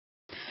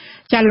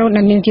ចាលោក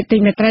នាងជាទី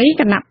មេត្រី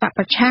គណៈបព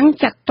ប្រឆាំង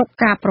ចាត់ទុក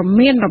ការប្រ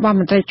មានរបស់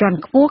មន្ត្រីជាន់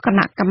ខ្ពស់គ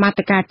ណៈកម្មា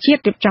ធិការជា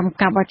តិរៀបចំ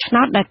ការបោះឆ្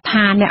នោតដែល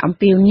ថាអ្នកអំ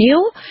ពាវនាវ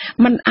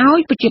មិនអោយ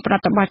ប្រជាប្រ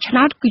ដ្ឋបោះឆ្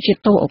នោតគឺជា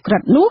ទោសអក្រិ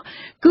តនោះ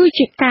គឺ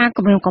ជាការ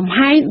គំរាមកំ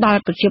ហែងដ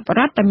ល់ប្រជាប្រ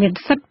ដ្ឋដែលមាន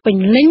សិទ្ធិពេញ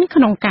លេញ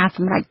ក្នុងការស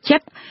ម្រេចចិ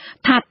ត្ត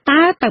ថា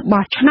តើទៅ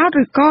បោះឆ្នោត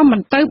ឬក៏មិ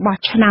នទៅបោះ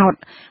ឆ្នោត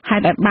ហើយ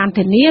ដែលបាន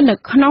ធានានៅ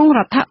ក្នុងរ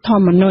ដ្ឋធ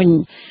ម្មនុញ្ញ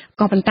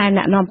ក៏ប៉ុន្តែ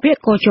អ្នកនាំពាក្យ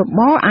កោជ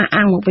បអះ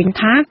អាងមកវិញ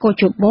ថាកោ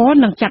ជប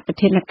នឹងចាត់វិ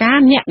ធានការ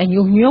អ្នកដែល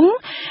ញុះញង់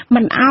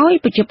មិនអោយ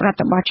ប្រជាប្រដ្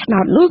ឋបោះឆ្នោ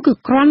តនោះគឺ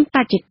គ្រាន់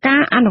តែជាកា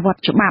រអនុវត្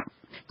តច្បាប់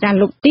ចា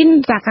លោកទីន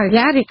សាការី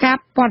យ៉ារាយការ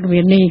ណ៍ព័ត៌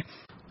មាននេះ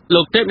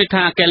លោកទេពនិ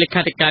ថាអគ្គលេ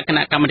ខាធិការគ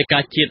ណៈកម្មាធិកា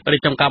រជាតិរៀ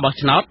បចំការបោះ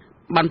ឆ្នោត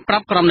បានប្រា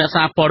ប់ក្រុមអ្នក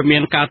សារព័ត៌មា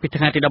នកាលពី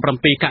ថ្ងៃទី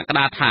17កក្ក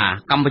ដាថា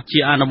កម្ពុជា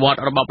អនុវត្ត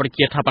របបប្រ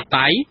ជាធិប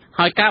តេយ្យ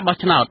ហើយការបោះ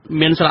ឆ្នោត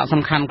មានសារៈ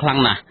សំខាន់ខ្លាំង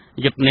ណាស់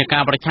យុទ្ធនាកា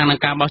រប្រឆាំងនឹង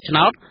ការបោះឆ្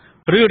នោត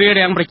ឬរា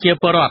រាំងប្រជា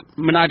ពលរដ្ឋ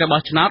មិនឲ្យទៅ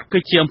បោះឆ្នោតគឺ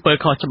ជាអំពើ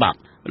ខុសច្បាប់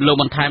លោក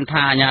បន្ថែម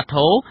ថាអាជ្ញាធ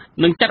រ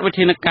នឹងចាត់វិ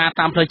ធានការ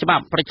តាមផ្លូវច្បា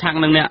ប់ប្រឆាំង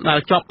នឹងអ្នកដែល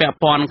ជាប់ពាក់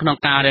ព័ន្ធក្នុង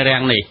ការរារាំ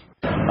ងនេះ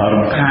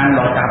រំខានដ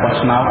ល់ការបោះ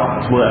ឆ្នោត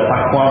ធ្វើឲ្យ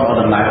ប៉ះពាល់ដល់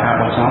ដំណើរការ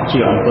បោះឆ្នោតជា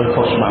អំពើ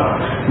ខុសច្បាប់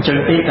អញ្ចឹង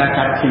ទីការ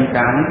ចាត់វិធាន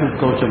ការនេះគឺ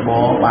កោជប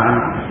បាន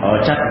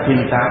ចាត់វិធាន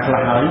ការខ្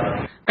លះហើយ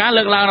ការ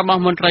លើកឡើងរប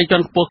ស់មន្ត្រីជា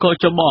ន់ខ្ពស់កោ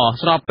ជប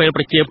ស្របពេល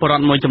ប្រជាពលរ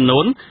ដ្ឋមួយចំនួ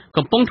ន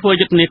កំពុងធ្វើ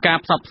យុទ្ធនាការ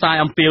ផ្សព្វផ្សាយ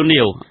អំពាវ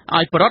នាវ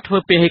ឲ្យពលរដ្ឋធ្វើ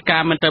ពហិកា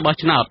រមិនទៅបោះ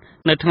ឆ្នោត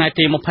នៅថ្ងៃ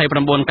ទី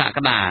29កក្ក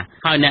ដា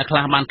ហើយអ្នកខ្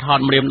លះបានថត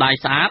ម្រាមដៃ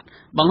ស្អាត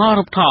បង្ហោះ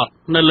រូបថត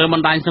នៅលើប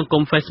ណ្ដាញសង្គ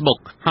ម Facebook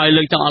ហើយ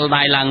លើកចង្អុល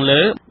ដៃឡើង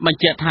លើបញ្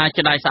ជាក់ថា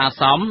ជាដៃស្អាត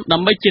សមដើ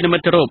ម្បីជានិមិ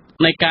ត្តរូប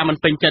នៃការមិន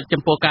ពេញចិត្ត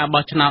ចំពោះការ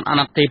បោះឆ្នោតអា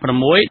ណត្តិទី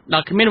6ដែ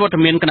លគ្មានវត្ត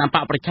មានគណៈប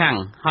កប្រឆាំង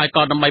ហើយ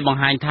ក៏ដើម្បីបង្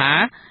ហាញថា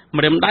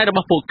ម្រាមដៃរប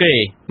ស់ពួកគេ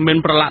មិន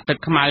ប្រឡាក់ទឹក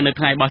ខ្មៅនៅ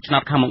ថ្ងៃបោះឆ្នោ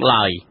តខាងមុខ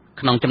ឡើយ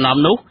ក្នុងចំណោម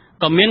នោះ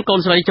ក៏មានកូន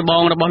ស្រីច្ប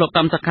ងរបស់លោក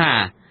តាំសខា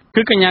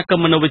គឺកញ្ញាកឹម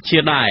មនោវិជ្ជា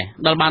ដែរ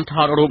ដែលបានថ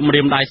តរូបម្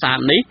រាមដៃស្អាត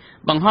នេះ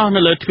បង្ហោះនៅ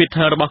លើ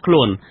Twitter របស់ខ្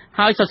លួន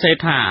ហើយសរសេរ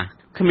ថា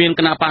គ្មាន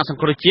គណៈបកសង្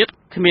គ្រោះជាតិ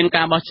គ្មាន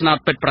ការបោះឆ្នោត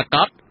ពិតប្រាក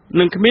ដ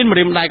និងគ្មានម្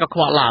រាមដៃកខ្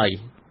វក់ឡើយ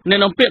អ្នក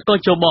នាំពាក្យកោ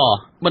ជប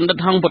បណ្ឌិត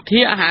ហងពុធា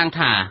អះអាង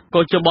ថា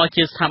កោជប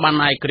ជាស្ថាប័ន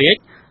ឯករាជ្យ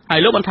ហើយ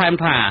លោកបន្ថែម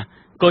ថា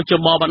កោជ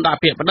បបានដាក់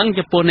ពាក្យប្តឹង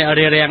ចំពោះអ្នក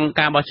រារាំង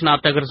ការបោះឆ្នោត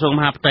ទៅក្រសួងម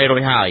ហាផ្ទៃរួ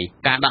ចហើយ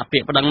ការដាក់ពា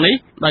ក្យប្តឹងនេះ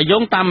ដោយយោ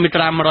ងតាមមាត្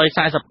រា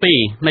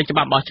142នៃច្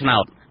បាប់បោះឆ្នោ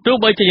តទោះ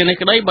បីជាយ៉ាងនេះ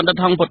ក្តីបណ្ឌិត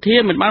ហងពុធា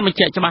មិនបានបញ្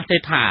ជាក់ច្បាស់ទេ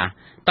ថា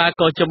តើ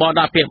កោជប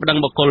ដាក់ពាក្យប្តឹង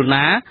បុគ្គល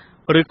ណា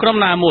ឬក្រុម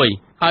ណាមួយ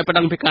ហើយប្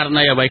តឹងពីករ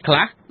ណីអ្វីខ្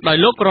លះដោយ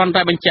លោកគ្រាន់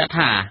តែបញ្ជាក់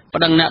ថា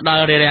ប្តឹងអ្នកដែល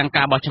រារាំង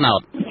ការបោះឆ្នោត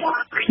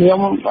ខ្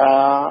ញុំ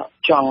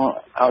ចង់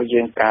ឲ្យយើ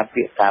ងការ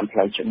ពារតាមផ្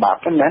លូវច្បាប់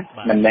ណា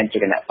មិនមែនជា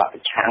គណៈបកប្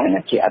រឆាំង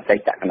ណាជាអតី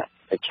តគណៈ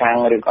ប្រឆាំង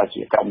ឬក៏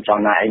ជាក្រុមចល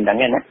នាអីហ្នឹង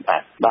ណាបា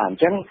ទអ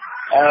ញ្ចឹង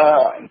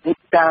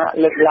ការ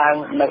លើកឡើង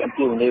នៅអំ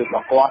ពីនីវរប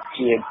ស់គាត់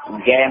ជា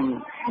ហ្គេម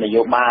ន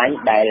យោបាយ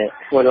ដែល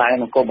ធ្វើឡើង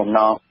ក្នុងគោលបំណ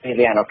ងរា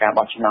រាំងដល់ការ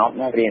បោះឆ្នោត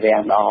ណារារាំ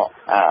ងដល់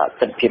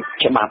សិទ្ធិភាព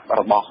ច្បាប់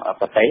របស់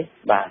ប្រទេស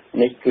បាទ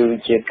នេះគឺ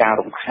ជាការ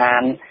រំខា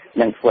ន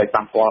និងធ្វើឲ្យ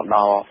ប៉ះពាល់ដ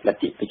ល់លទ្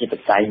ធិប្រជាធិប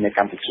តេយ្យនៅក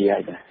ម្ពុជាហើ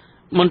យបាទ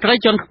មន្ត្រី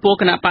ជាន់ខ្ពស់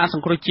គណៈបកស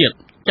ង្គ្រោះជាតិ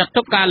ចាត់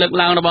ទុកការលើក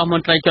ឡើងរបស់ម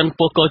ន្ត្រីជាន់ខ្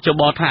ពស់កោជ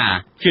បថា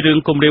ជារឿង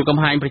គំរាមកំ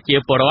ហែងប្រជា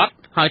ពលរដ្ឋ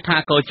ហើយថា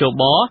កោជ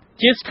ប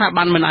ជាស្ថា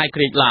ប័នមិនឯក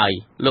រាជ្យឡើយ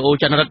លោកអូ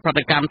ចន្ទរិទ្ធប្រ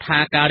តិកម្មថា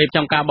ការរៀប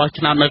ចំការបោះ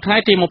ឆ្នោតនៅថ្ងៃ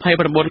ទី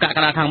29កក្ក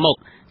ដាខាងមុខ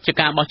ជា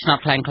ការបោះឆ្នោត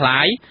คล้า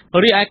ย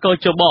ៗរីឯកោ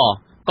ជប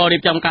ក៏រៀ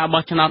បចំការ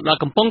បោះឆ្នោតដែល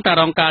កំពុងតែ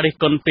រងការរិះ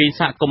គន់ពី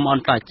សហគមន៍អ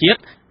ន្តរជាតិ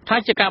ថា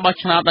ជាការបោះ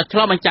ឆ្នោតដែលឆ្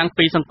លុះបញ្ចាំង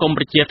ពីសង្គម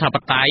ប្រជាធិប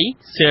តេយ្យ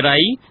សេរី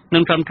និ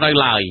ងត្រឹមត្រូវ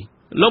ឡើយ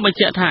លោកបញ្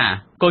ជាក់ថា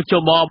កោជ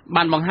ប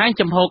បានបង្ហាញ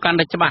ចំហកាន់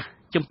តែច្បាស់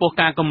ចំពោះ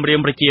ការគំរាម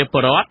ប្រជាពល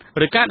រដ្ឋ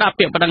ឬការដាក់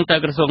ពាក្យប្តឹងទៅ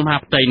ក្រសួងមហា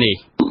ផ្ទៃនេះ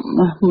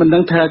មិនដឹ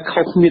ងថា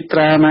ខុសមាត្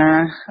រាណា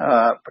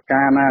ប្រ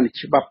ការណានៃ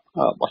ច្បាប់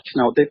បោះឆ្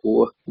នោតទេព្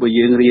រោះបើ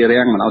យើងរា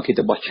រាំងមិនឲ្យគេ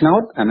ទៅបោះឆ្នោ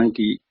តអាហ្នឹង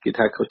គេ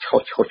ថាខុស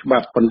ច្បា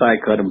ប់ប៉ុន្តែ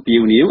ក៏អំពាវ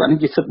នាវអានេះ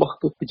ជាសិទ្ធិរបស់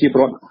ប្រជាពល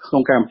រដ្ឋក្នុ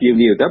ងការអំពាវ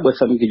នាវតែបើ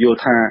សិនគេយល់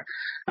ថា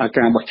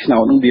ការបោះឆ្នោ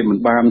តនឹងវាមិន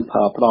បាន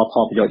ផ្ដល់ផ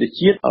លប្រយោជន៍ដល់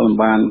ជាតិមិន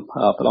បាន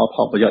ផ្ដល់ផ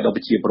លប្រយោជន៍ដល់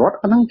ប្រជាពលរដ្ឋ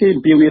អាហ្នឹងគេ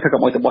អំពាវនាវថា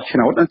កុំឲ្យទៅបោះឆ្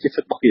នោតហ្នឹងជា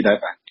សិទ្ធិរបស់គេដែរ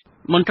បាទ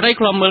មន្ត្រី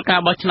ឃ្លាំមើលការ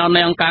បោះឆ្នោត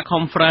នៃអង្គការ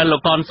Khmer លោ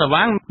កកនស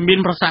វាងមាន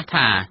ប្រសាសន៍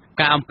ថា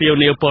ការអំពាវ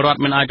នាវពលរដ្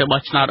ឋមិនឲ្យទៅ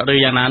បោះឆ្នោតឬ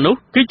យ៉ាងណានោះ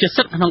គឺជា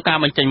សិទ្ធិក្នុងការ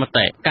បញ្ចេញម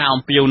តិការ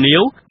អំពាវនា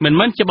វមិន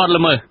មែនជាបទ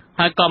ល្មើស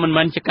ហើយក៏មិន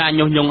មែនជាការ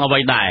ញុះញង់អ្វី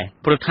ដែរ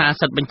ព្រោះថា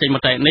សិទ្ធិបញ្ចេញម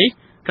តិនេះ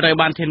ត្រូវ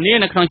បានធានា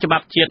នៅក្នុងច្បា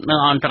ប់ជាតិនិង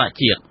អន្តរ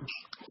ជាតិ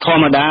ធ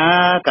ម្មតា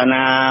កាល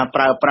ណា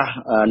ប្រើប្រាស់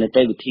នី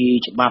តិវិធី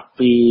ច្បាប់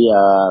ពី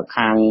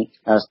ខាង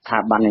ស្ថា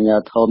ប័នអាជ្ញា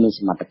ធរមានស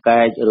មត្ថកិ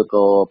ច្ចឬ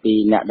ក៏ពី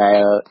អ្នកដែ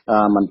ល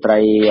មន្ត្រី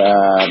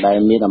ដែល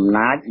មានអំ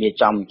ណាចវា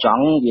ចំច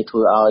ង់វាធ្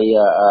វើឲ្យ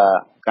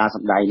ការស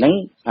ម្ដែងហ្នឹង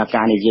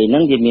ការនិយាយហ្នឹ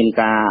ងវាមាន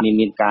កា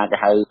រទៅ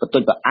ហៅបន្ទុ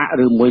យប្រអាក់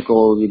ឬមួយក៏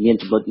វាមាន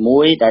ចំណុចមួ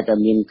យដែលតែ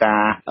មានកា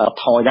រ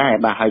ថយដែរ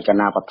បាទហើយក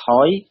ណាបថ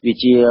យវា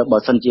ជាបើ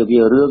សិនជាវា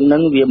រឿងហ្នឹ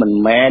ងវាមិន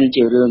មែន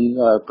ជារឿង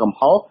កំ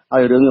ហុសហើ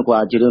យរឿងគា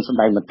ត់ជារឿងសម្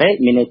ដែងមតិ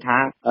មានន័យថា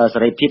សេ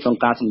រីភាពក្នុង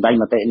ការសម្ដែង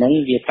មតិហ្នឹង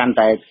វាកាន់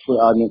តែធ្វើ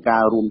ឲ្យមានកា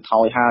ររួមថ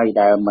យហើយ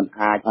ដែលมัน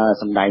អាច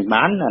សម្ដែង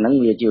បានអាហ្នឹង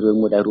វាជារឿង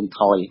មួយដែលរួម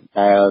ថយ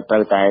ដែលត្រូ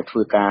វតែធ្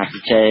វើការពិ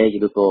ជ័យ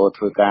ឬក៏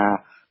ធ្វើការ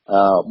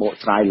បក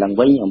ស្រាយឡើង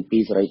វិញអំពី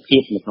សេរីភា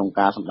ពនៅក្នុង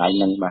ការសម្ដែង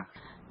នឹងបាទ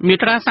មា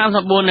ត្រា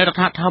34នៃរដ្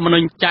ឋធម្មនុ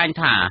ញ្ញចែង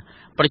ថា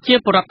ប្រជា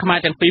ពលរដ្ឋខ្មែរ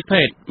ទាំងពីរ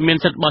ភេទមាន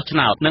សិទ្ធិបោះឆ្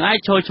នោតនិងអាច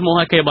ចូលឈ្មោះ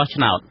ឲ្យគេបោះ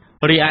ឆ្នោត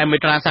រីឯមេ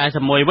ត្រា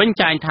41វិញ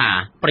ចែងថា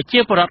ប្រជា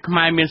ពលរដ្ឋខ្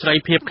មែរមានសេរី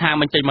ភាពខាង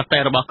បញ្ចេញមតិ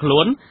របស់ខ្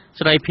លួន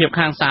សេរីភាព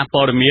ខាងសារ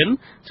ព័ត៌មាន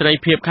សេរី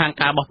ភាពខាង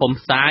ការបោះពុម្ព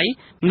ផ្សាយ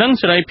និង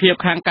សេរីភាព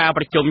ខាងការ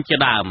ប្រជុំជា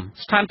ដើម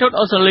ស្ថានទូត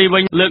អូស្ត្រាលីវិ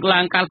ញលើកឡើ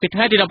ងកាលពីថ្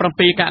ងៃទី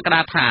17កក្ក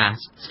ដាថា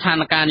ស្ថាន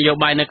ភាពនយោ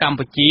បាយនៅកម្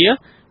ពុជា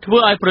ធ្វើ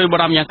ឲ្យព្រួយបា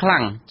រម្ភយ៉ាងខ្លាំ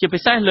ងជាពិ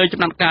សេសលើចំ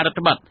ណាត់ការរដ្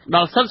ឋបတ်ដ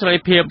ល់សិទ្ធិសេរី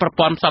ភាពប្រ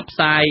ព័ន្ធផ្សព្វផ្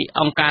សាយ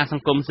អង្គការស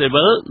ង្គមស៊ី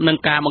វិលនិង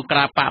ការបង្ក្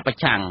រាបបកប្រ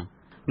ឆាំង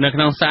នៅក្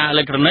នុងសារអេ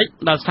ឡិចត្រូនិក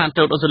ដែលស្ថាន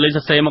ទូតអូស្ត្រាលីស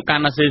រសេរមកកា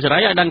ន់អាស៊ីសេរី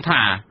ឲ្យដឹង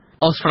ថា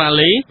អូស្ត្រា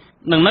លី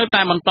នឹងនៅ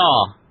តែបន្ត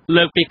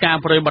លើកពីការ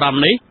ព្រួយបារម្ភ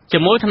នេះជា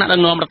មួយថ្នាក់ដឹក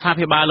នាំរដ្ឋា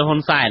ភិបាលលហ៊ុ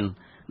នសែន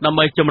ដើម្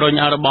បីជំរុញ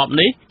ឲ្យរបប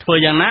នេះធ្វើ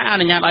យ៉ាងណាអ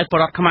នុញ្ញាតឲ្យប្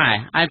រជាពលរដ្ឋខ្មែរ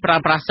អាចប្រើ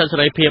ប្រាស់សិទ្ធិសេ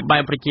រីភាពបែ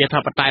បប្រជាធិ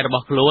បតេយ្យរប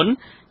ស់ខ្លួន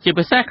ជា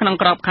ពិសេសក្នុង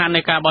ក្របខ័ណ្ឌ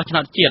នៃការបោះឆ្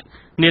នោតជាតិ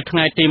នាថ្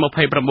ងៃទី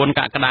29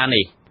កក្កដា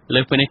នេះ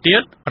លើសពីនេះទៀ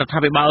តរដ្ឋា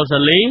ភិបាលអូស្ត្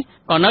រាលី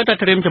ក៏នៅតែ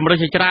ត្រៀមជំរុញ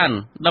ជាច្រើន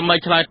ដើម្បី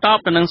ឆ្លើយតប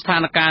ទៅនឹងស្ថាន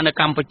ភាពនៅ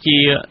កម្ពុជា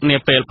នា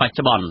ពេលបច្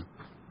ចុប្បន្ន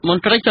ម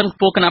ន្ត្រីជាន់ខ្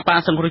ពស់គណៈបក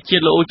សង្គ្រោះជា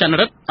តិលោកអ៊ូច័ន្ទ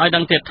រិទ្ធឲ្យដឹ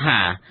ងទៀតថា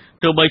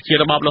ទោះបីជា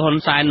របបលហ៊ុន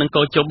សែននិង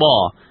កោជប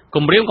គ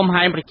ម្រាមកំ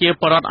ហែងប្រជា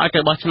ពលរដ្ឋឲ្យទៅ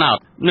បោះឆ្នោត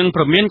និង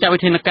ព្រមានចាត់វិ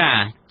ធានការ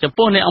ចំ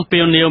ពោះអ្នកអំពា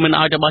វនាវមិន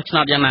ឲ្យទៅបោះឆ្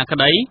នោតយ៉ាងណាក្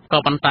តីក៏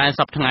ប៉ុន្តែ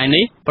សប្តាហ៍ថ្ងៃ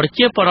នេះប្រ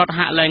ជាពលរដ្ឋ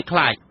ហាក់លែងខ្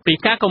លាចពី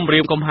ការគម្រា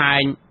មកំហែ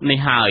ងនេះ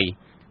ហើយ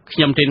ខ្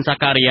ញុំទីនសា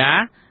ការីយ៉ា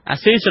អា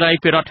ស៊ីសេរី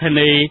ពីរដ្ឋធា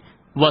នី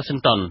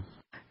Washington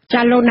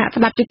ចាលោកអ្នក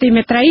ស្ដាប់ទី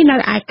មេត្រីនៅ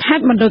ឯខេ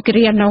ត្តមណ្ឌលគិ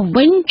រីនៅ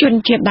វិញជន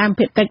ជាតិដើម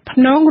ភាគតិចភ្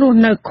នងរស់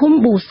នៅឃុំ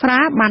ប៊ូស្រា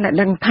បាន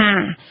ដឹងថា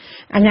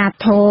អាជ្ញា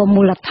ធរ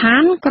មូលដ្ឋា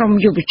នក្រម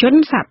យុវជន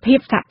សហភាព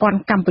សហព័ន្ធ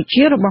កម្ពុ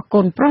ជារបស់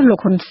កូនប្រុសលោក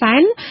ហ៊ុនសែ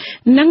ន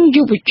និង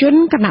យុវជន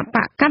គណៈប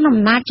កកណ្ដាលអំ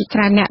ណាចជាច្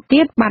រើនអ្នក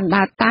ទៀតបាន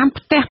ដើរតាម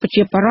ផ្ទះប្រ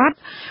ជាពលរដ្ឋ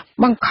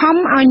បង្ខំ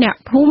ឲ្យអ្នក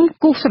ភូមិ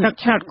គូសស្លឹក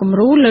ឆ្នោតគំ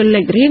រូលើ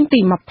លេខរៀងទី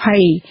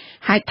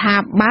20ហើយថា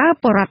បើ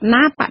ពលរដ្ឋ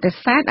ណាបដិ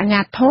សេធអាជ្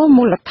ញាធរ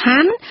មូលដ្ឋា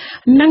ន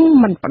នឹង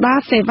មិនផ្ដ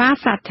ល់សេវា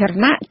សាធារ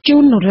ណៈជូ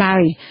ននោះឡើ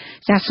យ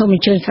ចាសសូមអ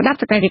ញ្ជើញស្ដាប់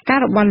សេចក្តីរាយការ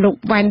ណ៍របស់លោក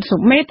វ៉ែនសុ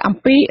មេតអំ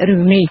ពីរឿ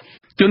ងនេះ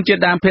ជនជា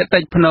តិដើមភាគតិ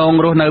ចភ្នង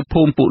រស់នៅ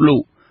ភូមិពុលុ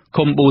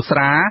ឃុំប៊ូស្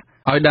រា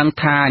ឲ្យដឹង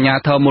ថាអាជ្ញា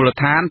ធរមូល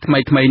ដ្ឋានថ្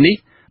មីនេះ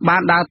បា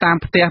នដើរតាម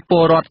ផ្ទះព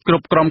លរដ្ឋគ្រ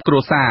ប់ក្រុមគ្រួ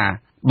សារ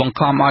បង្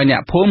ខំឲ្យអ្ន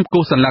កភូមិគូ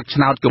សសញ្ញកឆ្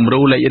នោតគំ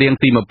រូលេខរៀង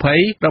ទី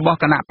20របស់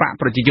គណៈបក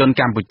ប្រជាជន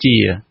កម្ពុជា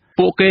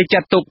ពួកគេចា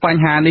ត់ទុកប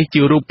ញ្ហានេះ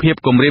ជារូបភាព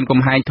គំរាមកំ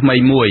ហែងថ្មី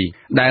មួយ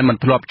ដែលមិន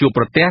ធ្លាប់ជួប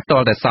ប្រទះទា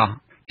ល់តែសោះ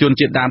ជន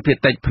ជាតិដើមភាគ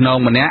តិចភ្នង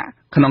ម្នាក់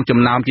ក្នុងចំ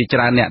ណោមជាច្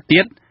រើនអ្នក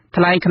ទៀត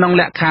ថ្លែងក្នុង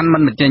លក្ខខណ្ឌមិ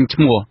នបញ្ចេញ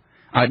ឈ្មោះ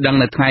ឲ្យដឹង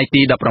នៅថ្ងៃ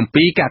ទី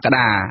17កក្ក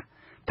ដា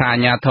ថាអា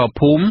ជ្ញាធរ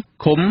ភូមិ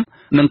ឃុំ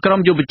និងក្រុម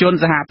យុវជន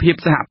សហភាព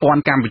សហព័ន្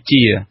ធកម្ពុ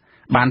ជា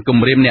បានគ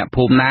ម្រាមអ្នក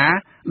ភូមិណា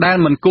ដែល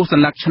មិនគូសស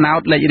ញ្ញកឆ្នោត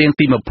លេខរៀង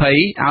ទី20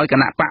ឲ្យគ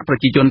ណៈបកប្រ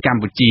ជាជនក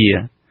ម្ពុជា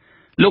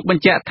លោកប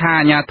ញ្ជាក់ថា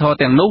អាជ្ញាធរ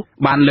ទាំងនោះ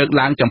បានលើក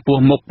ឡើងចំពោះ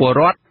មុខពល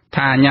រដ្ឋ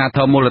ថាអាជ្ញាធ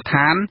រមូលដ្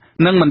ឋាន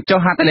នឹងមិនចុះ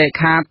ហត្ថលេ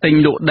ខាទិញ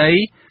លក់ដី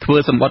ធ្វើ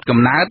សម្បត្តិកំ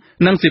ណើត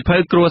និងសិភៅ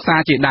គ្រួសា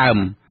រជាដើម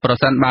ប្រ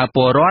សិនបើព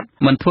លរដ្ឋ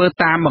មិនធ្វើ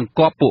តាមបង្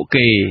គាប់ពួក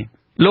គេ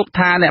លោក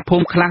ថាអ្នកភូ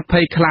មិខ្លះភ័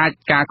យខ្លាច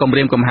ការគំ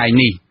រាមកំហែង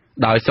នេះ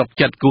ដោយសុខ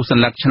ចិត្តគូសស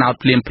ញ្ញកឆ្នោត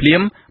ភ្លា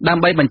មដើ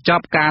ម្បីបញ្ច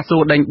ប់ការសួ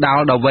រដេញដោល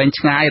ដ៏វែង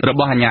ឆ្ងាយរប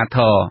ស់អាជ្ញាធ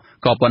រ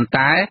ក៏ប៉ុន្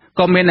តែ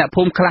ក៏មានអ្នក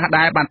ភូមិខ្លះ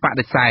ដែរបានប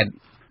ដិសេធ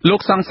លោក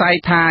សង្ស័យ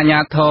ថាអាជ្ញា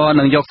ធរ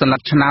នឹងយកសញ្ញ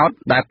កឆ្នោត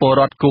ដែលពល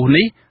រដ្ឋគូស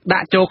នេះដា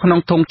ក់ចូលក្នុង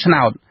ធុងឆ្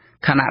នោត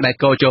ខណៈដែល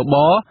កោជប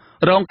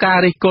រងការ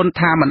រិះគន់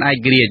ថាមិនឯ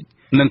ករាជ្យ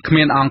និងគ្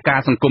មានអង្គការ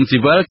សង្គមស៊ី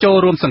វិលចូល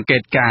រួមសង្កេ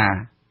តការណ៍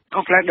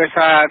អូខ្លះដោយ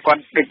សារគា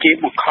ត់ដូចជា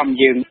បង្ខំ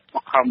យើង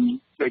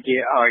ដូចជា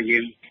ឲ្យយើ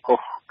ងកុស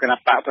គណៈ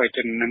បកប្រជាជ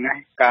នហ្នឹងឯង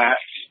ការ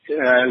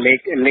លេ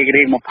ខ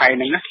រៀង20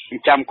ហ្នឹងណា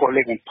ចាំកុស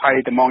លេខ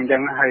20ត្មងអញ្ចឹ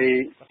ងហើយ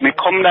មេ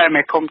ឃុំ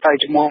ទៅ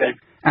ឈ្មោះ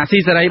អាស៊ី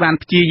សេរីបាន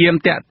ព្យាយាម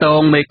តាក់ទ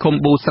ងមេឃុំ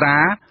ប៊ូស្រា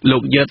លោ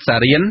កយឺតសា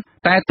រៀន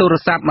តែទូរ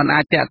ស័ព្ទមិន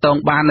អាចតាក់ទង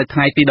បាននៅថ្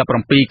ងៃទី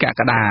17កក្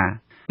កដា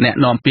អ្នក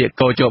នាំពាក្យ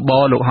កោជប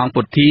លោកហង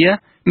ពុធា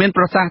មាន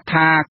ប្រសាសន៍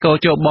ថាកោ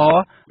ជប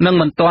នឹង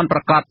មិនទាន់ប្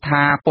រកាស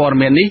ថាព័ត៌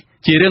មាននេះ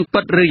ជារឿងពិ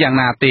តឬយ៉ាង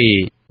ណាទេ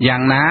យ៉ា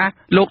ងណា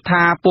លោក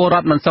ថាពលរ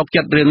ដ្ឋមិនសុខ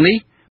ចិត្តរឿងនេះ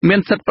មាន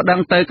សិទ្ធិប្តឹង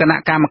ទៅគណៈ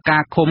កម្មកា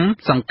រឃុំ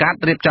សង្កាត់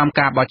រៀបចំ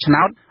ការបោះឆ្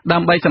នោតដើ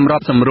ម្បីសម្រ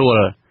បសម្រួល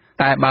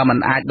តែបើមិន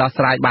អាចដោះ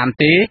ស្រាយបាន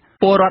ទេ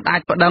ពលរដ្ឋអា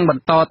ចប្តឹងប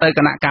ន្តទៅគ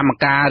ណៈកម្ម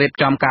ការរៀប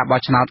ចំការបោះ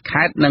ឆ្នោត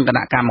ខេត្តនិងគ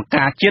ណៈកម្ម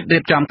ការជាតិរៀ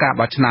បចំការ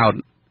បោះឆ្នោត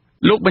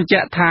លោកបញ្ជា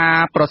ក់ថា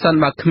ប្រសិន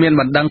បើគ្មាន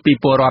បណ្ដឹងពី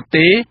ពលរដ្ឋ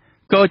ទេ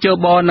កោជ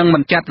បនឹងមិ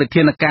នចាត់វិ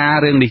ធានការ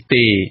រឿងនេះ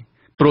ទេ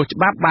ព្រោះច្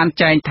បាប់បាន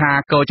ចែងថា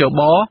កោជ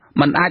ប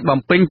មិនអាចបំ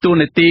ពេញតួ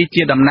នាទី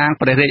ជាតំណាង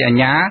ព្រះរាជអា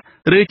ជ្ញា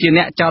ឬជា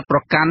អ្នកចោទប្រ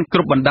កាន់គ្រ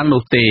ប់បណ្ដឹង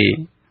នោះទេ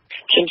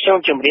ខ្ញុំសូម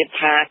ជម្រាប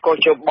ថាកោ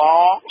ជប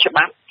ច្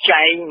បាប់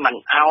ចែងមិន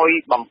ឲ្យ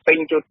បំពេញ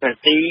តួនា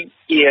ទី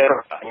ជារ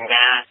ដ្ឋអាជ្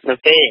ញានោះ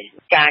ទេ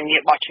ការងា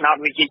របោះឆ្នោត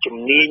វាជាជំ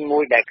នាញមួ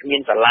យដែលគ្មា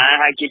នសាលា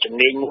ហើយជាជំ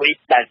នាញមួយ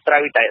ដែលត្រូ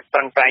វតែប្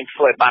រឹងប្រែងធ្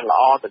វើឲ្យបានល្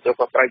អទទួល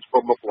ខុសត្រូវចំ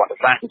ពោះមុខប្រវត្តិ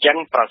សាស្ត្រអញ្ចឹង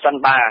ប្រសិន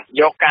បើ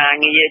យកការ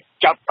ងារ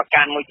ចាប់ប្រ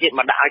កាន់មួយទៀត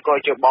មកដាក់ឲ្យកោ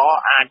ជប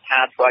អាចថា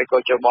ធ្វើឲ្យកោ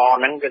ជប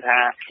ហ្នឹងគឺថា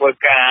ធ្វើ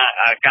ការ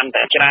កាន់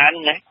តែច្រើន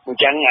ណាអ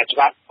ញ្ចឹងច្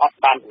បាប់អត់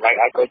បានតម្រូវ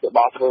ឲ្យកោជប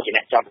ធ្វើជា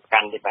អ្នកចាប់ប្រ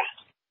កាន់ទេបាទ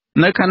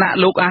នៅខណៈ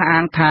លោកអះអា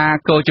ងថា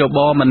កោជប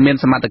មិនមាន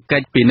សមត្ថកិ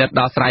ច្ចពិនិត្យ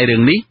ដោះស្រាយរឿ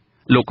ងនេះ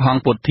លោកហង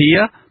ពុធា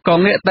ក៏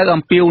ងាកទៅ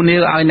អំពាវនា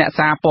វឲ្យអ្នក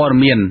សារព័ត៌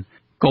មាន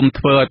កុំ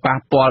ធ្វើឲ្យប៉ះ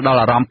ពាល់ដល់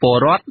អារម្មណ៍ពល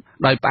រដ្ឋ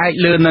ដោយផ្អែក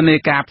លើនិន្នា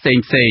ការផ្សេ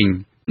ង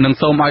នឹង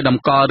សូមឲ្យត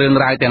ម្កល់រឿង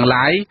រ៉ាវទាំង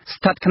ឡាយ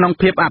ស្ថិតក្នុង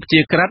ភាពអព្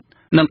យាក្រឹត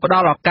និងផ្ដ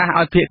ល់ឱកាស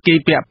ឲ្យភាគី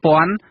ពាក់ព័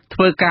ន្ធធ្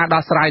វើការ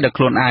ដោះស្រាយដោយ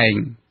ខ្លួនឯង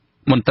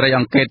មន្ត្រីអ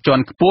ង្កេតជា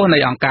ន់ខ្ពស់នៃ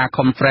អង្គការ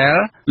Khmer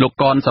លោក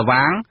កនស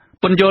វាង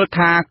ពន្យល់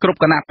ថាគ្រប់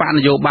គណៈបកន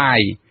យោបាយ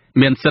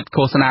មានសិទ្ធិ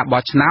ឃោសនា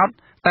បោះឆ្នោត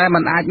តែมั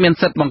นអាចមាន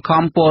សិទ្ធិបង្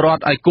ខំពលរដ្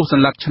ឋឲ្យគូសស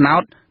ញ្ញកឆ្នោ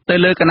តទៅ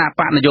លើគណៈ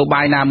បកនយោ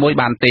បាយណាមួយ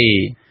បានទេ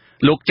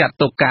លោកចាត់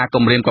ទុកការ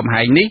គំរាមកំ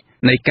ហែងនេះ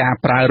នៃការ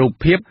ប្រើរូប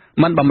ភាព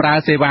មិនបម្រើ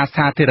សេវា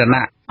សាធារ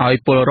ណៈឲ្យ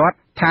ពលរដ្ឋ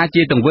ថា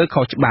ជាទង្វើ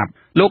ខុសច្បាប់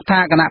លោកថា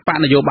គណៈបក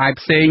នយោបាយ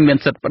ផ្សេងមាន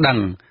សិទ្ធិប្តឹង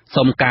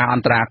សុំការអ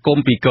ន្តរាគម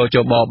ន៍ពីកោជ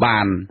បបា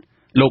ន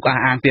លោកអះ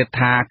អាងទៀត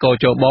ថាកោ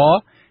ជប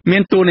មា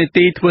នតួនា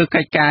ទីធ្វើ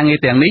កិច្ចការងារ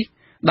ទាំងនេះ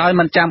ដោយ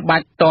មិនចាំបា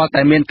ច់ត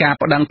តែមានការ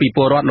ប្តឹងពីព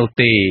លរដ្ឋនោះ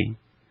ទេ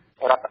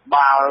រដ្ឋ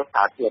បាល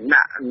សាធារ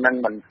ណៈនឹង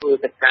មិនធ្វើ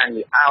កិច្ចការ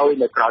ងារឲ្យ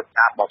នៅក្រៅ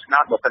ការបោះឆ្នោ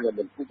តបើមិន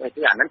មានគូអី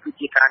ទេអាហ្នឹងគឺ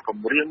ជាការគ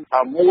ម្រាម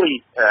មួយ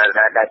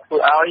ដែលធ្វើ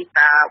ឲ្យ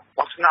ការ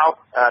បោះឆ្នោត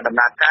ដំ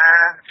ណើរកា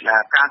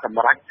រស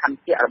ម្រេចឆន្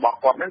ទៈរបស់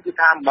គាត់ហ្នឹងគឺ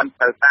ថាមិន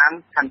ទៅតាម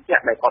ឆន្ទៈ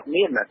ដែលគាត់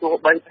មានទោះ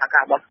បីថា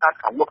ការបោះឆ្នោត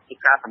ខាងមុខជា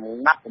ការសម្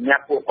ងាត់សម្រា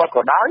ប់ពួកគាត់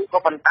ក៏ដោយក៏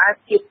ប៉ុន្តែ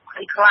ភាព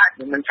ភ័យខ្លាច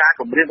នឹងការ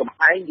គម្រាមកំ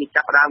ហែងវា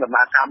ចាប់ផ្ដើមដំ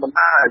ណើរការបន្ត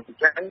ហើយអ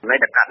ញ្ចឹងនៅ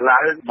តែកាត់ឡើ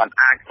ងមិន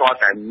អាចទាល់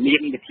តែមា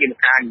នវិធាន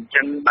ការអញ្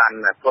ចឹងបាន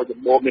កោជ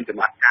បមានចំ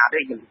ណាត់ការទេ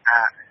ខ្ញុំថា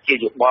ជា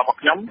យោបល់របស់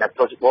ខ្ញុំដែល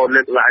កោជប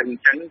លើកឡើងអ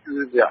ញ្ចឹងគឺ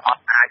វាអ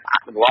ត់អាចអ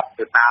នុវត្ត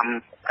ទៅតាម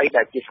អី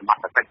ដែលជាសមត្ថ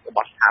កិច្ចរប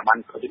ស់ស្ថាប័ន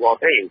កោជប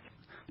ទេ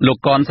លោក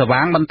កនស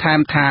វាងបន្ថែម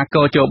ថា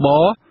កោជប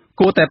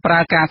គួរតែប្រើ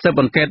ការស៊ើប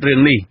អង្កេតរឿ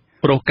ងនេះ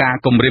ព្រោះការ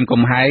គំរាម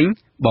កំហែង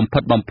បំផិ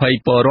តបំភ័យ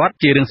ពលរដ្ឋ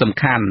ជារឿងសំ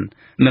ខាន់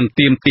និង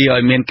ទាមទារឲ្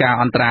យមានការ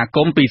អន្តរាគ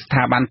មន៍ពីស្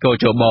ថាប័នកោ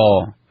ជប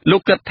លោ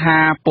កគិតថា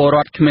ពលរ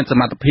ដ្ឋគ្មានស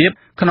មត្ថភាព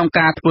ក្នុង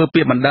ការធ្វើ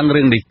ពាក្យបណ្ដឹង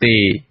រឿងនេះទេ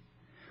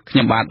ខ្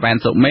ញុំបាទវ៉ែន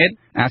សុមេត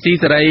អាស៊ី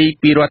សេរី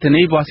ពីរដ្ឋធា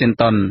នី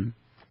Washington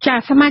ចា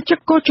សមាជិក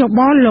កោជប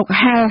លោក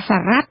ហែលសា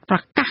រ៉ាត់ប្រ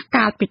កាស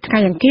កាលពីថ្ងៃ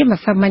អង្គារ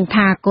ម្សិលមិញ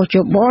ថាកោជ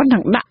បនឹ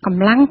ងដាក់ក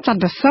ម្លាំងស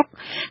ន្តិសុខ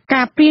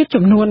ការពារ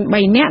ចំនួន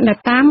3នាក់នៅ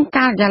តាម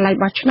ការិយាល័យ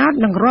បោះឆ្នោត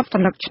និងរាប់ស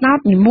ន្លឹកឆ្នោត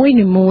នី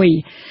មួយៗ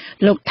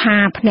លោកថា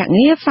ភ្នាក់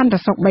ងារសន្តិ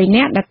សុខ3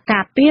នាក់ដែលកា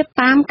រពារ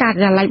តាមការិ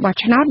យាល័យបោះ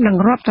ឆ្នោតនិង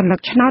រាប់សន្លឹក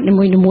ឆ្នោតនី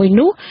មួយៗ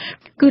នោះ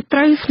គឺត្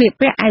រូវស្លៀក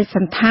ពាក់ឯកស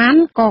ណ្ឋាន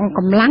កងក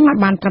ម្លាំងឲ្យ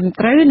បានត្រឹម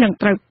ត្រូវនិង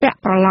ត្រូវពាក់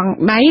ប្រឡង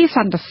ដៃស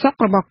ន្តិសុខ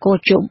របស់កោ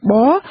ជប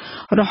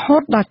រហូ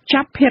តដល់ច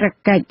ប់ភារ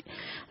កិច្ច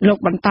លោក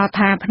បន្ត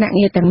ថាភ្នាក់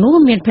ងារទាំងនោះ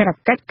មានភារ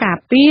កិច្ចការ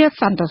ពារ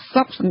សន្តិ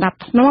សុខសម្រាប់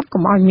ធ្នាប់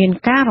កុំឲ្យមាន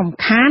ការរំ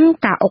ខាន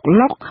ការអុក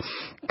ឡុក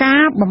កា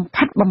របំ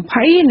ផិតបំ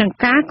ភ័យនិង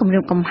ការគំរា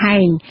មកំហែ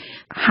ង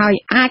ហើយ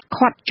អាច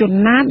ឃាត់ជន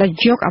ណាដែល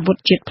យកអាវុធ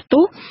ជាតិផ្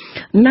ទុះ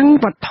និង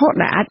វត្ថុ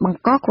ដែលអាចបង្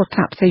កគ្រោះថ្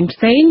នាក់ផ្សេ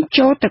ងៗ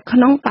ចូលទៅក្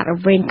នុងបរិ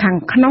វេណខាង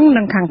ក្នុង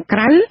និងខាងក្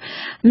រៅ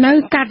នៅ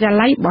ការិយា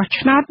ល័យបោះ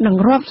ឆ្នោតនិង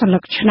រាប់សន្លឹ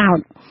កឆ្នោត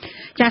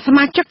ចាស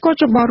មាជិកកោ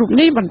ជបរូប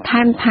នេះបន្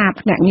ថែមថា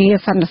ភ្នាក់ងារ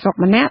សន្តិសុខ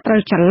ម្នាក់ត្រូ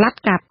វចល័ត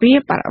ការពារ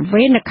បរិ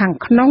វេណនៅខាង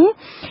ក្នុង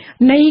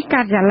នៃ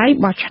ការិយាល័យ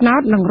បោះឆ្នោ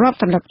តនិងរាប់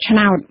សន្លឹកឆ្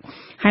នោត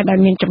ហើយដែល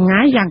មានចម្ងា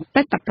យយ៉ាង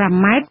តិច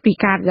15ម៉ែត្រពី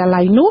ការិយា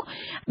ល័យនោះ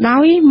ដោ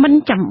យមិន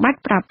ចាំបាច់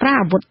ប្រើប្រាស់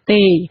អាវុធ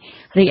ទេ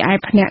រីឯ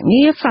ភ្នាក់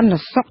ងារសន្តិ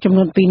សុខចំ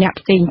នួន2នាក់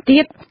ផ្សេងទៀ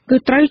តគឺ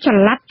ត្រូវច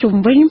ល័តជុំ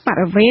វិញប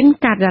រិវេណ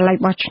ការិយាល័យ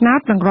បោះឆ្នោត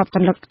និងរាប់ស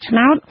ន្លឹកឆ្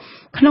នោត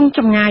ក្នុងច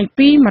ម្ងាយ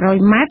ពី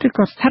100ម៉ែត្រឬ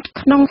ក៏ស្ថិត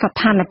ក្នុងស្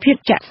ថានភាព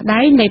ជាក់ស្ដែ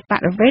ងនៃប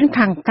រិវេណ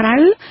ខាងក្រៅ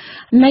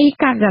នៃ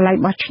ការិយាល័យ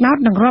បោះឆ្នោត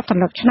និងរាប់ស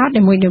ន្លឹកឆ្នោត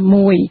នី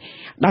មួយៗ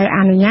ដោយអ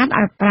នុញ្ញាត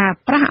ឲ្យប្រើ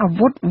ប្រាស់អា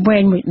វុធវែ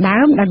ងមួយដើ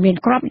មដែលមាន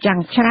គ្រាប់យ៉ាង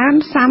ច្រើន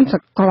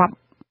30គ្រាប់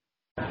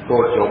កោ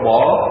ជប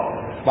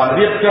បាន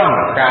រៀបចំ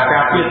ការកា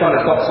រពារសន្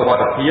តិសុខសុវ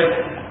ត្ថិភាព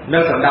និ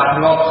ងសណ្ដាប់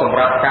ធ្នាប់សម្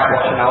រាប់ការ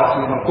បោះឆ្នោតក្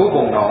នុងគោល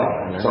បំណង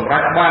សម្រា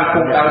ប់បានគោ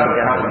លដៅ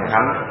សំខា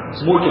ន់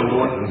មួយចំ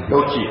នួនដូ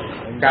ចជា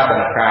ការប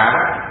ង្ការ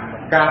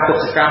ការទ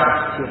ប់ស្កាត់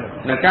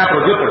និងការប្រ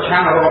យុទ្ធប្រឆាំ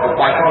ងរាល់ឧ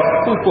បាយផល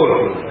ផ្ទុះពល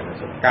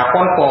ការ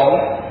ប៉ុនប៉ង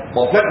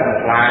បំផ្លិចបំ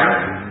ផ្លាញ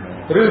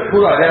ឬធ្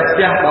វើឲ្យរាំងស្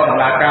ទះដល់ដំ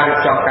ណើរការរៀប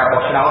ចំការ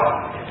បោះឆ្នោត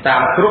តា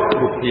មគ្រប់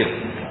រូបភាព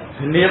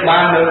ធានាបា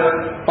ននូវ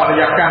បរិ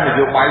យាកាសន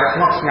យោបាយស្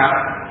ងប់ស្ងាត់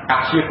អ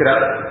ព្យាក្រឹត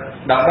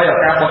ដើម្បីឲ្យ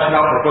ការបោះឆ្នោ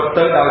តប្រព្រឹត្ត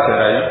ទៅដោយសេ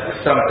រី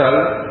ត្រឹមត្រូវ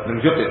និង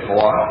យុត្តិធ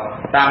ម៌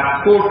តាម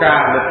គោលការ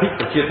ណ៍លទ្ធិ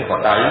ប្រជាធិប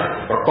តេយ្យ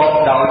ប្រកប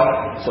ដោយ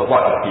សុវ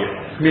ត្ថិភាព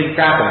គ្មាន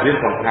ការគំរាម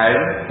កំហែង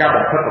ការ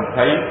បំផិតបំ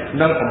ភ័យ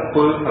និងអំ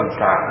ពើហិង្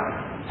សា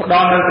ផ្ដ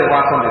ល់នូវសេវា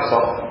សន្តិសុ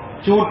ខ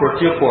ជូនប្រ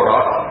ជាពលរ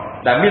ដ្ឋ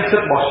ដែលមានសិ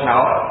ទ្ធិបោះឆ្នោ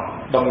ត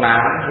តំណាង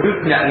ឬ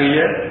ភ្នាក់ងា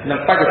រនិង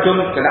បេក្ខជន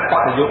គណៈប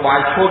កនយោបាយ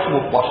ឈ្មោះ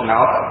បោះឆ្នោ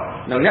ត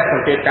និងអ្នកស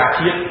ង្កេតការណ៍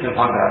ជាតិនិង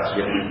អន្តរ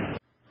ជា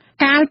តិ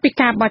កាលពី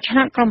ការបោះឆ្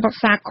នោតក្រុមប្រឹ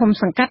ក្សាឃុំ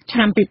សង្កាត់ឆ្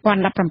នាំ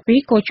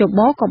2017កោជប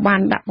ក៏បា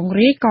នដាក់ពង្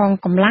រាយកង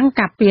កម្លាំង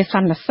ការពារស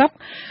ន្តិសុខ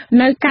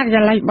នៅការិ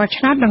យាល័យបោះ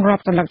ឆ្នោតនិងរា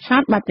ប់សន្លឹកឆ្នោ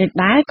តបែបនេះ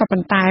ដែរក៏ប៉ុ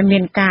ន្តែមា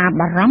នការ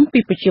បារម្ភពី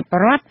ប្រជាពល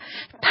រដ្ឋ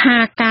ថា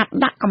ការ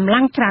ដាក់កម្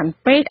លាំងច្រើន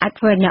ពេកអាច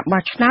ធ្វើអ្នក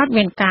បោះឆ្នោត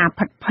មានការ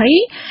ផិតភ័យ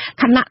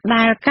ខណៈ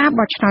ដែលការ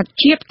បោះឆ្នោត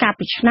ជាតិកាល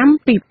ពីឆ្នាំ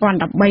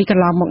2013ក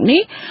ន្លងមក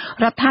នេះ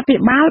រដ្ឋាភិ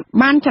បាល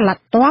បានចល័ត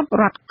ទ័ព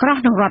រថក្រោះ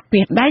និងរថ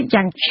ពាសដែក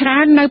យ៉ាងច្រើ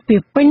ននៅពី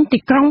ពេញទី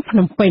ក្រុងភ្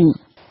នំពេញ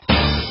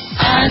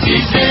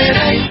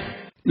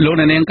លោក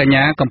អ្នកនាងកញ្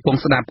ញាកំពុង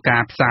ស្ដាប់កា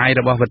រផ្សាយ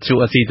របស់វិទ្យុ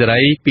អាស៊ីសេ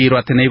រីពីរ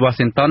ដ្ឋធានី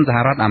Washington សហ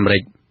រដ្ឋអាមេរិ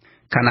ក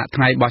ខណៈ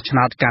ថ្ងៃបោះឆ្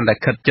នោតកាន់តែ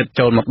ខិតជិត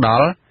ចូលមកដ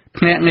ល់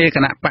ភ្នាក់ងារគ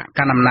ណៈបក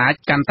កណ្ដាលអំណាច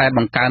កាន់តែប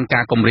ង្កើន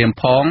ការគំរាម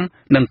ផង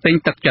និងទិញ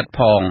ទឹកចិត្ត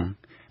ផង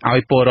ឲ្យ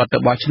ពលរដ្ឋទៅ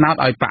បោះឆ្នោត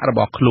ឲ្យបករប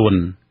ស់ខ្លួន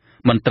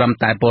មិនត្រឹម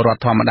តែពលរដ្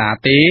ឋធម្មតា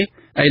ទេ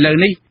ឥឡូវ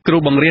នេះគ្រូ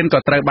បង្រៀនក៏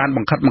ត្រូវបានប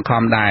ង្ខិតបង្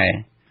ខំដែរ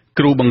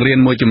គ្រូបង្រៀន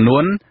មួយចំនួ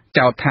ន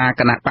ចោទថា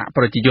គណៈបក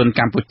ប្រជាជន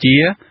កម្ពុជា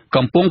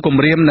កំពុងគំ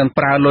រាមនឹង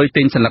ប្រើលុយ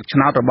ទិញសន្លឹកឆ្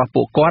នោតរបស់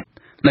ពួកគាត់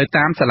នៅ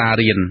តាមសាលា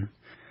រៀន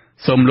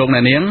សូមលោកអ្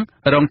នកនាង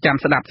រងចាំ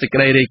ស្ដាប់សេចក្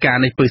តីរាយការ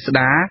ណ៍នេះពិស្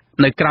ដា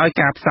នៅក្រោយ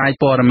ការផ្សាយ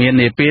ព័ត៌មាន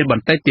នាពេលប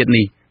ន្តិចទៀត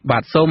នេះបា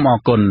ទសូមអរ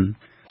គុណ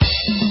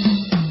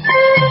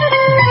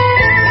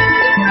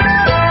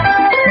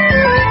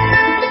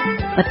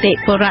មតិ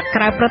ពលរដ្ឋ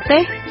ក្រៅប្រទេ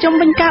សជំ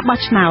វិញការបោះ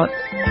ឆ្នោត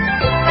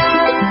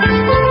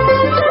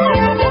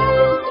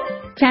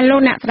ចាលោក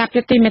អ្នកស្ដាប់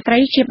យុតិមេត្រី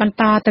ជាបន្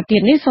តទៅទៀ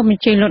តនេះសូមអ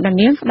ញ្ជើញលោកនា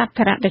ងស្ដាប់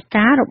ធរណី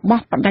ការរប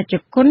ស់បដិជ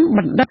គុណប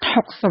ណ្ឌិត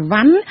ហុកសវ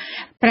ណ្ណ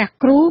ព្រះ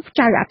គ្រូ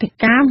ចៅអធិ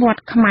ការវត្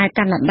តខ្មែរ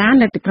កាណាដា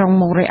នៅទីក្រុង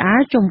ម៉ូរ៉េអា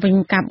ល់ជំវិញ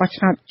ការបោះ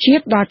ឆ្នោតជា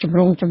តិដ៏ចម្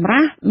រូងចម្រា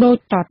សដូច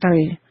តទៅ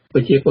ប្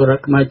រជាពលរ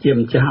ដ្ឋខ្មែរជា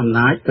ម្ចាស់អំ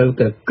ណាចត្រូវ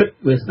តែគិត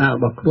វាសនារ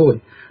បស់ខ្លួន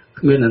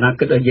គ្មានអ្នកណា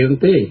គិតឲ្យយើង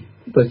ទេ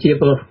ប្រជា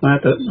ពលរដ្ឋខ្មែរ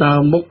ត្រូវដើរ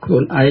មុខខ្លួ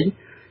នឯង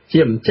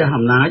ជាម្ចាស់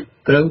អំណាច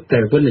ត្រូវតែ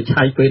វិនិច្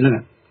ឆ័យពេលហ្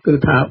នឹងគឺ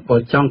ថាបើ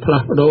ចង់ផ្លា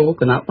ស់ប្ដូរ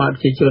គណៈបកប្រ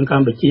ជាជនក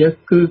ម្ពុជា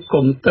គឺ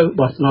គុំទៅ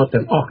បោះឆ្នោត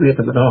ទាំងអស់គ្នា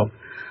តែម្ដង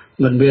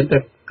មិនមានតែ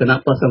គណៈ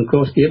បកសង្គ្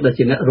រោះជាតិដែល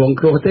ជាអ្នករង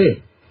គ្រោះទេ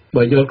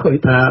បើយល់ឃើញ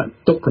ថា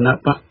ទុកគណៈ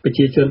បកប្រ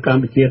ជាជនក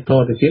ម្ពុជាត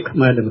ទៅទៀតខ្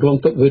មែរនឹងរង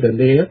ទុក្ខវេទ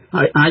នា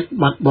ហើយអាច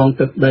បាត់បង់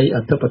ទឹកដីអ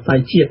ធិបតេ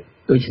យ្យជាតិ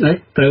ដូច្នេះ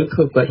ត្រូវធ្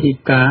វើពហិ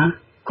ការ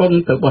គុំ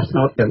ទៅបោះឆ្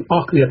នោតទាំងអ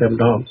ស់គ្នាតែម្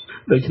ដង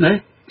ដូច្នេះ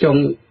ចុង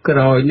ក្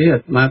រោយនេះអា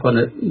ត្មាក៏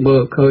មើ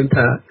លឃើញ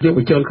ថាយុវ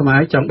ជនខ្មែរ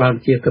ចង់បាន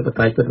ប្រជាធិប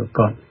តេយ្យពិតប្រា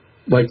កដ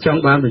បើចង់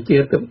បានប្រជា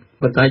ធិ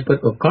បតេយ្យពិត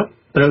ប្រាកដ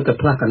ត្រូវតែ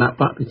ផ្លាស់គណៈ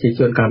បកប្រជា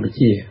ជនកម្ពុ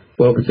ជា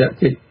ព្រោះប្រជា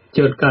ជ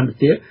នកម្ពុ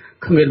ជា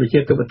គ្មានប្រជា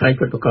ធិបតេយ្យ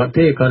ពិតប្រាកដ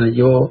ទេគ្រាន់តែ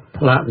យក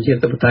ផ្លាកប្រជា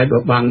ធិបតេយ្យបើ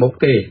បាំងមុខ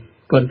ទេ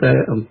ប៉ុន្តែ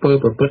អង្គើ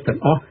ប្រព្រឹត្តទាំ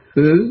ងអស់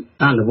គឺ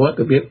អនុវត្ត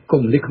របៀបកុ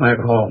ម្មុយនីសខ្មែរ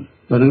ក្រហម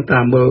ព្រោះនឹងតា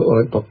មមើលឲ្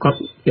យប្រកប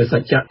ជាស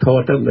ច្ចធ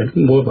ម៌ទៅមិន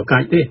មូលប្រកា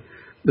ច់ទេ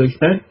ដូច្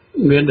នេះ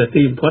មានតែ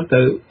ទីបំផុតទៅ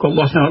កុំ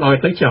បោះឆ្នោតឲ្យ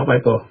ទៅចប់ហើយ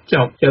ក៏ច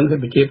ប់ចឹងគឺ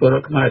ប្រជាពលរ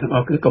ដ្ឋខ្មែរទាំងអ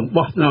ស់គឺកុំ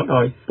បោះឆ្នោត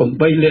ឲ្យ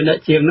8លានអ្នក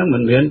ជាងហ្នឹងមិ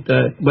នមែនតែ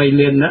3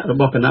លានអ្នករ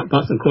បស់គណៈប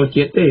កសង្គ្រោះ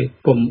ជាតិទេ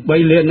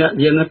8លានអ្នក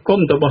យើងគុំ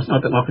ទៅបោះឆ្នោត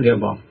ទាំងអស់គ្នា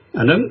ហ្មង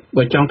អាហ្នឹង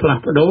បើចង់ផ្លាស់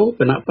ប្ដូរ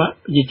គណៈបកប្រ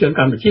ជាជន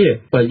កម្ពុជា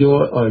បើយក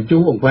យូ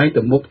រអង្វែង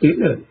ទៅមុខទៀត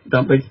ដើ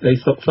ម្បីស្ដី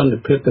សុខសន្តិ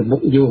ភាពទៅមុ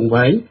ខយូរអង្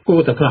វែងគួរ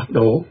តែផ្លាស់ប្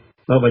ដូរ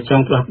បើច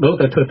ង់ផ្លាស់ប្ដូរ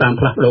ទៅធ្វើតាម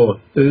ផ្លាស់ប្ដូរ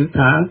គឺ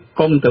ថា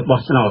គុំទៅបោះ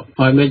ឆ្នោត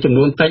ឲ្យមានចំ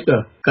នួនតិចទៅ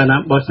កាលណា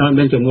បោះឆ្នោត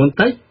មានចំនួន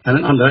តិចអានឹ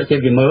ងអន្តរជា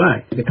តិគេមើលហើយ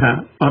គេថា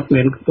អត់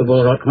មានពល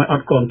រដ្ឋខ្មែរអ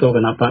ត់គ្រប់គ្រងគ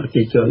ណៈបកប្រ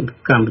ជាជន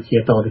កម្ពុជា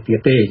តទៅទៀត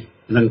ទេ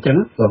នឹងអញ្ចឹង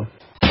បង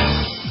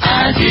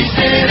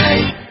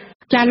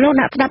ចាលោក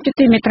អ្នកស្ដាប់ជា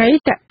ទីមេត្រី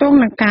តកតង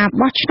នឹងការ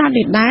បោះឆ្នោត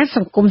នេះដែរស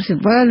ង្គមស៊ី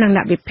វិលនិង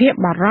អ្នកវិភាគ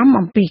បារម្ភ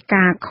អំពី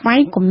ការខ្វែ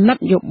ងគំនិត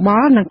យោប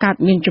ល់និងការ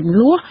មានចំ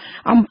នួន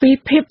អំពី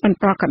ភាពមិន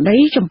ប្រក្រតី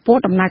ចំពោះ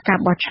ដំណើរការ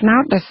បោះឆ្នោ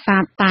តដោយសា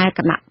រតែគ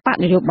ណៈបក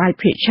នយោបាយ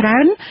ភាគច្រើ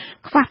ន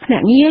ខ្វះភ្នា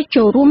ក់ងារ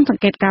ចូលរួមស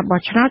ង្កេតការបោះ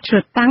ឆ្នោតជ្រើ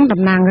សតាំង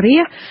តំណាងរា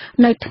ស្ត្រ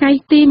នៅថ្ងៃ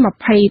ទី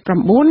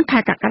29ខែ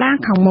កក្កដា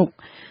ខាងមុខ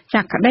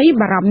ចាក្តី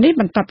បារម្ភនេះ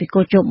បន្ទាប់ពី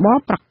កោជប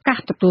ប្រកាស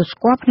ទទួលស្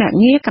គាល់ភ្នាក់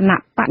ងារគណៈ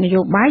បកន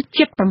យោបាយ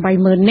ជិត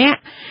 80000 នាក់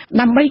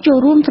ដើម្បីចូល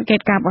រួមសង្កេត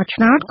ការបោះឆ្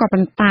នោតក៏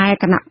ប៉ុន្តែ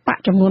គណៈបក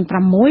ចំនួន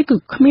6គឺ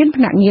គ្មាន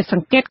ភ្នាក់ងារស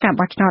ង្កេតការ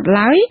បោះឆ្នោត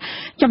ឡើយ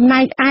ចំណែ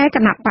កឯគ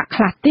ណៈបក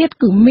ខ្លះទៀត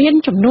គឺមាន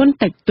ចំនួន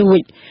តិចតួច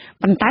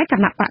ប៉ុន្តែគ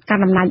ណៈបកក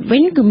ណ្ដាលអំណាចវិ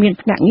ញគឺមាន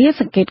ភ្នាក់ងារ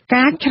សង្កេត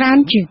ការច្រើន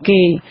ជាង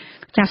គេ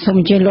ចាសូម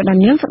អញ្ជើញលោកដា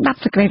នៀងស្ដាប់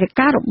សេចក្តីរាយ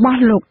ការណ៍របស់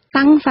លោក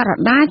តាំងសារ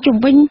ដាជុំ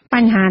វិញប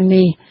ញ្ហា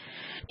នេះ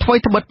ថ្មី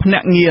ត្បិតភ្នា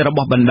ក់ងាររប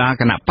ស់បណ្ដា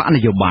គណៈបកន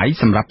យោបាយ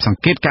សម្រាប់ស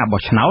ង្កេតការ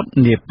បោះឆ្នោត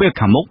នាពេល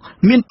ខាងមុខ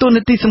មានតួ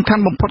នាទីសំខា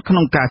ន់បំផុតក្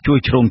នុងការជួយ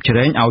ជ្រោមជ្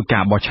រែងឲ្យកា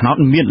របោះឆ្នោត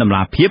មានតម្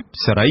លាភាព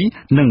សេរី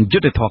និងយុ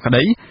ត្តិធម៌ក្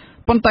តី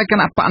ប៉ុន្តែគ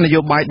ណៈបកនយោ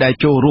បាយដែល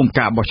ចូលរួម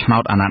ការបោះឆ្នោ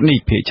តអាណត្តិនេះ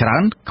ភាគច្រើ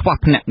នខ្វះ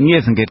ភ្នាក់ងារ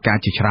សង្កេតការ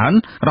ជាច្រើន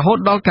រហូត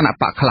ដល់គណៈ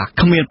បកខ្លះ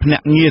គ្មានភ្នា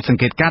ក់ងារសង្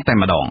កេតការតែ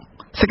ម្ដង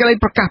សេចក្តី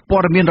ប្រកាសព័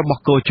ត៌មានរប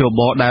ស់កោជប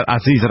ដែលអា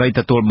ស៊ីសេរី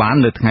ទទួលបាន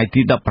នៅថ្ងៃ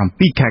ទី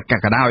17ខែក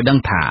ក្កដាឲ្យដឹង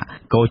ថា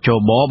កោជ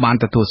បបាន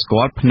ទទួលស្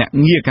គាល់ភ្នាក់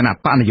ងារគណៈ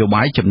បកនយោ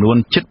បាយចំនួន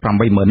ជិត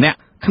 80000 នាក់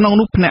ក្នុង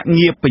នោះភ្នាក់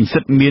ងារពេញសិ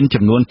ទ្ធិមាន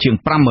ចំនួនជាង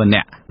 50000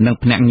 នាក់និង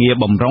ភ្នាក់ងារ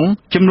បម្រុង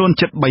ចំនួន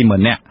ជិត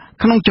 30000 នាក់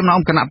ក្នុងចំណោម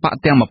គណៈបក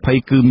ទាំង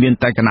20គឺមាន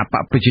តែគណៈប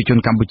កប្រជាជន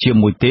កម្ពុជា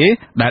មួយទេ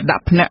ដែលដា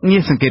ក់ភ្នាក់ងា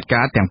រសង្កេត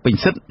ការទាំងពេញ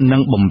សិទ្ធិនិ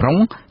ងបម្រុង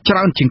ច្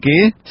រើនជាងគេ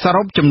ស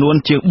រុបចំនួន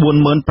ជាង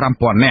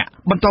 45000 នាក់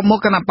បន្ទាប់មក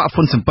គណៈបក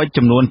ហ៊ុនស៊ិនប៉ិច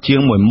ចំនួនជាង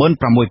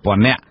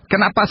 16000 នាក់គ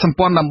ណៈបកសម្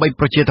ព័ន្ធដើម្បី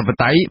ប្រជាធិប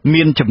តេយ្យ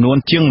មានចំនួន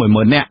ជាង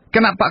 10000 នាក់គ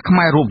ណៈបកខ្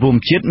មែររួបរวม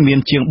ជាតិមាន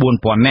ជាង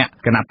 4000 នាក់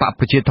គណៈបក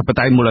ប្រជាធិប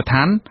តេយ្យមូលដ្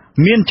ឋាន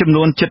មានចំ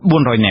នួនជិត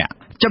400 នាក់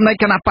ចំណែក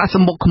គណៈបកស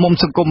ម្បុកឃុំ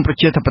សង្គមប្រ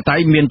ជាធិបតេ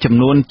យ្យមានចំ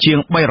នួនជាង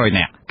300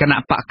 នាក់គណៈ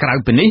បកក្រៅ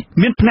ពីនេះ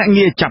មានភ្នាក់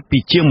ងារចាប់ពី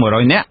ជាង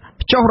100 នាក់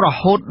ចុះរ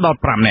ហូតដល់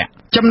5នាក់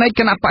ចំណែក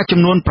គណៈបកចំ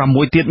នួន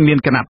6ទៀតមាន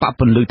គណៈបក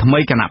ពន្លឺថ្មី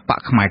គណៈបក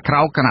ខ្មែរក្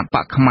រៅគណៈប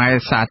កខ្មែរ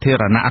សាធា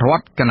រណរ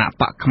ដ្ឋគណៈ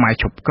បកខ្មែរ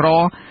ឈប់ក្រ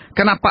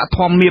គណៈបកធ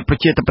ម្មមារប្រ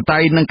ជាធិបតេ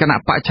យ្យនិងគណៈ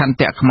បកឆន្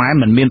ទៈខ្មែរ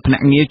មិនមានភ្នា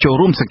ក់ងារចូល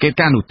រួមសង្កេត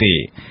ការនោះទេ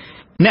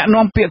អ្នក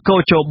នាំពាក្យកោ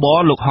ជប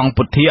លោកហង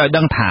ពុទ្ធាឲ្យ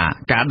ដឹងថា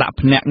ការដាក់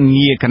ភ្នាក់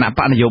ងារគណៈប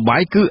កនយោបា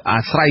យគឺអា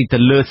ស្រ័យទៅ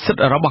លើសិទ្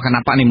ធិរបស់គណៈ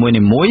បកនី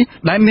មួយៗ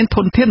ដែលមានធ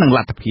នធាននិងល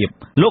ទ្ធភាព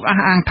លោកអះ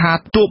អាងថា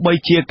ទោះបី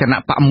ជាគណៈ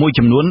បកមួយ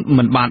ចំនួន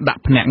មិនបានដា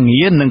ក់ភ្នាក់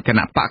ងារនិងគ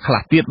ណៈបកខ្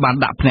លះទៀតបាន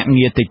ដាក់ភ្នាក់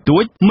ងារតិចតួ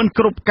ចមិន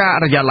គ្រប់កា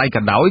រិយាល័យ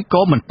ក៏ដោយ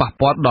ក៏មិនប៉ះ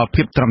ពាល់ដល់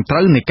ភាពត្រឹមត្រូ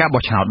វនៃការ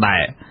បោះឆ្នោតដែ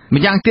រ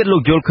ម្យ៉ាងទៀតលោ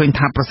កយល់ឃើញ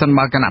ថាប្រសិន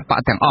បើគណៈបក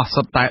ទាំងអស់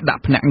សុទ្ធតែដា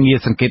ក់ភ្នាក់ងារ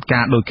សង្កេតកា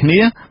រណ៍ដូចគ្នា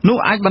នោះ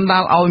អាចបណ្ដា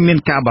លឲ្យមាន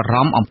ការបារ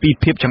ម្ភអំពី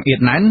ភាពចង្អៀត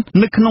ណែន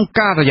នៅក្នុង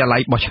ការិយាល័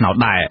យបោះឆ្នោត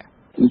ដែរ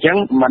អញ្ចឹង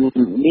มัน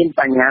មាន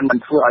បញ្ហាมัน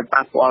ធ្វើឲ្យ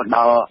ប៉ះពាល់ដ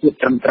ល់ភាព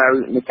ត្រឹមត្រូវ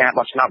នៃការ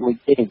បោះឆ្នោតមួយ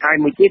ទៀតហើយ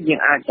មួយទៀតយើ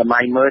ងអាចសម័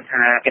យមើល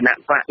ថាគណៈ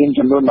បកមាន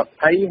ចំនួន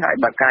20ហើយ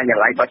បើការិយា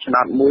ល័យបោះឆ្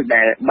នោតមួយ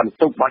ដែលបន្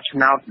ទុកបោះឆ្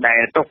នោតដែ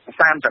លទុក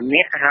30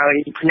នាក់ហើយ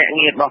ភ្នាក់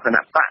ងាររបស់គ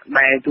ណៈបក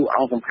ដែលទូអ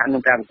ង្គសំខាន់ក្នុ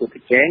ងការប្រកួតប្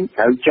រជែង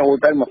ត្រូវចូល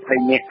ទៅ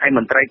20នាក់ហើយម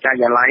ន្ត្រីការិ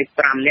យាល័យ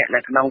5នាក់នៅ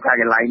ក្នុងការិ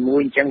យាល័យមួ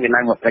យអញ្ចឹងវាឡើ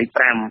ង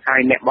25ហើ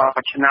យអ្នកបោះ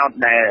ឆ្នោត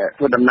ដែល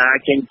ធ្វើដំណើរ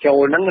ចេញចូ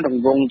លហ្នឹងរ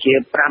ង្វង់ជា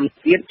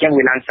5ទៀតអញ្ចឹង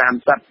វាឡើង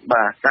30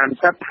បាទ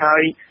30ហើ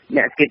យ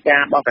អ្នកកិច្ចកា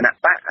ររបស់គណៈ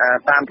បក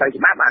តាមផ្លូវ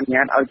ច្បាប់អនុញ្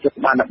ញាតឲ្យជិះ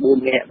បាន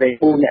14នាក់ទេ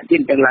4នាក់ទៀ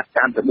តទាំងឡើង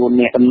34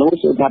នាក់ចំនួន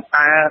គឺថា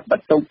តើប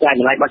ន្ទុកការិ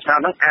យាល័យបោះឆ្នោត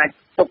ហ្នឹងអាច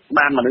ទុក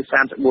បានមនុស្ស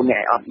34នា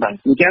ក់ឲ្យអត់បាន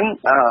អញ្ចឹង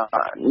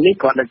នេះ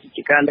គ្រាន់តែ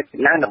ជាការលើក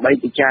ឡើងដើម្បី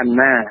ពិចារ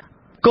ណា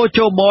កោជ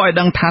បឲ្យ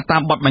ដឹងថាតា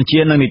មបទបញ្ជា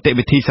នៅនីតិ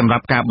វិធីសម្រា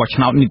ប់ការបោះឆ្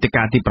នោតនីតិ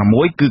កាលទី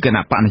6គឺគ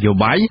ណៈបកនយោ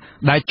បាយ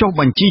ដែលចុះ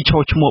បញ្ជីឈ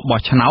រឈ្មោះបោះ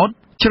ឆ្នោត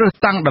ជ្រើស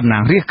តាំងតំណា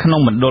ងរាស្ត្រក្នុ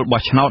ងមណ្ឌល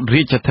បោះឆ្នោត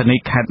រាជធានី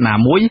ខេត្តណា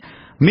មួយ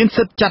មាន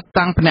សិទ្ធិចាត់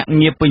តាំងភ្នាក់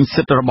ងារពេញ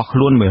សិទ្ធិរបស់ខ្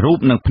លួនមួយរូប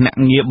និងភ្នាក់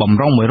ងារបម្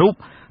រុងមួយរូប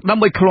ដើ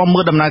ម្បីឃ្លាំមើ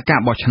លដំណើរការ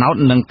បោះឆ្នោត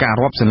និងការ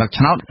រាប់សន្លឹក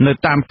ឆ្នោតនៅ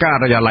តាមកា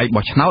រិយាល័យ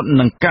បោះឆ្នោត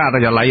និងកា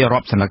រិយាល័យរា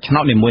ប់សន្លឹកឆ្នោ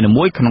តនី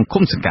មួយៗក្នុង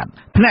ឃុំសង្កាត់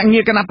ភ្នាក់ងា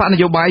រគណៈបកន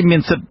យោបាយមា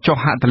នសិទ្ធិចុះ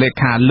ហត្ថលេ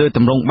ខាលើទ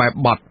ម្រង់បែប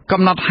បទ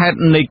កំណត់ហេតុ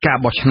នៃការ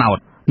បោះឆ្នោត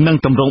និង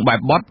ទម្រង់បែប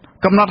បទ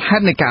កំណត់ហេ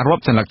តុនៃការរា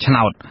ប់សន្លឹកឆ្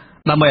នោត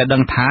ដើម្បីឲ្យដឹ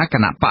ងថាគ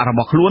ណៈបករប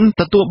ស់ខ្លួន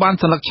ទទួលបាន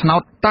សន្លឹកឆ្នោ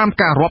តតាម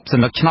ការរាប់ស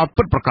ន្លឹកឆ្នោត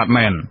ពិតប្រាកដ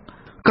មែន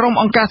ក្រុម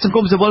អង្គការសង្គ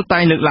មស៊ីវិលតែ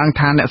ងលើកឡើង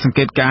ថាអ្នកសង្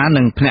កេតការណ៍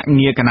និងភ្នាក់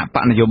ងារគណៈប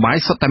កនយោបាយ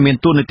សុទ្ធតែមាន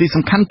តួនាទី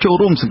សំខាន់ចូល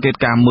រួមសង្កេត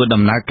ការណ៍មើល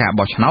ដំណើរការ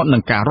បោះឆ្នោតនិ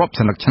ងការរាប់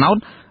សន្លឹកឆ្នោត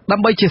ដើ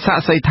ម្បីជាសា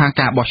ក្សីថា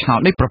ការបោះឆ្នោត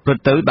នេះប្រព្រឹត្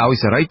តទៅដោយ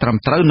សេរីត្រឹម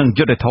ត្រូវនិង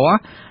យុត្តិធម៌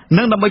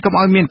និងដើម្បីកុំ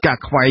ឲ្យមានការ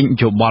ខ្វែង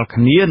យោបល់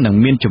គ្នានិង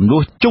មានចំនួ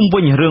នជុំវិ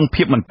ញរឿង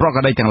ភាពមិនប្រក្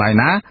រតីទាំងឡាយ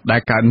ណាដែ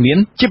លកើតមាន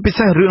ជាពិ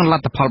សេសរឿងល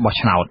ទ្ធផលបោះ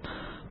ឆ្នោត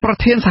ប្រ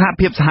ធានសហ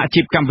ភាពសហ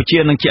ជីពកម្ពុជា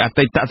និងជាអ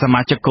តីតស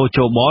មាជិកកោជ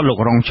បលោក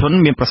រងឈុន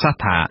មានប្រសាស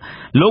ន៍ថា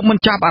លោកមិន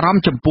ចាប់អារម្ម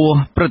ណ៍ចំពោះ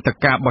ព្រឹត្តិ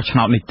ការណ៍បោះឆ្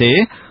នោតនេះទេ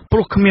ព្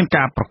រោះគ្មាន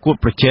ការប្រកួត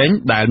ប្រជែង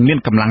ដែលមាន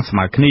កម្លាំងស្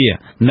មើគ្នា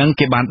និង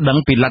គេបានដឹង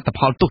ពីលទ្ធផ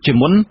លទុកជា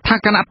មុនថា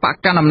គណៈបក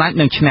កណ្ដាលអំណាច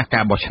នឹងឈ្នះ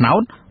ការបោះឆ្នោ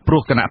តព្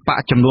រោះគណៈបក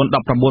ចំនួន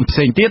19ផ្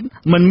សេងទៀត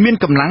មិនមាន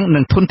កម្លាំងនិ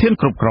ងធនធាន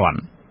គ្រប់គ្រាន់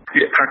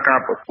ពាក្យថាការ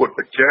ប្រកួត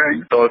ប្រជែង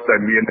តើតែ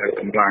មាន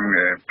កម្លាំង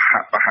ហា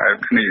ក់ប្រហែល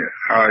គ្នា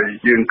ហើយ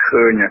យើង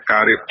ឃើញកា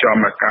ររៀបចំ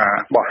ការ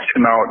បោះឆ្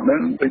នោតនឹ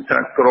ងដូចថា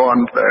គ្រា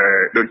ន់តែ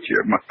ដូចជា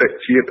មតិ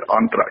ជាតិអ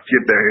ន្តរជា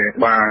តិដែល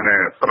បាន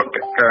ប្រ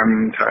តិកម្ម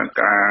ថា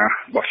ការ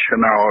បោះឆ្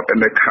នោត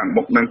នៅខាង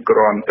មុខនឹងគ្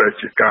រាន់តែ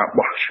ជាការ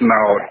បោះឆ្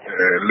នោត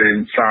លេង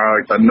សើច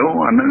តែនោះ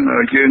អានឹង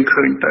យើង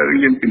ឃើញទៅ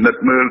យើងពិនិត្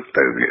យមើល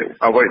ទៅ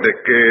អ្វីដែល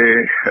គេ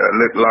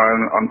លើកឡើង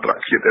អន្តរ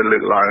ជាតិលើ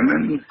កឡើងនឹ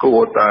ងគួ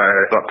រតែ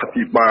រដ្ឋា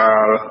ភិបា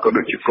លក៏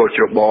ដូចជាកោជ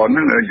ប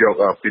នឹងយ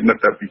កពិនិត្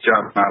យទៅពិចារ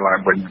ណាឡើង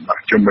វិញ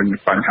ជុំវិញ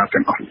បញ្ហា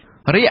ទាំងអស់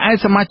រីឯ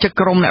សមាជិក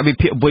ក្រុមអ្នកវិ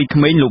ភាគវ័យក្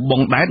មេងលោកប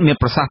ងដែតមាន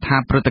ប្រសាសន៍ថា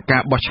ព្រឹត្តិកា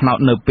រណ៍បោះឆ្នោត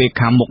នៅពេល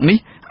ខាងមុខនេះ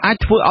អាច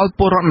ធ្វើឲ្យព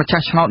លរដ្ឋម្ចា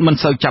ស់ឆ្នោតមិន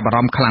សូវចាប់អារ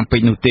ម្មណ៍ខ្លាំងពេ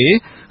កនោះទេ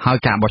ហើយ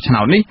ការបោះឆ្នោ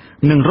តនេះ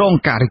នឹងរង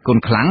ការរិះគ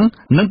ន់ខ្លាំង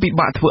និងពិ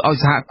បាកធ្វើឲ្យ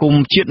សហគម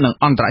ន៍ជាតិនិង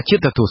អន្តរជា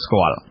តិទទួលស្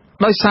គាល់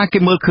ដោយសារគេ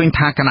មើលឃើញ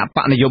ថាគណៈប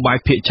កនយោបាយ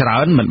ភាគច្រើ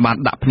នមិនបាន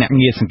ដាក់ភ្នាក់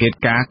ងារសង្កេត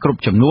ការណ៍គ្រប់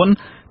ចំនួន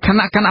គ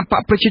ណៈប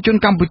កប្រជាជន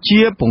កម្ពុជា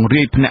ពង្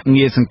រាយភ្នាក់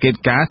ងារសង្កេត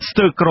ការណ៍ស្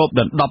ទើរគ្រប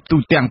ដណ្ដប់ទូ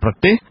ទាំងប្រ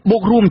ទេសបូ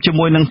ករួមជា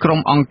មួយនឹងក្រុម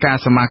អង្គការ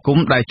សមាគម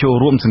ដែលចូល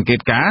រួមសង្កេត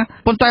ការណ៍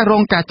ប៉ុន្តែរ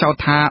ងការចោទ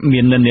ថាមា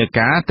ននិន្នា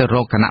ការទៅរ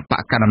កគណៈប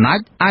កកណ្ដាលអំណាច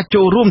អាច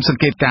ចូលរួមស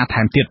ង្កេតការណ៍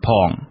ថែមទៀតផ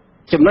ង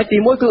ចំណុចទី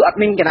1គឺអត់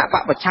មានគណៈប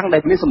កប្រឆាំងដែ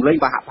លមានសម្លេង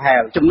បហប្រហែ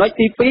លចំណុច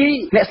ទី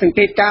2អ្នកសង្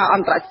កេតការអ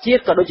ន្តរជា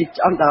តិក៏ដូចជា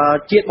អន្តរ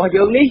ជាតិរបស់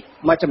យើងនេះ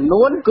មួយចំ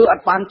នួនគឺអ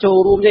ត់បានចូល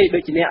រួមទេដូ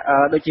ច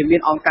ជាមា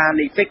នអង្គការ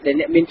NIFIC ដែល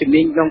អ្នកមានជំ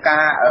នាញក្នុងកា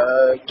រ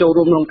ចូល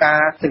រួមក្នុងការ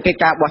សង្កេត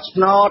ការបោះឆ្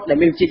នោតដែល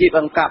មានវិជ្ជាជីវៈក្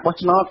នុងការបោះ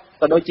ឆ្នោត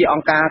ក៏ដូចជាអ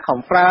ង្គការ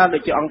Conference ដូ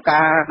ចជាអង្គ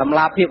ការតម្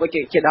លាភាព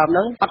ជាដើមហ្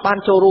នឹងអត់បាន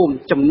ចូលរួម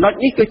ចំណុច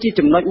នេះគឺជា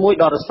ចំណុចមួយ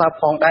ដ៏រសើប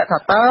ផងដែរថា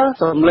តើ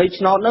សម្លេង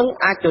ឆ្នោតហ្នឹង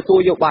អាចទទួល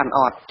យកបានអ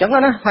ត់អញ្ចឹង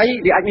ណាហើយ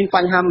វាអាចមានប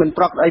ញ្ហាមិន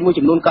ប្រក្រតីមួយ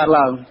ចំនួនកើត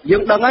ឡើងយើ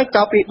ងដឹងហើយ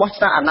កាលពីបោះ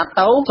ឆ្នោតអាណត្តិ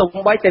ទៅសូ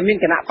ម្បីតែមាន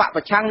គណៈបក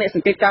ប្រឆាំងអ្នកស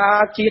ង្កេតការ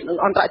ជាតិនិង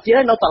អន្តរជាតិ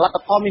ហើយនៅតែលទ្ធ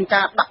ផលមាន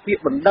ការដាក់ពាក្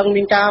យបណ្ដឹង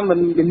មានការមិន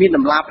មានត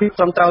ម្លាភាព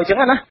ត្រឹមត្រូវអញ្ចឹង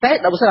ណាតែ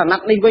ដល់បើសិនអាណ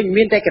ត្តិនេះវិញ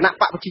មានតែគណៈ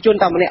បកប្រជាជន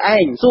តែម្នាក់ឯ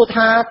ងសួរ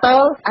ថាតើ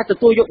អាចទ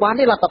ទួលយកបាន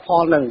ទេលទ្ធផ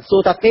លហ្នឹងសួ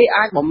រថាគេ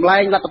អាចបំលែ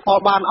ងលទ្ធផល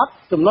បានអត់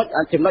ចំណុចហ្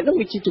នឹង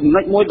វាជាចំណុ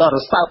ចមួយដ៏រ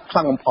សើបខ្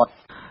លាំងបំផុត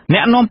អ្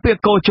នកនាំពាក្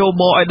យកោជ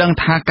បឲ្យដឹង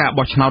ថាការ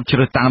បោះឆ្នោតជ្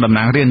រើសតាំងតំ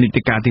ណាងរាស្ត្រនី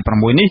តិកាលទី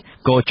6នេះ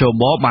កោជ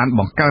បបាន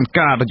បង្កើន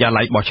ការិយា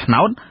ល័យបោះឆ្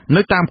នោត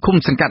នៅតាមឃុំ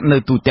សង្កាត់នៅ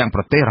ទូទាំង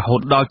ប្រទេសរហូត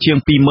ដល់ជាង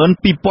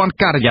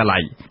 22,000 ការិយាល័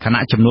យខ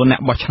ណៈចំនួនអ្ន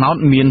កបោះឆ្នោត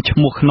មានឈ្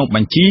មោះក្នុងប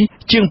ញ្ជី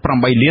ជាង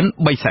 8 លាន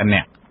 3 សែន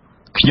នាក់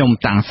ខ្ញុំ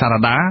តាំងសារ៉ា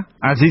ដា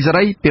អាស៊ីសេ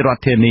រីពីរដ្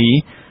ឋធានី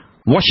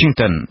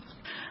Washington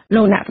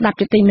លោកអ្នកស្ដាប់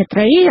ជាទីមេត្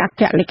រីអគ្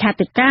គលេខា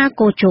ធិការ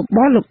គូជប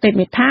លោកទេព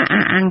មេថា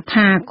អះអាង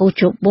ថាគូ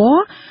ជប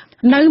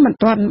នៅមិន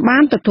ទាន់បា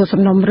នទទួល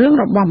សំណុំរឿង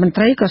របស់មន្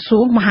ត្រីក្រសួ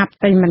ងមហាផ្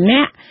ទៃម្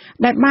នាក់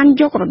ដែលបាន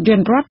យករថយ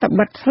ន្តរដ្ឋទៅ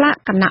បិទស្លាក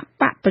គណៈ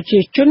បកប្រជា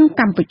ជន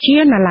កម្ពុជា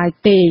នៅឡើយ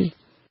ទេ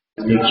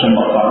យើងខ្ញុំ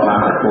អត់បាន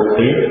ទទួល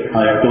ទេ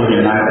ហើយទោះយ៉ា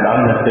ងណាក៏ដោយ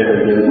នៅពេលដែ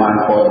លយើងបាន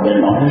ព័ត៌មាន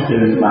អស់នេះគឺ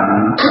បាន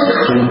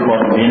ជូនព័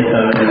ត៌មាន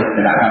ទៅគ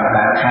ណៈកម្ម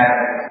ការខេត្ត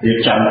រៀប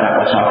ចំការ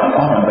បោះឆ្នោតទាំងអ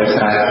ស់ដើម្បី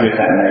ស្រាវជ្រាវ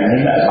ករណី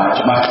នេះឲ្យបាន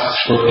ច្បាស់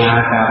ព្រោះថា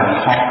ការប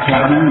ង្ហោះខ្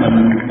លះហ្នឹងมัน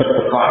ពិតប្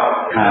រាកដ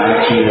ថា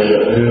ជា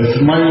រឿង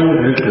ថ្មី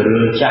ឬក៏រឿ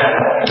ងចាស់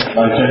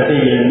ដោយចឹងទេ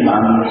យើងបា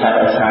នចាត់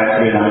ឲ្យស្រាវជ្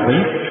រាវឡើងវិញ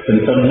ទ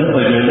ន្ទឹមនឹង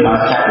ក៏យើងបាន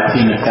ចាត់វិ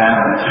ធានការ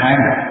បន្ថែម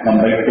ដើ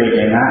ម្បីធ្វើ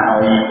យ៉ាងណាឲ្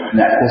យ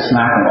អ្នកឃោស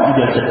នាទាំងអស់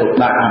យកចិត្តទុក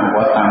ដាក់អនុវ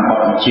ត្តតាមបទ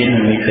បញ្ជានិ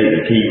ងនីតិ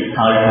វិធី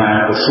ហើយខាង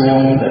ក្រសួង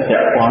ដែលពា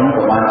ក់ព័ន្ធ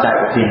ក៏បានចាត់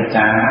វិធាន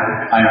ការ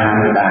បញ្ហា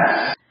នេះដែរ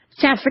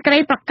ចាត់សេចក្តី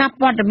ប្រកាស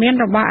ព័ត៌មាន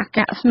របស់អគ្គ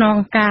ស្នង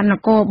ការន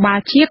គរបាល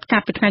ជាតិកា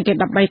លពីថ្ងៃទី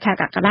13ខែ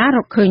កក្កដារ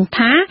កឃើញ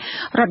ថា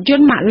រថយ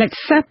ន្តម៉ាក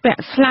Lexus ពា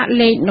ក់ស្លាក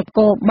លេខនគ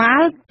របា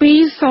ល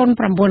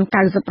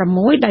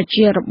20996ដែល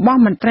ជារបស់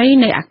មន្ត្រី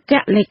នៃអគ្គ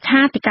លេ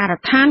ខាធិការ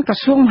ដ្ឋានក្រ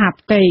សួងមហា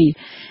ផ្ទៃ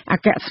អ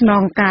គ្គស្ន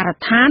ងការ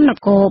ដ្ឋានន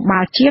គរ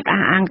បាលជាតិ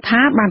អះអាង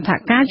ថាបានសហ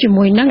ការជា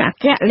មួយនឹងអ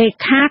គ្គលេ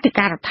ខាធិ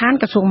ការដ្ឋាន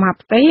ក្រសួងមហា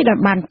ផ្ទៃដែល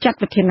បានចាត់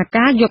វិធាន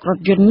ការយករថ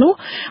យន្តនោះ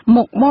ម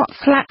កបក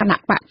ស្លាកគណៈ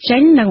បកចេ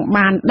ញនិង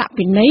បានដាក់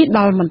ពិន័យដ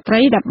ល់មន្ត្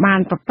រីដែលបាន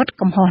ប្រព្រឹត្ត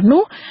កំហុស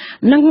នោះ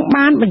និង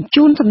បានបញ្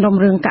ជូនសំណុំ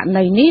រឿងករ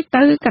ណីនេះ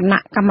ទៅគណៈ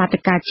កម្មាធិ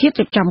ការជាតិ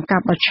រៀបចំកា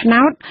របោះឆ្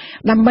នោត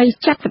ដើម្បី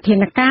ចាត់វិធា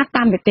នការ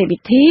តាមនីតិវិ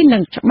ធីនិ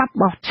ងច្បាប់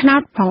បោះឆ្នោ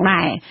តផង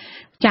ដែរ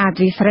ចា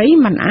ត្រីស្រី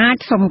មិនអាច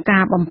សុំកា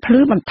របំភ្លឺ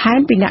បន្ថែម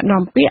ពីអ្នក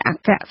នាំពាក្យអ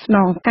គ្គស្ន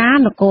ងការ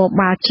នគរ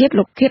បាលជាតិ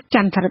លោកធៀបច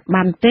ន្ទរិទ្ធ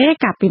បានទេ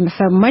កាលពីម្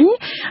សិលមិញ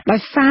ដោយ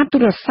សារទូ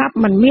រស័ព្ទ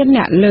មិនមាន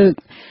អ្នកលើក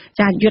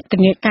ចាយុទ្ធ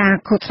នាការ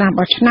ឃោសនា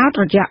បោះឆ្នោត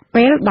រយៈ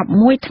ពេល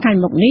11ថ្ងៃ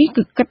មកនេះ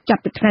គឺគិតចា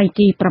ប់ពីថ្ងៃ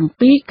ទី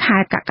7ខែ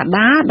កក្ក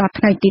ដាដល់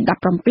ថ្ងៃទី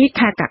17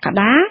ខែកក្ក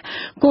ដា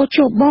គូជ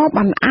ប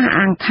បានអះ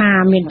អាងថា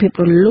មានភាព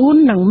រលូន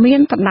និងមា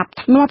នសណ្ដាប់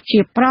ធ្នាប់ជា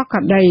ប្រក្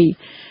រតី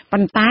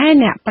ប៉ុន្តែ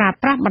អ្នកប្រើ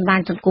ប្រាស់បណ្ដាញ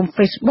សង្គម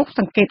Facebook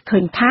សង្កេតឃើ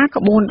ញថា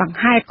ក្បួនដង្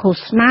ហែឃោ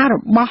សនារ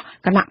បស់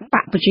គណៈប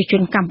កប្រជាជ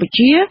នកម្ពុ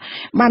ជា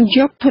បានយ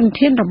កធន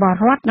ធានរបស់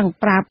រដ្ឋនិង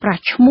ប្រើប្រា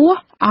ស់ឈ្មោះ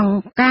អង្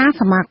គការ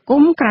សមាគ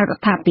មក្រៅរ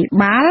ដ្ឋាភិ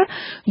បាល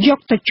យក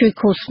ទៅជួយ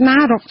ឃោសនា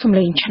រកសម្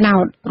លេងឆ្នោ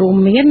តរួម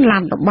មានឡា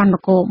នរបស់ន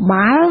គរ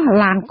បាល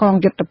ឡានកង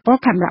យុទ្ធពល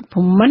ខេមរ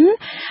ភូមិន្ទ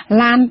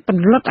ឡានព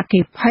ន្លត់អគ្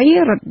គិភ័យ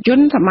រថយ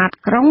ន្តសមាត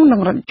ក្រុងនិ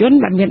ងរថយន្ត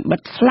ដែលមានបិ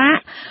ទស្លាក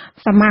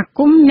សមាគ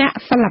មអ្នក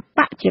សិល្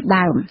បៈជា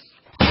ដើម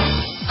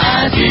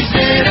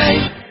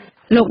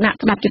លោកអ្នក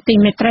ស្ដាប់ជាទី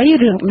មេត្រី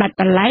រឿងដាច់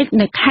បន្លែក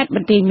នៅខេត្តប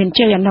ន្ទាយមាន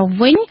ជ័យឯនោះ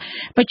វិញ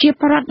ប្រជា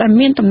ពលរដ្ឋដែល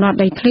មានទំនាស់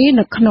ដីធ្លី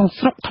នៅក្នុង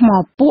ស្រុកថ្ម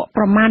ពួក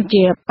ប្រមាណ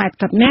ជា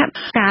80នាក់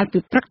កាលពី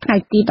ព្រឹកថ្ងៃ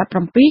ទី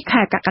17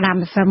ខែកក្កដា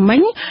ម្សិលមិ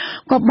ញ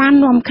ក៏បាន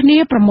នាំគ្នា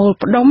ប្រមូល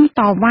ផ្ដុំ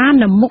តវ៉ា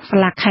នៅមុខសា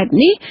លាខេត្ត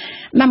នេះ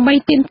ដើម្បី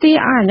ទាមទារឲ្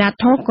យអាជ្ញា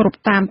ធរគោរព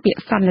តាមពាក្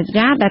យសន្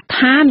យាដែល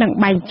ថានឹង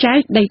បែងចែក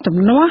ដីទំ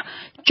នាស់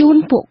ជូន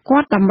ពួកគា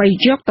ត់ដើម្បី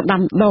យកទៅ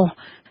ដាំដុះ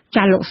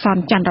ចាលោកសន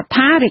ចន្ទរដ្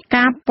ឋារាយ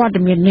ការណ៍ព័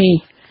ត៌មាននេះ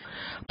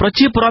ប្រ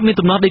ជាពលរដ្ឋមាន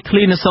ទំនាស់ដីធ្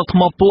លីនៅស្រុកថ្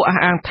មពួកអះ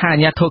អាងថាអា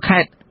ជ្ញាធរខេ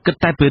ត្តគិត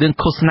តែពីរឿង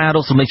ឃោសនារ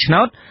កសម្លេងឆ្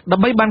នោតដើ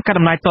ម្បីបានការ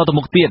ដំណើរតទៅ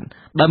មុខទៀត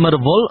ដោយមិនរ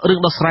វល់រឿង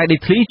ដោះស្រាយដី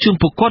ធ្លីជូន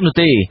ពួកគាត់នោះ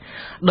ទេ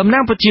តំណា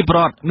ងប្រជាពលរ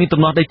ដ្ឋមានទំ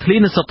នាស់ដីធ្លី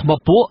នៅស្រុកថ្ម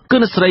ពួកគឺ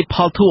អ្នកស្រីផ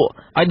លធួឲ្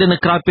យដឹងនៅ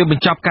ក្រៅពេលប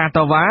ញ្ចប់ការត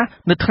វ៉ា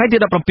នៅថ្ងៃទី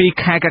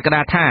17ខែកក្ក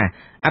ដាថា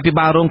អភិ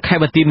បាលរងខេត្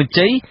តបន្ទាយមាន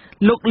ជ័យ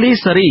លោកលី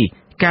សារី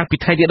កាលពី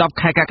ថ្ងៃទី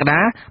10ខែកក្កដា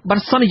បាន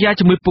សន្យា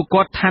ជាមួយពួក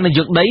គាត់ថានឹងយ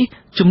កដី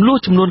ចំនួ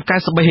ន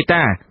93ហិក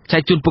តាចែ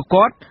កជូនពួក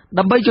គាត់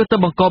ដើម្បីយកទៅ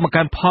បង្កបង្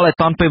កើនផលឲ្យ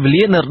ទាន់ពេលវេ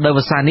លានៅរដូវវ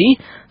ស្សានេះ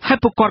ហើយ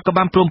ពួកគាត់ក៏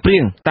បានព្រមព្រៀ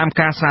ងតាម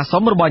ការស្នើ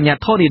សុំរបស់អាជ្ញា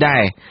ធរនេះដែ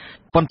រ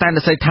ប៉ុន្តែអ្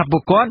នកស្រីថាពួ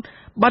កគាត់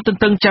បានទន្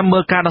ទឹងចាំមើ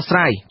លការដោះស្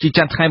រាយជាច្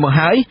រើនថ្ងៃមក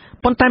ហើយ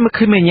ប៉ុន្តែមិន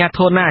ឃើញមានអាជ្ញាធ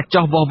រណា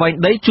ចោះវាស់វែង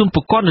ដីជូន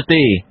ពួកគាត់នោះ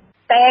ទេ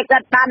តែគា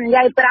ត់បាននិ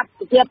យាយប្រាប់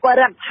ជាពល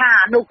រដ្ឋថា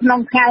នៅក្នុង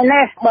ថ្ងៃ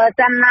នេះបើ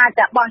សិនណា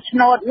จะបោះឆ្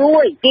នោតរួ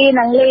ចគេ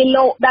នឹងលេ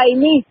លោកដី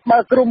នេះបើ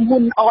ក្រុមហ៊ុ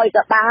នអោយ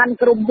ក៏បាន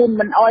ក្រុមហ៊ុន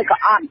មិនអោយក៏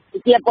អត់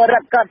ជាពលរ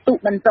ដ្ឋក៏ទុក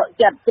មិនសុខ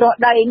ចិត្តព្រោះ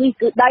ដីនេះ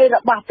គឺដីរ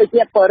បស់ប្រ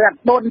ជាពលរដ្ឋ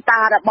ដូន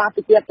តារបស់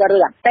ប្រជាពលរ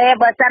ដ្ឋតែ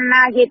បើសិន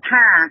ណាគេ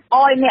ថា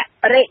អោយអ្នក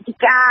រាជ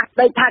ការ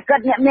ដោយថាគា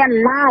ត់អ្នកមាន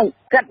អំណាច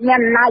គាត់មាន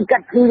អំណាចគា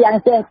ត់គឺយ៉ាង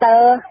ចេះទៅ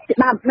ច្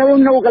បាប់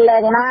នោះកន្លែ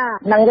ងណា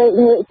នឹងរេក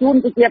ងាកជូន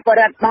ប្រជាពល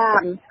រដ្ឋបា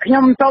នខ្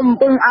ញុំសូម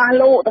ពឹងអស់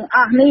លោកទាំងអ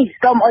ស់នេះ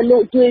សូមឲ្យលោ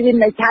កជួយវិ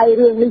និច្ឆ័យ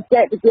រឿងនេះ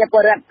ចែកប្រជាព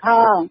លរដ្ឋផ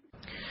ង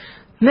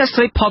អ្នកស្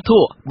រីផលធួ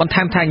បន្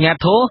ថែមថាអាជ្ញា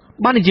ធរ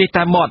បាននិយាយ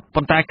តែមាត់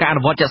ប៉ុន្តែការអ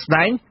នុវត្តជាក់ស្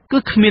ដែងគឺ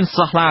គ្មាន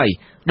សោះឡើយ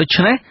ដូ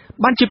ច្នេះ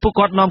បានជាពួក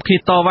គាត់នាំគ្នា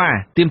តវ៉ា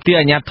ទាមទារ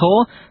អាជ្ញាធរ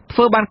ធ្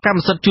វើបានកម្ម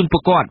សិទ្ធិជូនពួ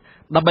កគាត់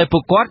ដើម្បីពួ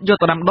កគាត់យក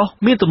ទៅដាំដុះ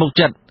មានទំនុក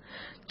ចិត្ត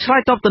ឆ្លើ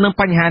យតបទៅនឹង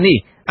បញ្ហានេះ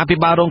អភិ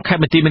បាលរងខេត្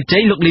តបន្ទាយមានជ័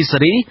យលោកលីសា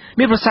រី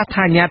មានប្រសាសន៍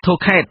ថាអាជ្ញាធរ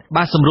ខេត្ត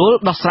បានសម្រួល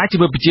ដោះស្រាយជា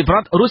មួយប្រជាពលរ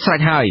ដ្ឋរួចស្រេច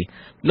ហើយ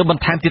លោកប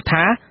ន្ថែមទៀត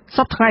ថាស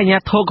ប្តាហ៍ថ្ងៃអាជ្ញា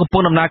ធរកំពុ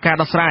ងដំណើរការ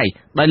ដោះស្រាយ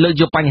ដោយលើក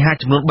យកបញ្ហា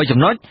ចំនួន3ចំ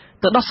ណុច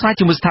ទៅដោះស្រាយ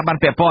ជាមួយស្ថាប័ន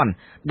ពាក់ព័ន្ធ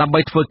ដើម្បី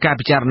ធ្វើការ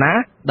ពិចារណា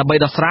ដើម្បី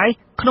ដោះស្រាយ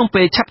ក្នុង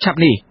ពេលឆាប់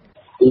នេះ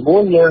ពីមុ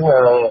នយើង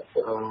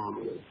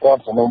គា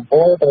ត់សំណ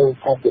ពោទៅ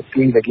ខាង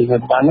ពីដែលគេ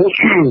បាននោះ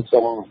សូ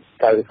ម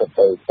90%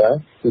ទៅ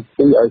គឺ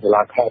ពីឲ្យសា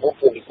លាខេត្តនោះ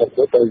គឺ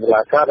ទៅសា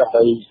លាការដើម្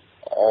បី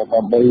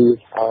ដើម្បីឲ្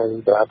យ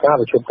ដល់ការ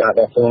ប្រជុំការ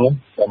ដោះស្រាយ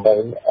ដើម្បី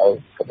ឲ្យ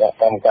គណៈ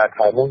កម្មការ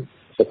ខែនេះ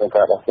សិទ្ធិ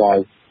ការដោះស្រាយ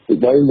ទី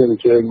3យើងអ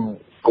ញ្ជើញ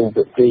គូ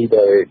ប្រទី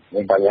ដែល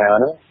មានបញ្ហា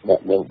នោះអ្នក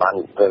មានបាន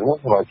រឿងនោះ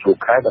មកជួប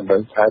ខែដើម្បី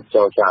ឆែកច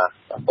រចា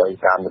ដើម្បី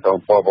តាមទៅ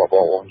ប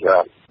ងចា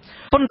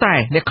ប៉ុន្តែ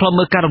អ្នកខ្លំ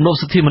មើលការរំលោភ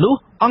សិទ្ធិមនុស្ស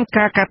អង្គ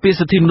ការការពារ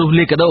សិទ្ធិមនុស្ស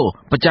លីកាដូ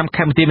ប្រចាំ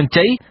ខេមរៈមាន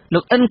ជ័យលោ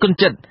កអិនគុណ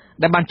ចិត្ត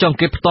ដែលបានចង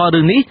គេផ្ទាល់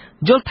រឿងនេះ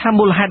យល់ថា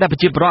មូលហេតុដែលប្រ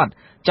ជាពលរដ្ឋ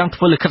ចង់ធ្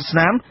វើលិខិតស្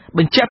នាមប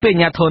ញ្ជាក់ពីអា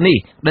ជ្ញាធរនេះ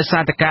ដោយសា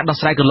រតែការដោះ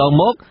ស្រាយកន្លង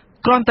មក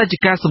គ្រាន់តែជា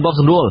ការសម្រប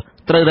សម្រួល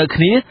ត្រូវរើ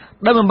គ្នា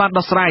ដោយមិនបាន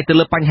ដោះស្រាយទៅ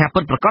លើបញ្ហាពិ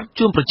តប្រាកដ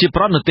ជូនប្រជាពល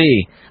រដ្ឋនោះទេ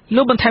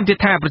លោកបន្ថែមទៀត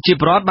ថាប្រជា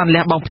ពលរដ្ឋបាន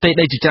លះបង់ផ្ទៃ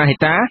ដីជាច្រើនហិក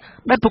តា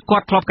ដែលពួកគា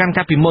ត់ធ្លាប់កាន់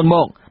កាលពីមុនម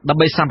កដើ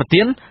ម្បីសម្ប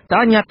ទានតែ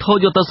អាជ្ញាធរ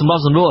យកទៅសម្រប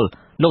សម្រួល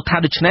លោកថា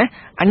ដូច្នេះ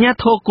អាជ្ញា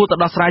ធរគួរតែ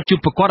ដោះស្រាយជូន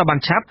ពួកគាត់ឲ្យបាន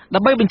ឆាប់ដើ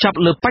ម្បីបញ្ចប់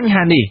លើបញ្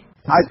ហានេះ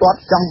ហើយគាត់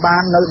ចង់បា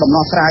ននៅដំ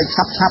ណោះស្រាយ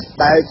ឆាប់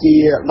ដែលជា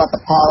លទ្ធ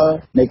ផល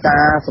នៃកា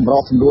រសម្រ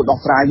បសម្រួលដោះ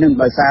ស្រាយនឹង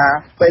ដោយសារ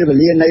ពេលវេ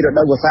លានៃរ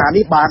ដូវវស្សា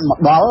នេះបានមក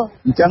ដល់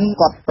អញ្ចឹង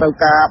គាត់ត្រូវ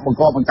ការបង្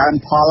កើន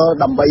ផល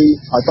ដើម្បី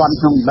ឲ្យទាន់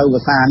ក្នុងរដូវវ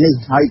ស្សានេះ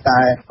ហើយតែ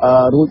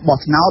រួចបោះ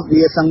ឆ្នោត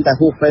វាសឹងតែ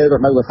ហួសពេលរ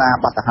ដូវវស្សា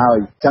បាត់ទៅហើយ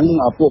អញ្ចឹង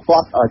ពួកគា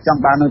ត់ច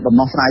ង់បាននៅដំ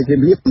ណោះស្រាយព្រាម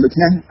ៗដូច្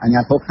នេះអាជ្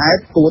ញាធរខេត្ត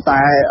គួរ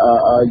តែ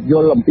យ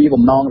ល់អំពី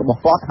បំណងរប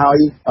ស់គាត់ហើយ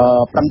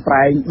ប្រឹងប្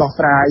រែងដោះ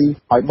ស្រាយ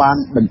ឲ្យបាន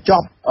បញ្ច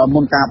ប់មុ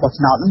នការបោះ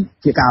ឆ្នោតនេះ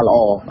ជាការល្អ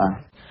បាទ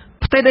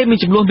ផ្ទៃដីមាន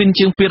ចំនួនមាន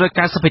ជាង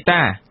290ហិកតា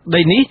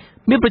ដីនេះ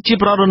មានប្រជា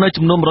ពលរដ្ឋរស់នៅ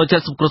ចំនួន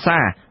170គ្រួសា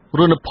ររ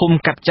ស់នៅភូមិ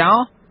កាត់ចោល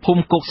ភូ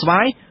មិគោកស្វា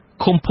យ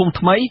ឃុំភូមិ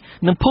ថ្មី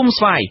និងភូមិ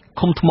ស្វាយ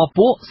ឃុំថ្ម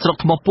ពួកស្រុក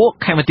ថ្មពួក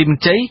ខេមរៈមាន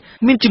ជ័យ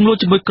មានចំនួន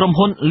ជាមួយក្រុម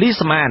ហ៊ុនលី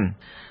សាម៉ាន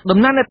តំ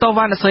ណាងអ្នកត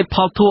វ៉ាអ្នកស្រីផ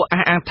លធួ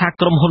អះអាងថា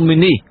ក្រុមហ៊ុនមួយ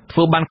នេះធ្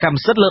វើបានកម្ម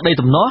សិទ្ធិលើដី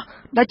ទំនាស់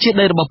ដែលជា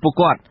ដីរបស់ពួក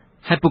គាត់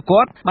ហើយពួក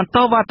គាត់បានត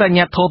វ៉ាទៅអាជ្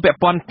ញាធរពាក់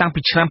ព័ន្ធតាំងពី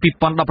ឆ្នាំ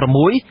2016ប៉ុ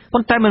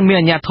ន្តែមិនមាន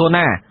អាជ្ញាធរ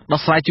ណាដោះ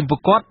ស្រាយជូនពួក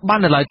គាត់បាន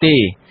នៅឡើយទេ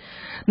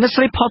អ្នក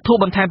ស្រីផលធួ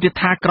បន្ថែមទៀត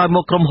ថាក្រោយម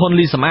កក្រុមហ៊ុន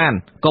លីសាម៉ាន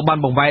ក៏បាន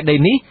បង្វែរដី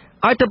នេះ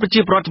ឲ្យទៅប្រជា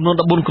ពលរដ្ឋចំនួន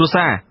14គ្រួ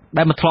សារ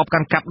ដែលមិនធ្លាប់កា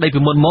ន់កាប់ដីពី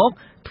មុនមក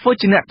ធ្វើ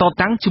ជាអ្នកត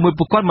តាំងជាមួយ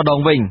ពួកគាត់ម្ដង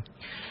វិញ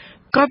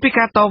ក្រោយពី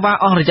ការតវ៉ា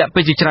អស់រយៈ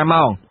ពេលជាច្រើន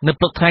ម៉ោងនៅ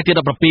ព្រឹកថ្ងៃទី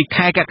17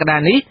ខែកក្កដា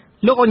នេះ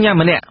លោកអញ្ញា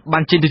ម្នាក់បា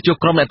នចេញទៅជួប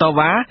ក្រុមអ្នកត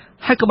វ៉ា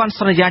ហើយក៏បាន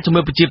សន្យាជាមួ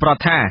យប្រជាពលរដ្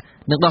ឋថា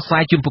នឹងដោះស្រា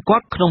យជូនពួកគា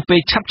ត់ក្នុងពេល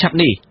ឆាប់ៗ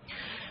នេះ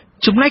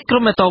ចំណែកក្រុ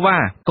មអ្នកតវ៉ា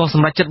ក៏ស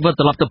ម្រេចចិត្តវិល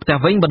ត្រឡប់ទៅផ្ទះ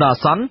វិញបណ្ដោះអា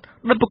សន្ន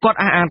ដោយពួកគាត់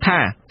អះអាងថា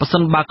ប្រសិ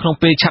នបើក្នុង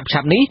ពេលឆាប់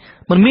ៗនេះ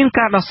មិនមាន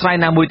ការដោះស្រាយ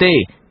ណាមួយទេ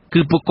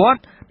គឺពួកគាត់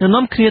នឹង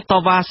នាំគ្នាត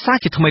វ៉ាសារ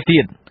ជាថ្មីទៀ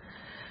ត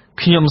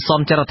ខ្ញុំស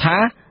នចរថា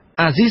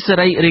អាស៊ីសេ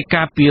រីរាយ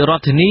ការណ៍ពីរ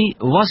ដ្ឋធានី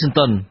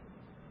Washington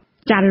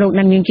ចាលោក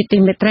នាងជាទី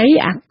មេត្រី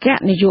អគ្គ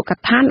នាយក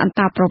ដ្ឋានអន្ត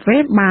រប្រវេ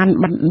សន៍បាន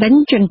បណ្ដេញ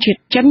ជនជាតិ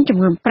ចិនចំ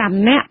នួន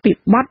5នាក់ពី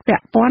បទពា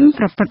ក់ព័ន្ធ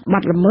ប្រព្រឹត្តប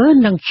ទល្មើស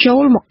និងចូ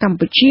លមកកម្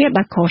ពុជា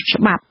ដោយខុស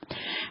ច្បាប់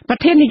ប្រ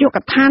ធាននាយក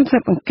ដ្ឋានស៊ើ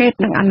បអង្កេត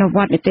និងអនុវ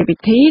ត្តនីតិវិ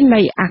ធី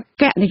នៃអ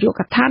គ្គនាយ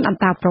កដ្ឋានអន្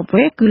តរប្រ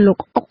វេសន៍គឺលោក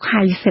អុក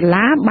ហៃសេ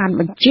ឡាបាន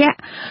បញ្ជាក់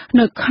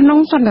នៅក្នុង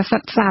សន្និសី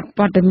ទសារ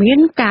ព័ត៌មាន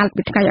កាល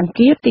ពីថ្ងៃអង្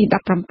គារទី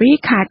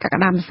17ខែកក្ក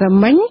ដាម្សិល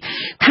មិញ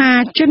ថា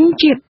ជន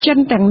ជាតិចិន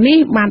ទាំងនេះ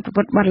បានប្រព្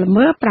រឹត្តបទល្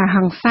មើសប្រ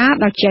ហិង្សា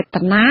ដោយចេត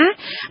នា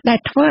ដែល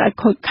ធ្វើឲ្យ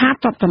ខូចខាត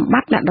ទ្រព្យសម្ប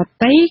ត្តិអ្នកដ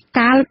ទៃ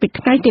កាលពី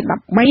ថ្ងៃទី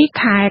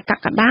13ខែក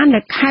ក្កដានៅ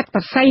ខេត្តប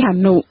រសៃហ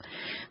នុ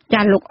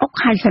ចាលោកអុក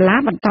ហៃសាឡា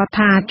បន្ត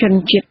ថាជន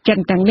ជាតិចិន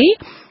ទាំងនេះ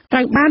ត្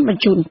រូវបានប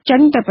ញ្ជូនចេ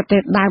ញទៅប្រទេ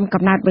សដើម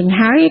កំណើតវិញ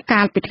ហើយ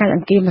កាលពីថ្ងៃអ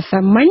ង្គារម្សិ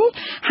លមិញ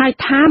ហើយ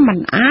ថាมัน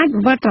អាច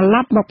វិលត្រឡ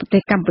ប់មកប្រទេ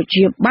សកម្ពុ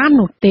ជាបាន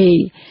នោះទេ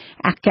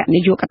អគ្គនា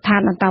យកដ្ឋា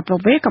នអន្តរប្រ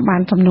វេសន៍ក៏បា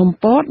នសំណូម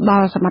ពរដ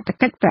ល់សមត្ថ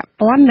កិច្ចពាក់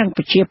ព័ន្ធនិង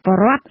ប្រជាពល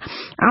រដ្ឋ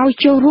ឲ្យ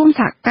ចូលរួម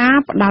សហការ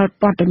ផ្តល់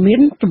ព័ត៌មាន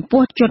ចំ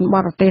ពោះជនប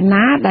រទេស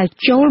ណាដែល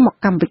ចូលមក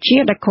កម្ពុជា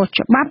ដោយខុស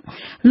ច្បាប់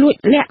លួច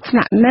លាក់ស្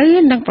នាក់នៅ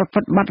និងប្រព្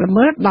រឹត្តបទល្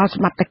មើសដល់ស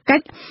មត្ថកិ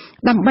ច្ច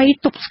ដើម្បី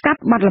ទប់ស្កា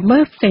ត់បទល្មើ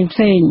សផ្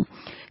សេងៗ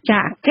ចា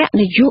អគ្គ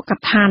នាយក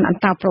ដ្ឋានអន្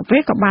តរប្រវេ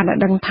សន៍ក៏បាន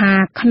ដឹងថា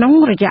ក្នុង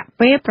រយៈ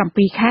ពេល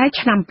7ខែ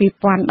ឆ្នាំ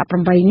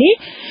2018នេះ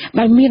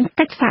ដែលមាន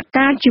កិច្ចសហ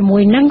ការជាមួ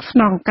យនឹងស្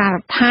នងការ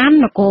ដ្ឋាន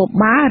នគរ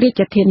បាលរា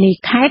ជធានី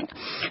ខេត្ត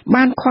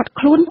បានឃាត់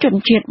ខ្លួនជន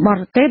ជាតិប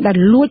រទេសដែល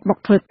លួចមក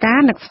ធ្វើការ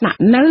និងស្នាក់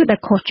នៅដោយ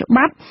ខុសច្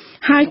បាប់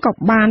ហើយក៏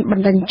បានប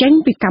ណ្តេញចេញ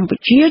ពីកម្ពុ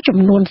ជាចំ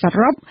នួនស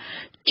រុប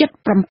ជិត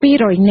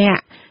700នា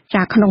ក់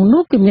ចាក្នុង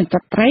នោះគឺមាន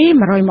ស្ត្រី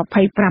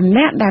125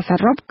នាក់ដែលស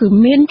រុបគឺ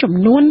មានចំ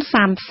នួន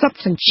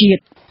30សញ្ជា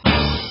តិ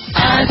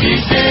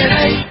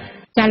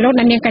ចាលោក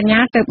នាងកញ្ញា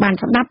ទៅបាន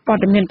ស្ដាប់ព័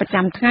ត៌មានប្រ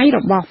ចាំថ្ងៃរ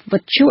បស់វិ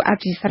ទ្យុអា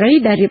ស៊ីសេរី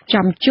ដែលរៀប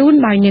ចំជូន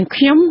ដោយនាង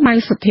ខ្ញុំម៉ៅ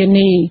សុធា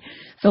នី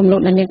សូមលោក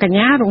នាងកញ្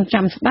ញារង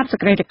ចាំស្ដាប់សេច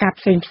ក្តីរាយការណ៍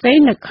ផ្សេង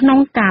ៗនៅក្នុង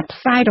ការផ្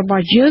សាយរប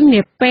ស់យើង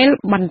នាពេល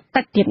បន្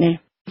តិចទៀតនេះ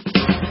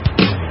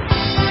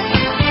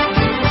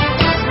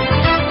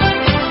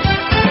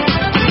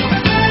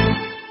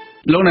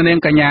លោកនាង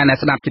កញ្ញាអ្នក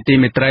ស្ដាប់ជាទី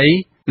មេត្រី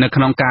នៅ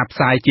ក្នុងការផ្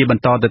សាយជាប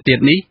ន្តទៅទៀត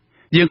នេះ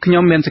យើងខ្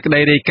ញុំមានសេចក្តី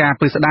រាយការណ៍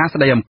ពិស្ដារស្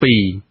ដីអំពី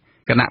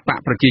គណៈបក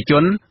ប្រជាជ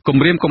នគ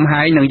ម្រាមកំ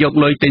ហែងនឹងយក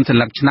លុយទិញស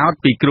ន្លឹកឆ្នោត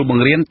ពីគ្រូប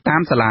ង្រៀនតា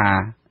មសាលា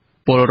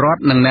ពលរដ្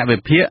ឋនិងអ្នកវិ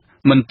ភាគ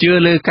មិនជឿ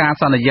លើការ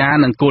សន្យា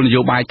និងគោលន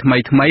យោបាយថ្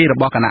មីៗរ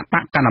បស់គណៈប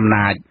កកណ្ដាលអំ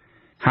ណាច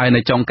ហើយនៅ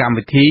ចុងកម្ម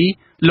វិធី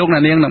លោកនា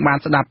ងនឹងបាន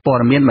ស្ដាប់ព័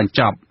ត៌មានបញ្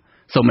ចប់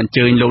សូមអញ្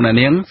ជើញលោក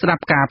នាងស្ដា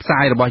ប់ការផ្សា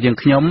យរបស់យើង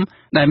ខ្ញុំ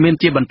ដែលមាន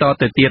ជាបន្ត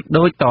ទៅទៀត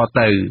ដូចត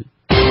ទៅ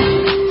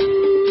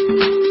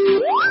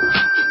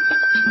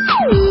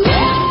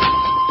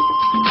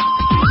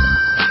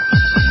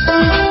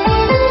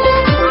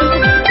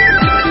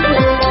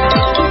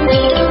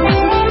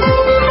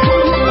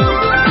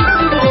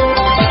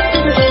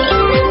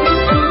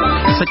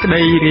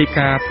រាយ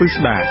ការណ៍ពិ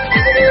ស្ដា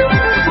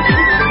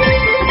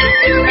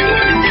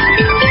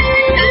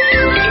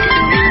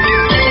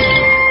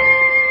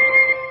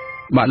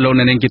បាទលោក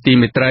អ្នកនាងជាទី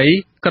មេត្រី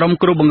ក្រុម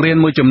គ្រូបង្រៀន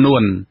មួយចំនួ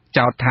ន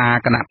ចោទថា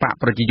គណៈបក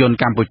ប្រជាជន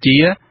កម្ពុជា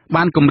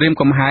បានគំរាម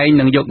កំហែង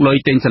និងយកលុយ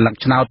ទិញសន្លឹក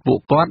ឆ្នោតពួក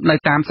គាត់នៅ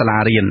តាមសាលា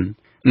រៀន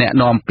អ្នក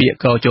នាំពាក្យ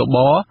កោជប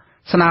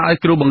ស្នើឲ្យ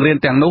គ្រូបង្រៀន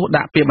ទាំងនោះ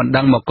ដាក់ពាក្យបណ្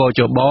ដឹងមកកោ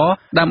ជប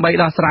ដើម្បី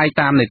ដោះស្រាយ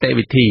តាមនីតិ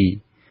វិធី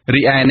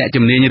រីឯអ្នក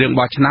ជំនាញរឿង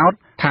បោះឆ្នោត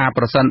ថា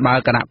ប្រសិនបើ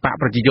គណៈបក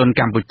ប្រជាជន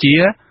កម្ពុជា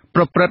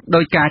ប្រព្រឹត្ត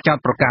ដោយការចោទ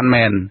ប្រកាន់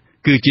មែន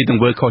គឺជាទ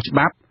ង្វើខុសច្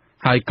បាប់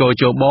ហើយកោ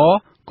ជប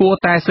គួរ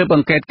តែស៊ើបអ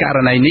ង្កេតករ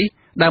ណីនេះ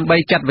ដើម្បី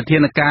ចាត់វិធា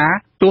នការ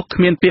ទោះគ្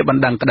មានពាក្យប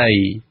ណ្ដឹងក្តី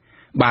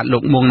បាទលោ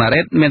កមួងណា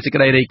រ៉េតមានសេច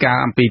ក្តីរាយការ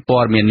ណ៍អំពីព័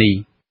ត៌មាននេះ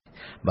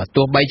បើ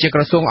ទោះបីជាក្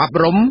រសួងអប់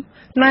រំ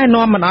ណែ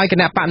នាំមិនឲ្យគ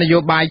ណៈបកនយោ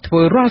បាយធ្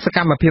វើរាល់សក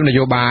ម្មភាពន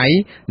យោបាយ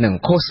និង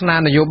ឃោសនា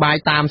នយោបាយ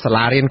តាមសា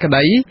លារៀនក្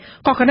តី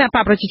ក៏គណៈប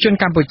កប្រជាជន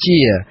កម្ពុជា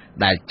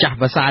ដែលចាស់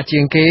ភាសាជា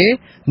ងគេ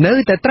នៅ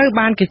តែត្រូវ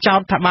បានគេចោទ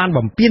ថាបាន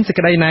បំពានសេច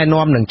ក្តីណែ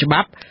នាំនឹងច្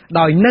បាប់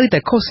ដោយនៅតែ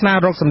ឃោសនា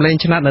រកសម្លេង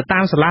ឆ្នោតនៅតា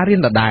មសាលារៀន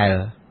ដដែល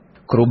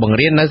គ្រូបង្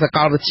រៀននៅសាក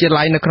លវិទ្យា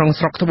ល័យនៅក្នុង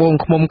ស្រុកត្បូង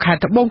ឃ្មុំខេត្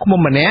តត្បូងឃ្មុំ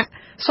ម្នាក់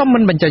សុំមិ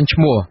នបញ្ចេញឈ្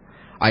មោះ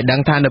ឲ្យដឹ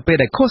ងថានៅពេល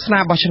ដែលឃោសនា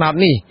បោះឆ្នោត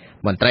នេះ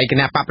មន្ត្រីគ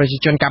ណៈបកប្រជា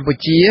ជនកម្ពុ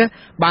ជា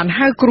បាន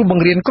ហៅគ្រូប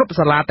ង្រៀនគ្រប់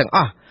សាលាទាំងអ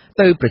ស់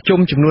ទៅប្រជុំ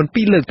ចំនួន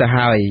2លើកទៅ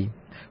ហើយ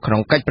ក្នុ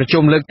ងកិច្ចប្រ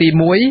ជុំលើកទី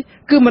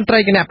1គឺមន្ត្រី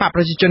គណៈបកប្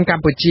រជាជនក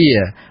ម្ពុជា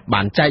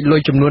បានចែកលុ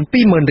យចំនួន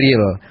 20,000 រៀ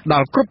លដ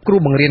ល់គ្រប់គ្រូ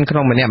បង្រៀនក្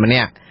នុងម្នា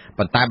ក់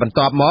ប៉ុន្តែបន្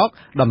ទាប់មក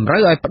តម្រូ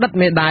វឲ្យផ្តិត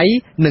មេដៃ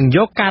និងយ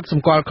កកាតស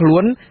ម្គាល់ខ្លួ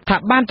នថា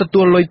បានទ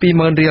ទួលលុយ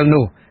 20,000 រៀល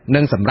នោះនិ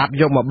ងសម្រាប់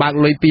យកមកបើក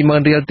លុយ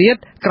 20,000 រៀលទៀត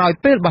ក្រោយ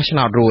ពេលបោះឆ្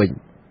នោតរួច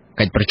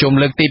កិច្ចប្រជុំ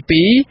លើកទី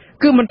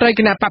2គឺមន្ត្រី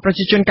គណៈបកប្រ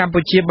ជាជនកម្ពុ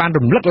ជាបាន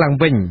រំលឹកឡើង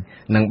វិញ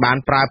និងបាន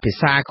ប្រើភា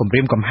សាគំ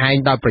រាមកំហែង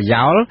ដោយប្រ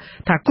យោល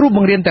ថាគ្រូប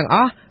ង្រៀនទាំងអ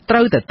ស់ត្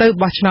រូវទៅ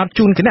បោះឆ្នោត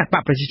ជូនគណៈប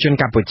កប្រជាជន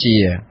កម្ពុជា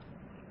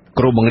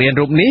គ្រូបង្រៀន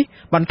រូបនេះ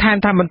បន្ថែម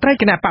ថាមន្ត្រី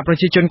គណៈបកប្រ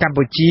ជាជនកម្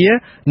ពុជា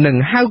នឹង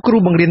ហៅគ្រូ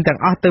បង្រៀនទាំង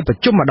អស់ទៅប្រ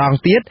ជុំម្ដង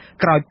ទៀត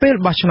ក្រោយពេល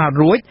បោះឆ្នោត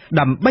រួច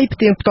ដើម្បីផ្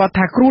ទៀងផ្ទាត់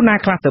ថាគ្រូណា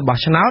ខ្លះទៅបោះ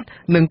ឆ្នោត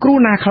និងគ្រូ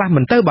ណាខ្លះ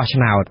មិនទៅបោះឆ្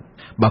នោត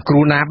បើគ្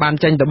រូណាបាន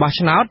ចេញទៅបោះ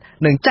ឆ្នោត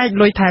នឹងចែក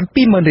លុយថែម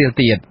 20,000 រៀល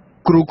ទៀត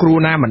គ្រូ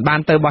ណាមិនបាន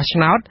ទៅបោះឆ្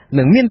នោត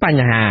នឹងមានប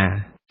ញ្ហា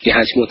គេ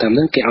ហៅឈ្មោះតាមហ្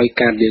នឹងគេឲ្យ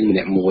កាតយើងម្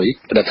នាក់មួយ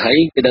ប្រដិតហើយ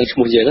គេដឹងឈ្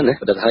មោះយើងណា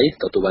ប្រដិតហើយ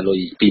ទទួលបានលុយ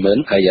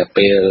 20,000 ហើយ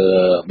ពេល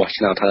បោះ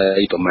ឆ្នោតហើយ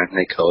ប្រហែលថ្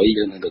ងៃក្រោយ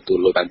យើងនឹងទទួល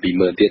លុយបាន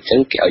 20,000 ទៀតអញ្ចឹ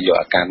ងគេឲ្យយក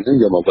អាកាតហ្នឹង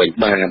យកមកវិញ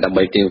បាទដើម្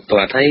បីទៀង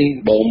ទាត់ហើយ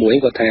បងមួយ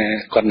គាត់ថា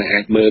គាត់នឹងអា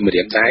ចមើលម្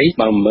រាមដៃ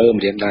បើមើល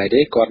ម្រាមដៃទេ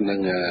គាត់នឹង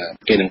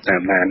គេនឹងតា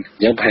មដានអ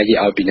ញ្ចឹងប្រហែលជា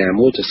ឲ្យពីណា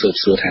មួយទៅស៊ើប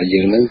សួរថា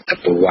យើងនឹង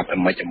ប្រវត្តិ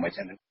អ្មិចហ្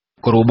នឹង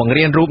គ្រូបង្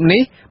រៀនរូប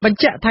នេះបញ្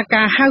ជាក់ថា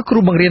ការហៅគ្រូ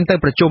បង្រៀនទៅ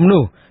ប្រជុំ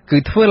នោះគឺ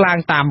ធ្វើឡើង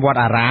តាមវត្ត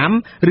អារាម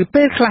ឬ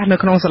ពេលខ្លះនៅ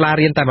ក្នុងសាលា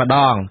រៀនតែម្ដ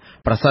ង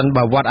ប្រសិន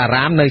បើវត្តអា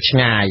រាមនៅឆ្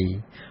ងាយ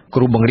គ្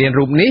រូបង្រៀន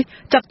រូបនេះ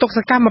ចាត់ទុកស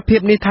កម្មភាព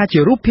នេះថាជា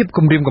រូបភាព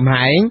គំរាមកំ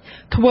ហែង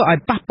ធ្វើឲ្យ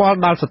ប៉ះពាល់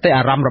ដល់សតិ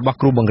អារម្មណ៍របស់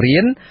គ្រូបង្រៀ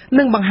ន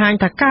និងបង្ហាញ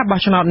ថាការបោះ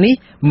ឆ្នោតនេះ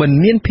មិន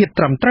មានភាព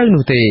ត្រឹមត្រូវ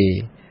នោះទេ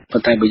ប៉ុ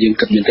ន្តែបើយើង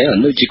គិតមែនទេអា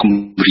នោះជាគំ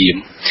រាម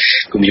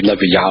ដល់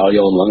ប្រយោលយ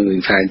កហ្មងនឹង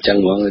ថាអញ្ចឹង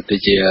ហ្មងទៅ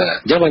ជា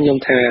អញ្ចឹងខ្ញុំ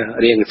ថា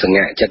រៀងសង្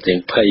ហាចិត្តយើង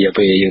ភ័យ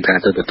ពេលយើងថា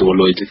ទៅទទួល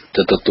លុយហ្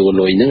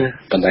នឹង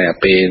ប៉ុន្តែ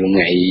ពេលថ្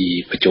ងៃ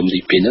ប្រជុំទី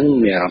2ហ្នឹង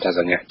មានអារម្មណ៍ថា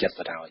សង្ហាចិត្ត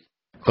ទៅហើយ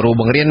គ្រូ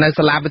បង្រៀននៅ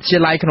សាលាវិទ្យា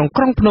ល័យក្នុង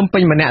ក្រុងភ្នំពេ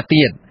ញម្នាក់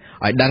ទៀត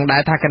ឲ្យដឹងដែ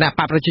រថាគណៈ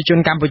បកប្រជាជន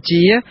កម្ពុ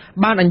ជា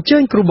បានអញ្ជើ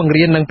ញគ្រូបង្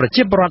រៀននិងប្រ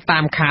ជាពលរដ្ឋតា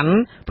មខណ្ឌ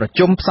ប្រ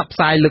ជុំផ្សព្វផ្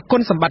សាយលើគុ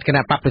ណសម្បត្តិគ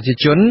ណៈបកប្រជា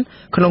ជន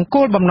ក្នុង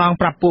គោលបំណង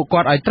ប្រាប់ពួក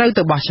គាត់ឲ្យត្រូវ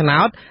ទៅបោះឆ្នោ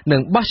តនិ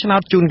ងបោះឆ្នោ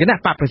តជូនគណៈ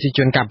បកប្រជាជ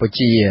នកម្ពុ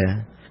ជា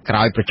ក្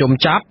រោយប្រជុំ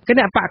ចប់គ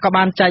ណៈបកក៏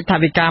បានចែកថ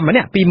វិកាម្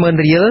នាក់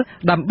 20,000 រៀល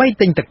ដើម្បី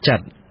ទិញទឹកចិ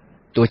ត្ត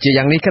ទោះជា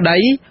យ៉ាងនេះក្តី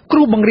គ្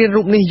រូបង្រៀន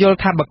រូបនេះយល់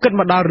ថាបើគិត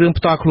មកដល់រឿង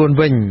ផ្ទាល់ខ្លួន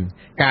វិញ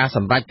ការស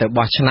ម្រេចទៅ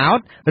បោះឆ្នោត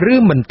ឬ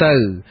មិនទៅ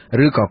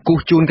ឬក៏គូស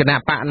ជូនគណៈ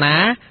បកណា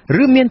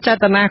ឬមានចេ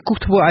តនាគូស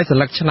ធ្វើឲ្យស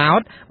ន្លឹកឆ្នោត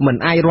មិន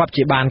អាចរាប់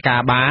ជាបានកា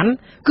របាន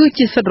គឺ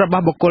ជាសិទ្ធិរប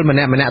ស់បុគ្គលម្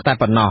នាក់តែ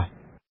ប៉ុណ្ណោះ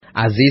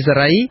អាស៊ីសេ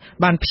រី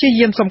បានព្យា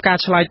យាមសុំការ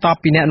ឆ្លើយតប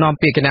ពីអ្នកនាំ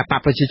ពាក្យគណៈបក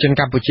ប្រជាជន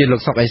កម្ពុជាលោ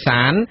កសុកអេ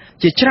សាន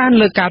ជាច្រើន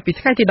លើកកាលពី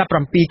ថ្ងៃទី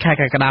17ខែ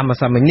កក្កដាម្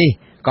សិលមិញនេះ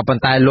ក៏ប៉ុ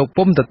ន្តែលោក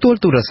ពុំទទួល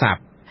ទូរស័ព្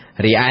ទ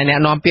រីឯអ្នក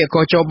នាំពាក្យ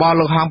កោជប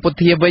លោកហងពុ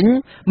ធាវិញ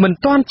មិន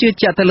ទាន់ជឿ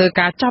ជាក់ទៅលើ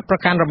ការចោទប្រ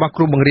កាន់របស់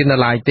គ្រូបង្រៀននៅ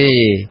ឡើយទេ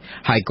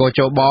ហើយកោជ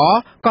ប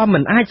ក៏មិ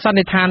នអាចសន្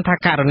និដ្ឋានថា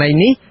ករណី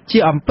នេះជា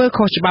អំពើ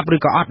ខុសច្បាប់ឬ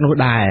ក៏អត់នោះ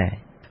ដែរ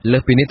លើ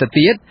សពីនេះទៅ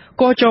ទៀត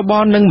កោជប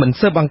នឹងមិន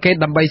ស៊ើបអង្កេត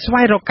ដើម្បីស្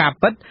វែងរកការ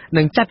ពិត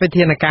និងចាត់វិ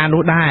ធានការ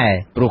នោះដែរ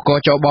ព្រោះកោ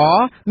ជប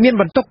មាន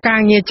បន្ទុកការ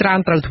ងារច្រើន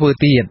ត្រូវធ្វើ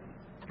ទៀត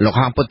លោក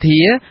ហងពុធា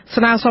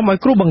ស្នើសុំឲ្យ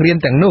គ្រូបង្រៀន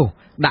ទាំងនោះ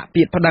ដាក់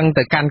ពាក្យប្តឹង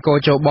ទៅកាន់កោ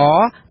ជប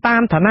តា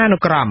មឋានានុ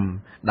ក្រម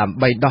ដើម្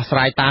បីដោះស្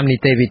រាយតាមនី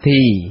តិវិ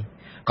ធី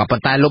ក៏ប៉ុ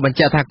ន្តែលោកបញ្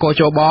ជាក់ថាកោ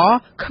ជប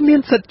គ្មាន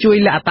សិទ្ធិជួយ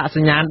លាក់អត្តស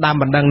ញ្ញាណដើម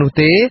បណ្ដឹងនោះ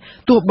ទេ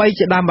ទោះបី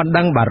ជាដើមបណ្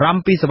ដឹងបារម្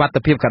ភពីសុវត្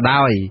ថិភាពក៏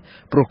ដោយ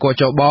ព្រោះកោ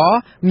ជប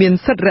មាន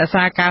សិទ្ធិរក្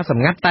សាការស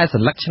ម្ងាត់តែស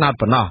ន្លឹកឆ្នោត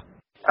ប៉ុណ្ណោះ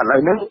ឥឡូវ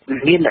ហ្នឹង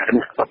មាន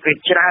ប្រភេទ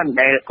ច្រើន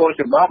ដែលកោ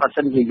ជបបើ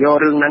សិនជាយក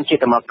រឿងហ្នឹងជា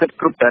តែមកគិត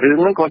គ្រប់តែរឿង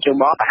ហ្នឹងកោជ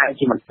បប្រហែល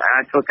ជាមិនអា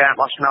ចធ្វើការ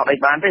បោះឆ្នោតអី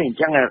បានទេអញ្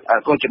ចឹង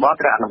កោជប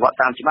ត្រូវអនុវត្ត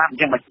តាមច្បាប់អញ្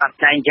ចឹងបើស្ដាប់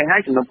ចែងអញ្ចឹងហើ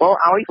យជំនុំពរ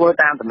ឲ្យធ្វើ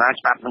តាមដំណើរ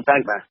ច្បាប់ហ្នឹងទៅ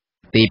បា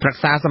ទ ទីប្រឹ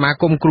ក្សាសមា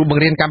គមគ្រូប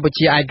ង្រៀនកម្ពុ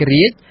ជាឯក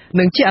រាជ្យ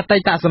និងជាអតី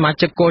តសមា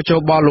ជិកកោជ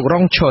បលោករ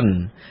ងឈុន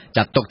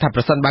ចាត់ទុកថាប្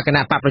រសិនបើគ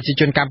ណៈបកប្រជា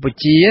ជនកម្ពុ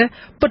ជា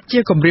ពិតជា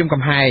គម្រាម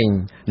កំហែង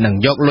និង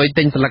យកលុយ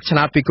ទិញស្លឹកឆ្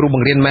នោតពីគ្រូប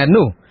ង្រៀនមែន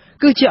នោះ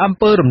គឺជាអំ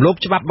ពើរំលោភ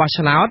ច្បាប់បោះ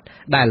ឆ្នោត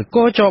ដែល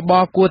កោជប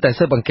គួរតែ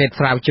ស៊ើបអង្កេត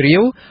ស្រាវជ្រា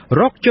វ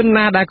រកជន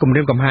ណាដែលគម្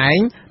រាមកំហែង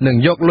និង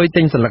យកលុយ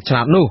ទិញស្លឹកឆ្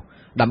នោតនោះ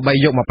ដើម្បី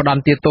យកមកផ្ដ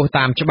ន្ទាទោស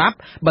តាមច្បាប់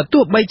បើ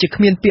ទោះបីជា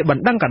គ្មានពាក្យប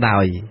ណ្ដឹងក៏ដោ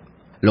យ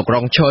លោករ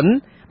ងឈុន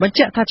បញ្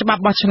ជាក់ថាច្បា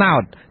ប់បោះឆ្នោ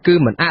តគឺ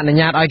មិនអនុញ្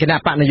ញាតឲ្យគណៈ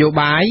បកនយោ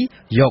បាយ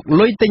យក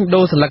លុយទិញ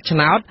ដូរស្លឹកឆ្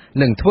នោត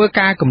និងធ្វើ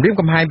ការគំរាម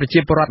កំហែងប្រជា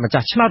ពលរដ្ឋម្ចា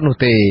ស់ឆ្នោតនោះ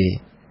ទេ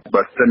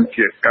បើសិន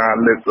ជាការ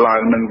លើកឡើ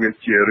ងនឹងវា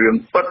ជារឿង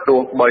ពិត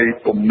ទោះបី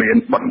ពុំមាន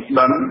បណ្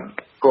ដឹង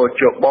ក៏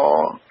ជប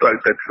ត្រូវ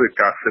តែធ្វើ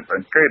ការស៊ើបអ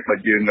ង្កេតបើ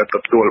យើងទ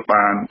ទួល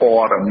បានព័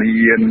ត៌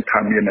មានថា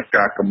មាន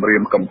ការគម្រា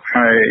មកំ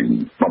ហែង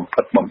បំ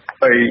ផិតបំ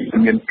ភ័យ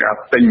មានការ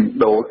ទិញ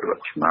ដូរស្លឹក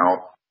ឆ្នោត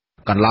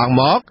កន្លង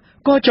មក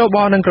កោជប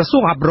និងក្រសួ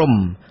ងអប់រំ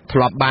ធ្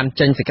លាប់បាន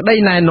ចេញសេចក្តី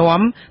ណែនាំ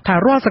ថា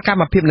រាល់សក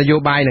ម្មភាពនយោ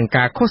បាយនិង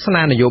ការឃោស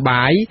នានយោ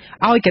បាយ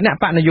ឲ្យគណៈ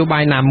បកនយោបា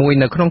យណាមួយ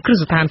នៅក្នុងគ្រឹះ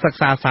ស្ថានសិក្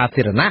សាសា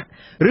ធារណៈ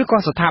ឬក៏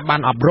ស្ថាប័ន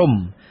អប់រំ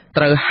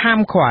ត្រូវហាម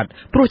ឃាត់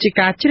ព្រោះជា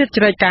ការជ្រៀត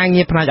ជ្រែកការ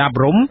ងារផ្នែកអប់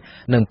រំ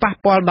និងប៉ះ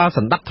ពាល់ដល់ស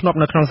ណ្ដាប់ធ្នាប់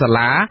នៅក្នុងសា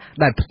លា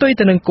ដែលផ្ទុយ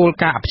ទៅនឹងគោល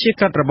ការណ៍អព្យា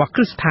ក្រឹតរបស់គ្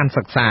រឹះស្ថាន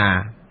សិក្សា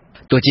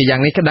ទោះជាយ៉ា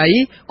ងនេះក្តី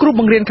គ្រូ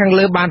បង្រៀនខាង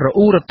លើបានរ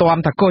អ៊ូរទាំ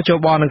ថាកោជ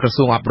បនិងក្រ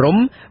សួងអប់រំ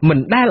មិន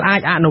ដែលអា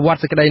ចអនុវត្ត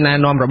សេចក្តីណែ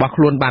នាំរបស់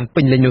ខ្លួនបាន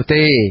ពេញលេញនោះ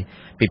ទេ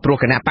ពីព្រោះ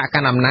គណៈបកក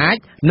ណ្ដាលអំណាច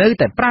នៅ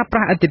តែប្រើប្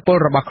រាស់ឥទ្ធិពល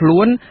របស់ខ្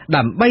លួន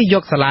ដើម្បីយ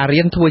កសាលា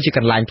រៀនធ្វើជាក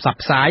ន្លែងផ្សព្វ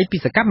ផ្សាយពី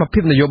សកម្មភា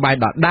ពនយោបាយ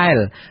ដដែល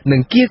និ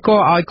ងកៀរគរ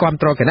ឲ្យគាំ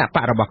ទ្រគណៈប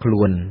ករបស់ខ្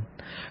លួន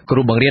គ្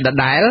រូបង្រៀនដ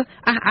ដែល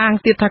អះអាង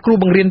ទៀតថាគ្រូ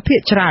បង្រៀនភាគ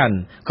ច្រើន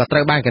ក៏ត្រូ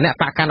វបានគណៈ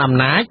បកកាន់អំ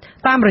ណាច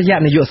តាមរយៈ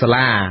នាយកសា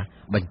លា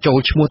បញ្ចូល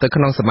ឈ្មោះទៅ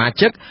ក្នុងសមា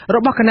ជិករ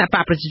បស់គណៈប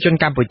កប្រជាជន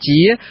កម្ពុជា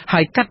ហើ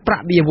យកាត់ប្រា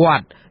ក់បៀវ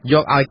ត្សយ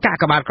កឲ្យកា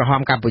កបាទក្រហ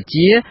មកម្ពុ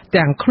ជា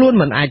ទាំងខ្លួន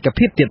មិនអាចក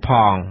ភាពទៀតផ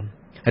ង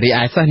រី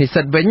ឯសិស្សនិស្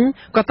សិតវិញ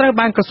ក៏ត្រូវ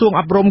បានក្រសួង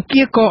អប់រំ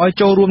គៀកឲ្យ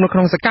ចូលរួមនៅក្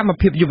នុងសកម្ម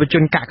ភាពយុវជ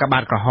នកាកបា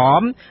ទក្រហ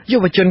មយុ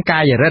វជនកា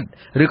យរិទ្ធ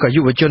ឬក៏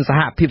យុវជនសហ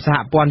ភាពសហ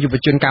ព័ន្ធយុវ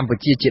ជនកម្ពុ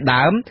ជាជា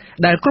ដើម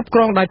ដែលគ្រប់គ្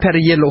រងដោយភ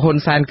រិយាលោកហ៊ុន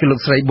សែនគឺលោក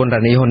ស្រីប៊ុន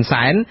រ៉ានីហ៊ុន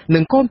សែននិ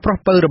ងកូនប្រុស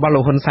ពៅរបស់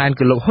លោកហ៊ុនសែន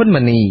គឺលោកហ៊ុន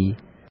ម៉ាណី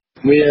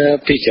វា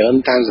ពីច្រើន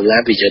តាមសាលា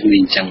ពីច្រើនវា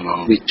អញ្ចឹងហ្មង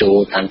វាចូល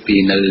តាំងពី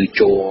នៅ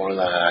ចូ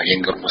លរៀន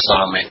គ្រូសា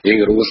ស្ត្ររៀន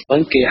គ្រូសាស្ត្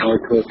រគេឲ្យ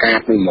ធ្វើការ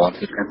មួយហ្មង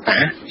ធ្វើការតា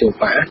ចូល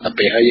ប៉ាដល់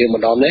ពេលហើយយើង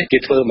ម្ដងនេះគេ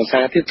ធ្វើភា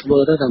សាទៀតធ្វើ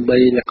ទៅដើម្បី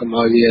កុំ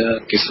ឲ្យវា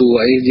គេសួរ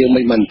អីយើង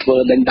មិនធ្វើ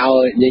ដេញដោ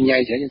ញញ៉ៃ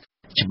ចឹង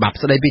ច្បាប់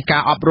ស្តីពីកា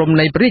រអប់រំ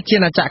នៃប្រជាជាតិ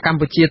អាណាចក្រកម្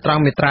ពុជាត្រ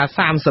ង់មាត្រា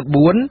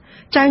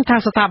34ចែងថា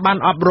ស្ថាប័ន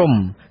អប់រំ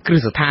គ្រឹះ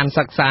ស្ថាន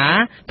សិក្សា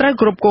ត្រូវ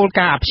គ្រប់គោល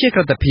ការណ៍អព្យាក្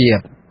រឹតភាព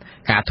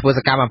ការធ្វើស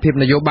កម្មភាព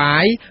នយោបា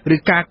យឬ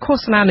ការឃោ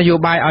សនានយោ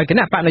បាយឲ្យគ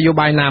ណៈបកនយោ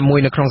បាយណាមួយ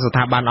នៅក្នុងស្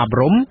ថាប័នអប់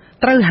រំ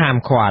ត្រូវហាម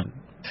ឃាត់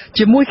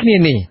ជាមួយគ្នា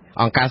នេះ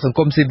អង្គការសង្គ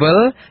មស៊ីវិល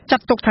ចា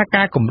ត់ទុកថា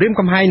ការគំរាម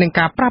កំហែងនិង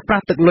ការប្រើប្រា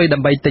ស់ទឹកលុយដើ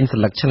ម្បីទិញស្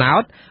លឹកឆ្នោ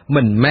ត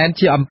មិនមែន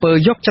ជាអំពើ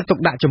យកចិត្តទុក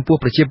ដាក់ចំពោះ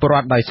ប្រជាពលរ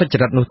ដ្ឋដោយសុច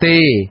រិតនោះទេ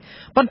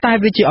ប៉ុន្តែ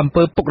វាជាអំ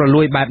ពើពុករ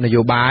លួយបែបន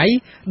យោបាយ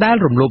ដែល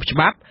រំលោភច្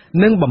បាប់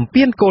និងបំ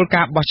ពានគោល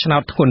ការណ៍បោះឆ្នោ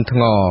តធ្ងន់ធ្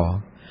ងរ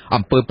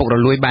អំពើពុករ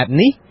លួយបែប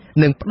នេះ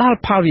នឹងផ្ដល់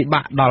ផលវិ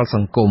បាកដល់ស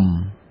ង្គម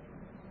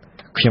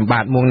ខ្ញុំបា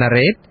ទមួងណា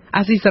រ៉េត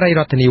អាស៊ីសេរីរ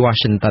ដ្ឋធានី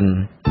Washington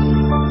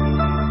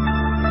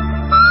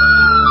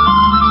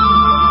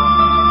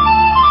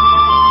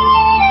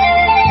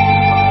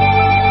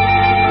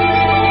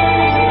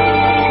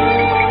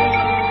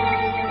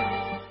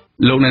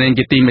លោកអ្នកនាង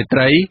ជាទីមេត្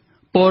រី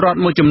ពលរដ្ឋ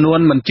មួយចំនួន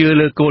មិនជឿ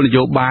លើគោលន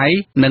យោបាយ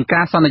និង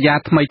ការសន្យា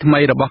ថ្មី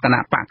ៗរបស់គណៈ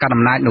បកកណ្ដាល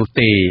អំណាចនោះ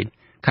ទេ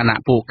ខណៈ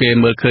ពួកគេ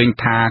មើលឃើញ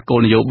ថាគោ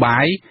លនយោបា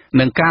យ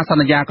និងការស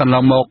ន្យាកន្ល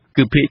ងមក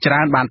គឺភាគច្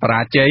រើនបានប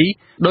រាជ័យ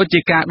ដូចជា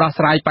ការដោះ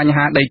ស្រាយបញ្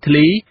ហាដីធ្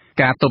លី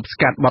ការទប់ស្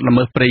កាត់បទល្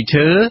មើសព្រៃ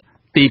ឈើ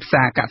ទីផ្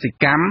សារកសិ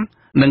កម្ម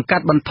និងកា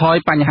ត់បន្ថយ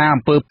បញ្ហា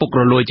អំពើពុក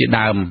រលួយជា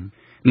ដើម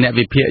អ្នក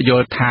វិភាគយ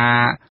ល់ថា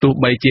ទោះ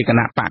បីជាគ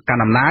ណៈបកកណ្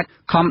ដាលអំណាច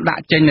ខំដា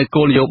ក់ចេញនូវ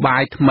គោលនយោបា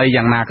យថ្មី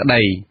យ៉ាងណាក្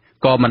តី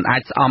ក៏មិនអា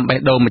ចស្អំបេះ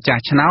ដូងម្ចា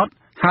ស់ឆ្នោត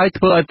ហើយ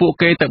ធ្វើឲ្យពួក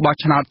គេទៅបោះ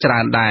ឆ្នោតច្រើ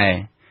នដែរ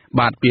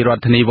បាទពីរដ្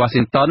ឋធានី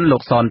Washington លោ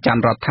កសនច័ន្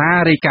ទរដ្ឋា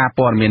រាយការណ៍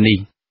ព័ត៌មាននេះ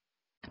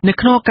នៅ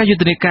ក្នុងការយុ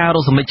ទ្ធនាការរ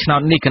កសម្លេងឆ្នោ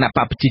តនេះគណៈប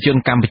កប្រជាជន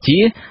កម្ពុជា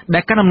ដែ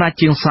លកាន់អំណាច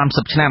ជាង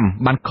30ឆ្នាំ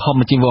បានខំ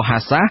ជាវោហា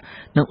សា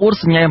និងអួត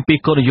សញ្ញាអំពី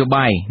គោលនយោ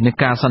បាយនិង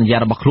ការសន្យា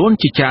របស់ខ្លួន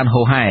ជាច្រើន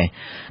ហូរហែ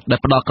ដែល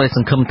ផ្ដល់ក្តីស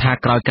ង្ឃឹមថា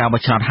ក្រោយការ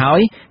បោះឆ្នោតហើយ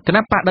គ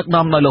ណៈបកដឹក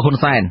នាំដោយលោកហ៊ុន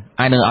សែន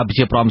អាចនឹងឲ្យប្រ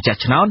ជាពលរដ្ឋម្ចាស់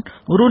ឆ្នោត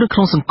រស់នៅក្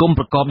នុងសង្គម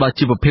ប្រកបដោយ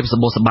ជីវភាពស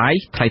ម្បូរសប្បាយ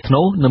ថ្លៃថ្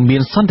នូរនិងមា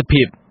នសន្តិ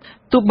ភាព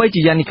ទោះបី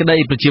ជាយ៉ាងនេះក្តី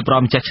ប្រជាពលរ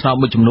ដ្ឋម្ចាស់ឆ្នោត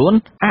មួយចំនួន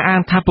អះអា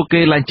ងថាពួក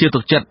គេឡើងជឿទុ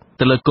កចិត្ត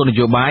ទៅលើគោលន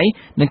យោបាយ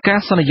និងការ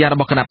សន្យារ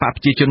បស់គណៈបកប្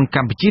រជាជនក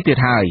ម្ពុជាទៀត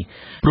ហើយ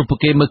ព្រោះពួក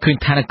គេមើលឃើញ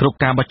ថានៅគ្រប់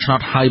ការបោះឆ្នោត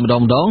ហើយម្ដ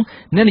ង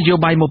អ្នកនយោ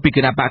បាយមកពីគ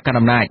ណៈបកកណ្ដាល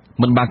អំណាច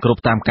មិនបានគោរព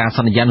តាមការស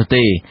ន្យានោះ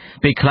ទេ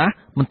ពេលខ្លះ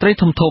មន្ត្រី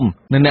ធំៗ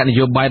និងអ្នកន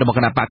យោបាយរបស់គ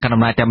ណៈបកកណ្ដាល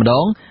អំណាចតែម្ដ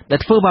ងដែល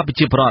ធ្វើបាបប្រ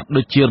ជាពលរដ្ឋ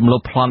ដូចជារំលោ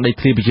ភប្លន់ដី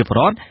ធ្លីប្រជាពល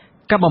រដ្ឋ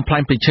កាប់បំផ្លា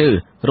ញព្រៃឈើ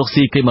រក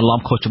ស៊ីគេបន្លំ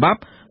ខុសច្បាប់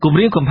គំ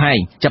រាមកំហែង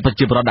ចាប់ប្រ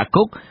ជាពលរដ្ឋដាក់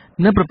គុក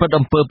និងប្រព្រឹត្ត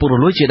អំពើពុករ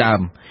លួយជាដើ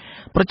ម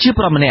ប្រជាព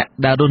លរដ្ឋម្នាក់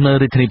ដែលរស់នៅ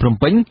រាជធានីភ្នំ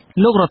ពេញ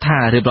លោករដ្ឋា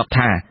រៀបរាប់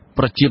ថា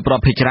ប្រជាប្រ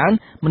ដ្ឋភាគច្រើន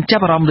មិនចា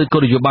ប់អារម្មណ៍លើគោ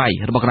លនយោបាយ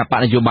របស់គណៈបក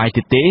នយោបាយ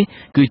ទេ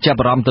គឺចាប់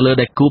អារម្មណ៍ទៅលើ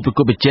ដៃគូប្រ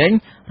កួតប្រជែង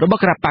របស់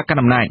គណៈបកកណ្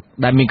ដាលអំណាច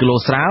ដែលមានគីឡូ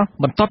ស្រាល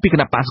បន្ទាប់ពីគ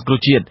ណៈបកសង្គ្រោះ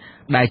ជាតិ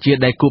ដែលជា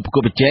ដៃគូប្រកួ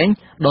តប្រជែង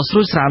ដ៏ស្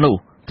រួយស្រាលនោះ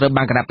ត្រូវ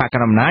បានគណៈបកក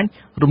ណ្ដាលអំណាច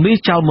រំលាយ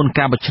ចោលមុន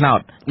ការបោះឆ្នោត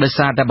ដោយ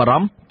សារតែបារ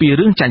ម្ភពី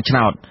រឿងចាញ់ឆ្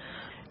នោត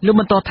លោក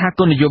បន្តថា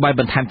គោលនយោបាយ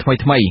បន្ថែមថ្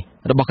មី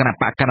របស់គណៈ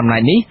បកកណ្ដាលអំណា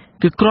ចនេះ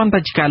គឺគ្រាន់តែ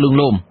ជាការលួង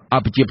លោមឲ្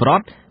យប្រជាពលរ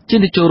ដ្ឋជិះ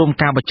ទៅចូលរួម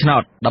ការបោះឆ្នោ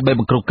តដើម្បី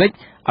បង្ក្រោកកិច្ច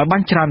ឲ្យបា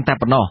នច្រើនតែ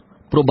ប៉ុណ្ណោះ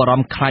ព្រោះបារ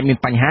ម្ភខ្លាចមាន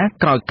បញ្ហា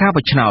ក្រោយការ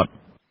បោះឆ្នោត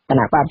គ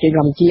ណៈបព្វជិក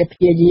ម្ពុជាព្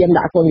យាយាម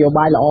ដាក់គោលនយោ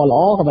បាយល្អ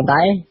ក៏ប៉ុន្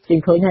តែគេ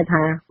ឃើញហើយ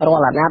ថារា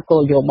ល់អាណត្តិគោ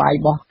លនយោបាយ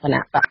របស់គណៈ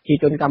បព្វជិ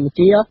ជនកម្ពុ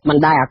ជាមិន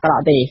ដែលអាក្រ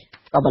ក់ទេ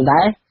ក៏ប៉ុន្តែ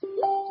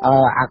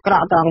អាក្រ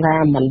ក់ត្រង់ថា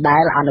មិនដែ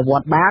លអនុវ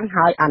ត្តបាន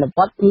ហើយអនុវ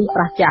ត្តគឺ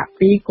ប្រឆាំង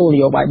ពីគោលន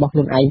យោបាយរបស់ខ្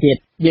លួនឯងទៀត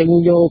យើង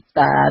យក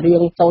តែរឿ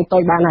ងតូ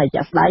ចបានហើយ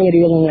ចាក់ស្ដែង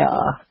រឿង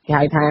គេ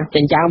ហៅថា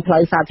ចិញ្ចើមផ្លូ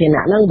វសាធារ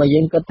ណៈហ្នឹងបើ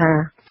យើងគិតថា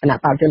គណៈ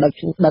បព្វជិជន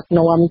ដឹក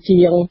នាំ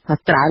ជាង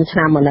ច្រើនឆ្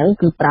នាំមកហ្នឹង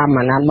គឺ5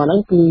អាណត្តិមកហ្នឹ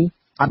ងគឺ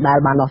អត់ដែល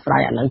បានដោះស្រា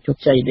យអានឹងជោគ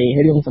ជ័យទេ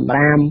រឿងសម្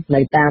រាម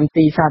នៅតាម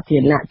ទីសាធា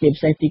រណៈជាពិ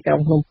សេសទីក្រុ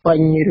ងភ្នំពេញ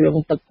រឿង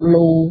ទឹក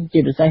លូជា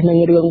ពិសេសនឹង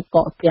រឿងក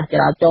កស្ទះច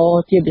រាចរណ៍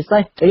ជាពិសេ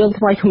សរឿង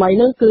ថ្មីហ្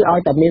នឹងគឺឲ្យ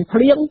តែមានភ្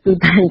លៀងគឺ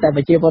តែងតែ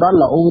ប្រជាពលរដ្ឋ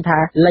ល្អថា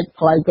លិច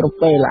ផ្លូវគ្រប់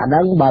ពេលអាហ្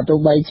នឹងបើទោះ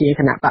បីជា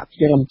គណៈបព្វជិ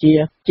ជនកម្ពុជា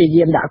ជា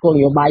យាមដាក់គោលន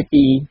យោបាយ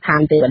ពីឋា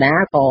នទេវតា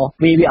ក៏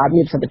វាអត់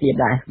មានប្រសិទ្ធភាព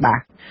ដែរបាទ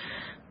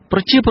ប្រ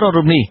ជាពលរដ្ឋ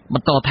រូបនេះប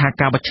ន្តថា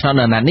ការបោះឆ្នោត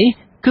នៅអាណត្តិនេះ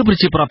គឺប្រ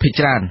ជាប្រដ្ឋភាគ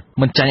ច្រើន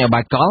មិនចាញ់ឲ្យ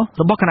បាយកល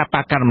របស់គណៈប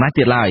កកណ្ដាលអំណាច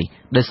ទៀតឡើយ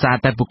ដោយសារ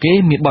តែពួកគេ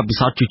មានបទពិ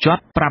សោធន៍ជូរច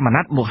ត់5អាណ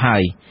ត្តិមកហើ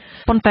យ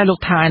ប៉ុន្តែលោក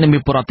ថានៅមា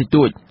នពលរដ្ឋតិច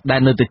តួចដែល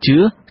នៅតែជឿ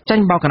ចា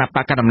ញ់បោកគណៈប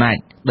កកណ្ដាលអំណាច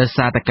ដោយ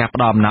សារតែការផ្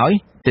ដោតអំណោយ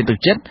ទាមទារ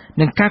ចិត្ត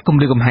និងការគំ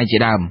រាមកំហែងជា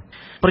ដើម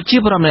ប្រជា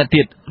ពលរដ្ឋម្នាក់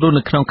ទៀតរស់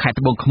នៅក្នុងខេត្ត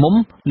ត្បូងឃ្មុំ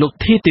លោក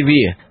ធីទេវី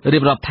រៀ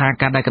បរាប់ថា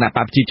ការដែលគណៈប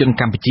កប្រជាជន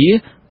កម្ពុជា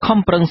ខំ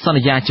ប្រឹងស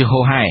ន្យាជាហូ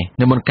រហែ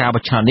នៅមុនការ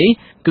បោះឆ្នោតនេះ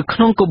គឺក្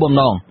នុងគោលបំ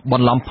ណងប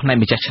ន្លំផ្នែក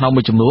ម្ចាស់ឆ្នោត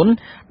មួយចំនួន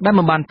ដែល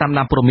មិនបានតាម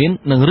ដានព័ត៌មាន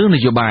និងរឿងន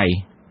យោបាយ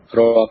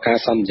រាល់ការ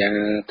សន្យា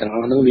ទាំងអ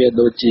ស់ហ្នឹងវា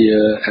ដូចជា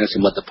ស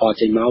មិទ្ធផល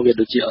ចេញមកវា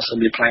ដូចជាអត់សូវ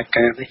មានផ្លែផ្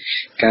កាទេ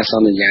ការស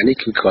ន្យានេះ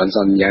គឺគ្រាន់ស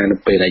ន្យានៅ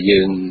ពេលដែល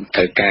យើងត្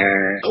រូវការ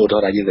ឧទាហរ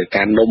ណ៍ថាយើងត្រូវ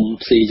ការនំ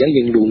ស៊ីអញ្ចឹង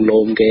យើងលួងលោ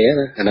មគេ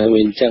ណាអាហ្នឹងវា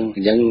អញ្ចឹង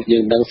យើ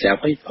ងដឹងស្រាប់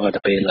ហើយដល់ទៅ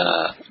ពេល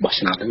បោះ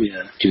ឆ្នោតហ្នឹងវា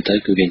ជឿទៅ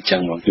គឺវាអញ្ចឹ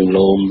ងមកលួង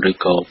លោមឬ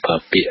ក៏ប្រើ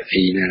ពាក្យ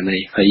អីណា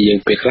នេះហើយយើង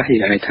ពេលខ្លះយើ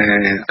ងអាចថា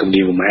គំ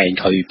រាមកំហែង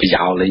ឲ្យប្រ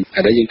យោលលេង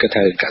អានេះយើងគិត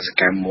ថាកស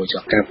កម្មមួយ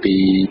ចុះកាលពី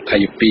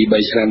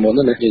22-3ឆ្នាំមុន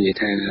ណាយើងនិយាយ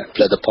ថាផ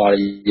លិតផល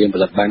យើងផ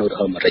លិតបានឧទា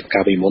ហរណ៍អាមេរិក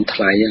កាលពីមុនថ្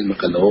លៃ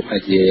1គីឡូហើ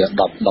យជា10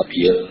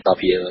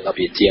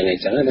រៀលជាងអី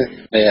ចឹងណា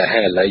ហើ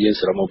យឥឡូវយើង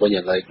សរុបមកវិញឥ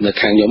ឡូវនៅ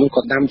ខាងខ្ញុំ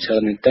គាត់ដាំច្រើ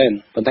នមែនទែន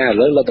ប៉ុន្តែឥ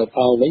ឡូវលទ្ធផ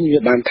លវិញវា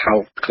បានថោក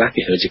ខ្លះ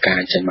គេរើជាការ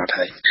ចេញមក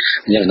ហើយ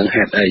អញ្ចឹងហ្នឹង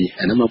ហេតុអី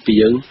អាហ្នឹងមកពី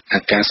យើង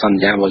ការសន្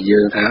យារបស់យើ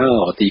ងថា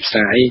ទីផ្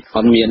សារអីអ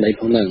ត់មានអី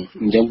ផងហ្នឹង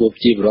អញ្ចឹងពួកប្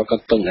រជាពលរដ្ឋគា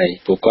ត់ពឹងអី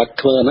ពួកគាត់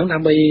ធ្វើហ្នឹងដើ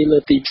ម្បីលើ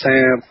ទីផ្សា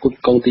រគុត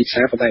កងទីផ្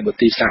សារប៉ុន្តែបើ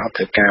ទីផ្សារអត់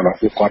ត្រូវការរបស់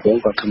ពួកគាត់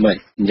គាត់ធ្វើម៉េច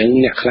អញ្ចឹង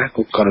អ្នកខ្លះ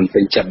គាត់មិនពេ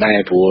ញចិត្តដែរ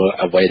ព្រោះ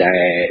អ្វីដែល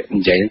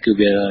និយាយហ្នឹងគឺ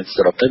វាស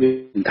រុបទៅវា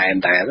តែ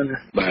ណា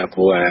បាទព្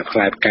រោះផ្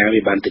លែផ្កាវា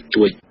បានតិច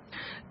តួច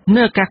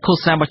នៅការឃោ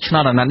សនាបោះឆ្នោ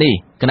តអាណត្តិនេះ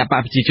គណៈបក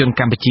ប្រជាជន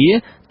កម្ពុជា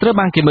ត្រូវ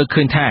បានគេមើល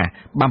ឃើញថា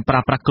បានប្រើ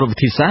ប្រាស់គ្រប់វិ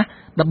ធីសាស្ត្រ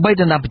ដើម្បី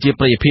ដណ្ដើមប្រជា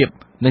ប្រិយភាព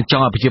និងច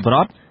ង់ឲ្យប្រជាពលរ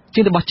ដ្ឋជឿ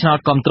ទៅបោះឆ្នោត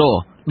គ្រប់គ្រង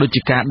ដូច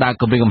ជាការដើរ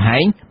គម្រាមកំហែ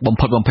ងបំ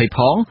ផិតបំភ័យផ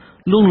ង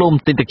លួងលោម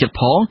ទិញទឹកចិត្ត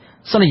ផង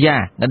សន្យា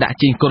ដែលដាក់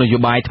ចេញគោលនយោ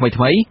បាយថ្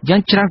មីយ៉ា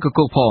ងច្រើនកក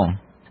កផង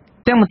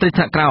ទាំងមន្ត្រី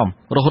ថ្នាក់ក្រោម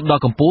រហូតដ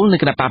ល់កម្ពុជានៃ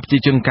គណៈបកប្រជា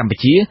ជនកម្ពុ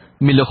ជា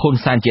មានលោកហ៊ុន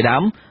សែនជាដើ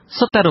ម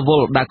សុទ្ធតែរវ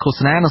ល់ដាក់ឃោស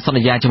នានិងស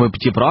ន្យាជាមួយប្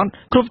រជាពលរដ្ឋ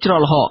គ្រប់ច្រក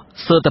ល្ហក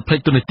ស្ទើរតែភ្លេច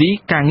ទូនាទី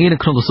ការងារនៅ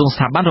ក្នុងក្រសួងស្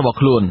ថាប័នរបស់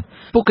ខ្លួន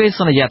ពួកគេ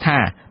សន្យាថា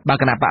បើ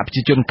គណៈបកប្រ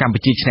ជាជនកម្ពុ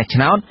ជាឆ្នះឆ្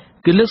នោត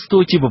គឺលើកស្ទួ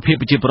យជីវភាព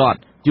ប្រជាពលរដ្ឋ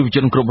យុវជ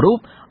នគ្រប់រូប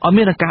ឲ្យ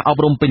មានឱកាសអ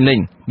ប់រំពេញលេញ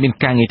មាន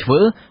ការងារធ្វើ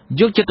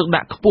យកចិត្តទុកដា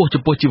ក់ខ្ពស់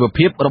ចំពោះជីវ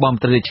ភាពរបស់ម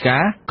ន្ត្រីរាជកា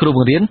រគ្រូប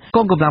ង្រៀនក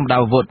ងកម្លាំងបដា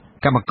អាវុធ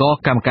កម្មករ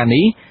កម្មការ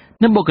នី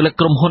និងបុគ្គលិក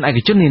ក្រុមហ៊ុនឯក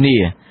ជននានា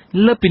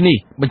លើពីនេះ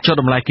បញ្ចុះ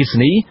តម្លៃគិស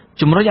នី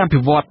ជំរុញអភិ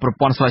វឌ្ឍប្រ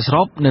ព័ន្ធស្រោចស្រ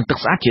ពនិងទឹក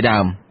ស្អាតជាដើ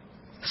ម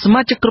ស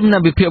មាជិកក្រុមអ្ន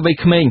កវិភាគវ័យ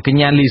ក្មេងកញ្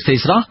ញាលីសេ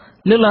ស្រស់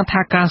លើកឡើង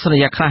ថាការសន្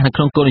យាខ្លះនៅក្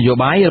នុងគោលនយោ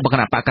បាយរបស់គ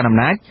ណៈបកកណ្ដាលអំ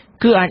ណាច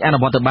គឺអាចអនុ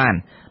វត្តទៅបាន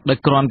ដោយ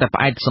គ្រាន់តែផ្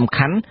អែកសំ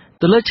ខាន់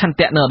ទៅលើឆន្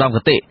ទៈនៅឧត្តមគ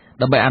តិ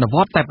ដើម្បីអនុវ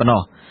ត្តតែប៉ុណ្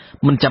ណោះ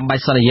មិនចាំបា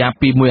ច់សន្យា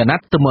ពីមួយអាណ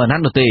ត្តិទៅមួយអាណ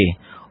ត្តិនោះទេ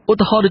ឧ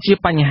ទាហរណ៍ដូចជា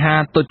បញ្ហា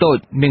តូច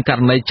ៗមានករ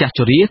ណីចាស់ជ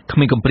រាគ្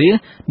មានកំព្រា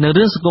និង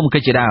រឿងសង្គមគិ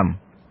ច្ចជាដើម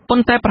ប៉ុ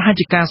ន្តែប្រហែល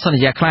ជាការស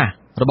ន្យាខ្លះ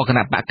របស់គ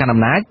ណៈបកកណ្ដាលអំ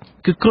ណាច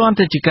គឺគ្រាន់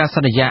តែជាការស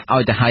ន្យាឲ្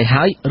យទៅ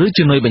ហើយឬ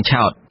ជំនួយបញ្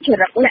ឆោតច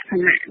រិតលក្ខ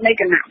ណៈនៃ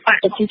គណៈបក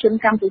ប្រជាជន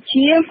កម្ពុ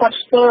ជាគាត់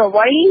ធ្វើអ្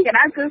វីក៏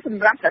ដោយគឺស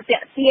ម្រាប់តែទា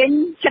ក់ទាញ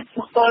ចិត្ត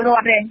បុគ្គលរ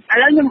ដ្ឋទេឥ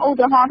ឡូវខ្ញុំឧ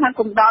ទាហរណ៍ថា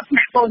គុំដល់ថ្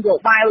នាក់គោលនយោ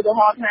បាយឧទាហ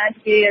រណ៍ថា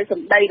ជាស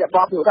ម្ដីរប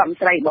ស់លោករដ្ឋមន្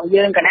ត្រីរបស់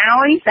យើងក៏ដោ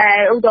យតែ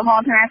ឧទាហរ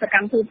ណ៍ថាសក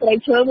ម្មភាពព្រៃ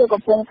ឈើវា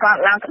កំពុងកើត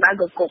ឡើងក្តៅក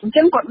គុកអញ្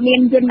ចឹងគាត់មាន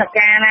យន្ត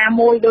ការណា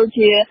មួយដូច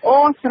ជា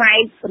ស្រែ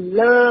កព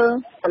លឺ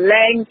ប្រ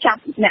ឡែងចា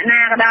ប់អ្នកណា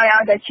ក៏ដោយឲ្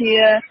យតែជា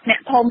អ្នក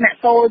ធំអ្នក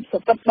តូចប្រ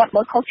កបបទ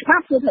បើខុសច្បា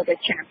ប់គឺត្រូវតែ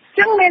ចាប់អញ្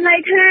ចឹងមានន័យ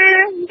ថា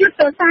យុទ្ធ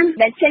សាស្ត្រ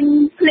ដែលចេញ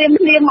ភ្លា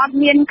មអត់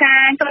មានកា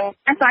រ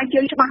អាស្រ័យជឿ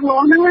ច្បាស់លា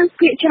ស់ហ្នឹង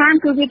ភាគច្រើន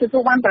គឺវាទទួ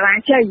លបានបរា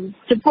ជ័យ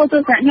ចំពោះទ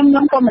ស្សនៈខ្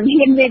ញុំក៏មិន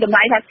ហ៊ានវាតម្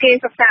លៃថាគេ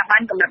សិក្សាបា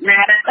នកម្រិតណា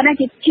ដែរប៉ុន្តែ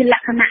ជាល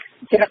ក្ខណៈ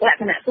ចរិតលក្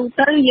ខណៈទូ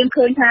ទៅយើង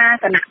ឃើញថា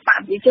គណៈប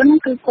ព្វជិជន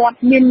គឺគាត់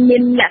មាន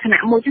លក្ខ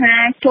ណៈមួយថា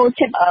ចូល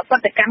ចិត្តប្រ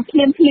តិកម្មភ្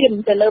លាម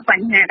ទៅលើប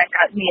ញ្ហាដែល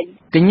កើតមាន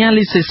កញ្ញា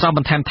លីសេស្រប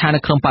ន្ថែមថានៅ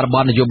ក្នុងបរិប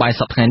ទនយោបាយ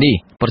សប្តាហ៍នេះ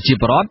ប្រជា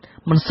ពលរដ្ឋ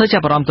មិនសូវចា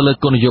ប់អារម្មណ៍ទៅលើ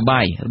គោលនយោបា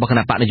យរបស់គ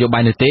ណៈបកនយោបា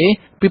យនោះទេ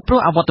ពីព្រោះ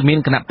អវត្តមាន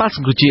គណៈបកស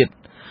ង្គ្រោះជាតិ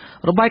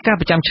របាយការណ៍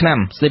ប្រចាំឆ្នាំ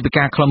ស្តីពី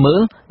ការខ្លុំមើល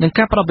និង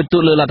ការផ្ដល់ពិន្ទុ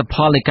លើលទ្ធផ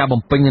លនៃការ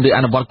បំពេញឬអ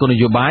នុវត្តគោលន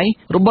យោបាយ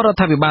របស់រដ្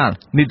ឋាភិបាល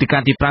នីតិកា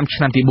លទី5ឆ្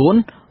នាំទី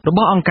4រប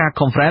ស់អង្គការ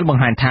Conference ប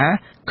ង្ហាញថា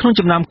ក្នុង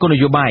ចំណោមគោលន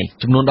យោបាយ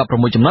ចំនួន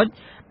16ចំណុច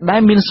ដែល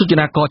មានសូច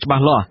នាករច្បា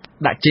ស់លាស់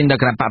ដាក់ចេញដោយ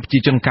គណៈបកប្រជា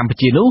ជនកម្ពុ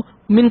ជានោះ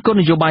មានគោល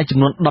នយោបាយចំ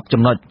នួន10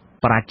ចំណុច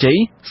បរាជ័យ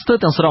ស្ទើរ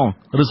ទាំងស្រុង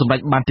ឬសម្រេច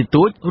បានតិច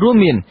តួចរួម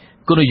មាន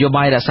គោលនយោ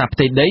បាយរក្សាផ្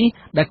ទៃដី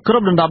ដែលគ្រ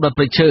បដណ្ដប់ដោយ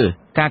ព្រៃឈើ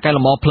ការកែល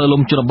ម្អផ្លូវ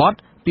លំជនបទ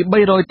ពី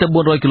300ទៅ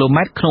400គីឡូ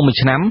ម៉ែត្រក្នុងមួយ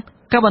ឆ្នាំ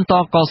ការបន្ត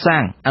កសា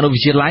ងអនុវិ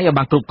ទ្យាល័យឲ្យ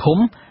បានគ្រប់ឃុំ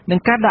និង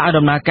ការដាក់ឲ្យ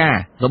ដំណើរការ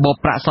របប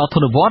ប្រាក់សោធ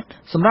នវត្ត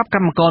សម្រាប់ក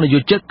ម្មករនិយោ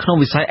ជិតក្នុង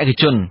វិស័យឯក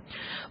ជន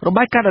រ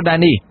បាយការណ៍ដដែល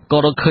នេះក៏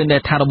រកឃើញដែ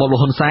រថារបបល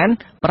ហ៊ុនសែន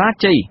បរា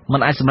ជ័យមិន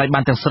អាចសម្រេចបា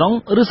នទាំងស្រុង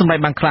ឬសម្រេច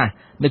បានខ្លះ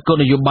នៃគោល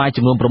នយោបាយ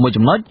ចំនួន6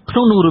ចំណុចក្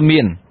នុងនោះរួម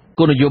មាន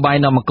គោលនយោបាយ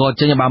នាំមក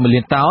ចេញឲ្យបាន1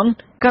លានតោន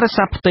ការរក្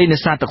សាផ្ទៃនេ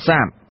សាទទឹកសា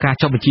បការ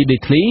ចុះបញ្ជីដី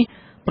ធ្លី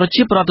ប្រ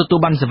ជាពលរដ្ឋទទួល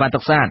បានសេវាទឹ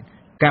កសាប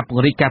ការព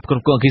ង្រីកការផ្គ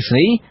ត់ផ្គង់អគ្គិស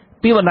នី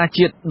ពីបណ្ដា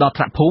ជាតិដល់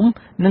ថ្នាក់ភូមិ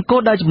និងគោ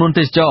លដៅចំនួន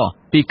ទេសចរ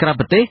ពីក្រៅ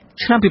ប្រទេស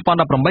ឆ្នាំ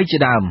2018ជា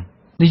ដើម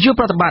នាយក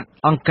ប្រតិបត្តិ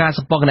អង្គការស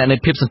ម្ព័ន្ធគណនេយ្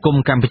យភាពសង្គម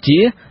កម្ពុជា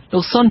លោ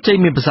កសុនជ័យ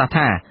មានប្រសាសន៍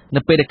ថានៅ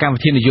ពេលដែលកម្មវិ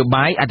ធីនយោ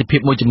បាយអតិភិប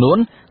មួយចំនួន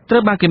ត្រូ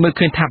វបានគេមើល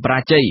ឃើញថាបរា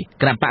ជ័យ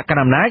គណៈបកកណ្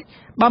ដាលអំណាច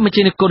បានបញ្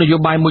ចេញគោលនយោ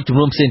បាយមួយចំ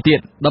នួនផ្សេងទៀត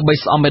ដើម្បី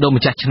ស្អំបេះដូង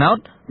ម្ចាស់ឆ្នោត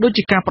ដូច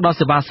ជាការផ្ដល់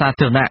សេវាសា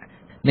ធារណៈ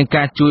និង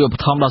ការជួយឧប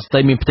ត្ថម្ភដល់ស្ត្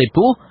រីមានផ្ទៃ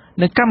ពោះ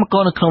និងកម្មក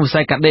រនៅក្នុងវិ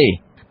ស័យកាត់ដេរ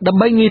ដើម្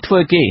បីងាយធ្វើ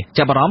គេ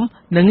ចាប់អារម្មណ៍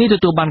និងងាយទ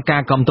ទួលបានកា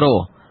រគាំទ្រ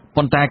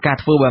ប៉ុន្តែការ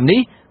ធ្វើបែបនេះ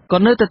ក៏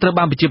នៅតែត្រូវ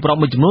បានប្រជាពលរដ្ឋ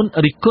មួយចំនួន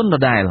រិះគន់ដ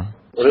ដែល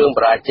រឿងប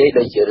រាជ័យ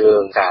ដូចជារឿ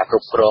ងការគ្រ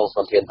ប់គ្រងធ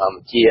នធានធម្ម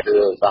ជាតិ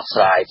រឿងដោះ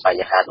ស្រាយប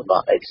ញ្ហារប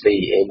ស់ដីធ្លី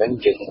អីហ្នឹង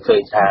យើងឃើ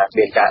ញថា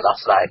មានការដោះ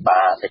ស្រាយ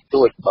បានតិច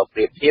តួចបើប្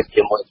រៀបធៀប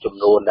ជាមួយចំ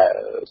នួនដែល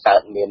កើ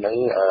តមានហ្នឹង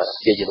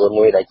ជាចំនួន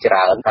មួយដែលច្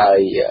រើនហើយ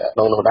ក្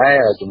នុងនោះដែរ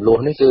ចំនួន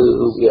នេះគឺ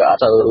វាអត់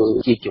ទៅ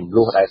ជាចំ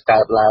នួនដែលកើ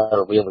តឡើង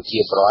រវាងប្រជា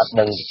ពលរដ្ឋ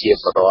និងប្រជា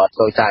ពលរដ្ឋ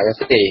តូចតាច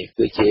ទេ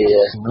គឺជា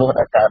ចំនួន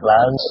ដែលកើត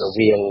ឡើងរ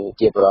វាងប្រ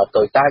ជាពលរដ្ឋ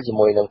តូចតាចជា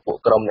មួយនឹងពួក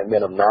ក្រុមអ្នកមា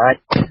នអំណាច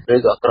ឬ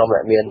ក៏ក្រុមអ្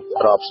នកមាន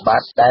ទ្រព្យសម្ប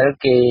ត្តិដែល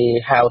គេ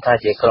ហៅថា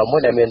ជាក្រុមមួ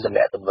យដែលមានតំ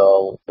ណែងតំណង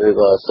ឬ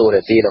ក៏ទូ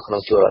នាទីនៅក្នុ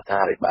ងជួររដ្ឋា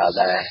ភិបាល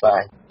ដែរបា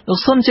ទលោក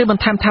សុនជ័យប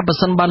ន្ថែមថាប្រ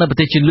សិនបើនៅប្រ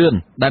ទេសជឿនលឿន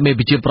ដែលមាន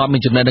ប្រជាពលរដ្ឋមា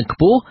នចំណេះដឹងខ្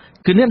ពស់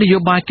គឺអ្នកនយោ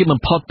បាយគេបំ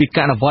ផុតពី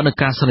ការអនុវត្តនូវ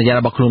ការសន្យារ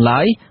បស់ខ្លួន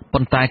ឡើយ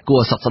ប៉ុន្តែគួ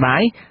រឲ្យសោកស្ដា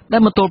យដែ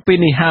លមកទល់ពេល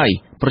នេះហើយ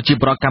ប្រជា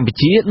ពលរដ្ឋកម្ពុ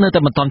ជានៅតែ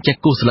មិនទាន់ចេះ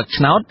គូសស្លឹក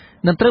ឆ្នោត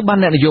និងត្រូវបាន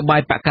អ្នកនយោបា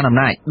យបកកណ្ដាលអំ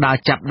ណាចដើរ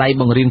ចាប់ដៃ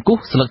បង្រៀនគូស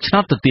ស្លឹកឆ្នោ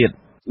តទៅទៀត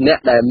អ្នក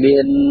ដែលមា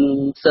ន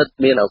សិទ្ធិ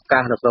មានឱកា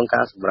សនៅក្នុង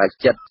ការសម្រេច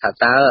ចិត្តថា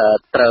តើ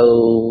ត្រូវ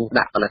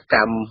ដាក់គណៈក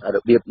ម្មរ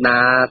បៀបណា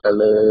ទៅ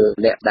លើ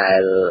អ្នកដែ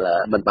ល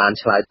មិនបាន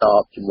ឆ្លើយត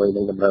បជាមួយ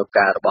នឹងដំណើរ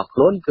ការរបស់ខ្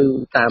លួនគឺ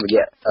តាមរ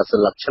យៈសិ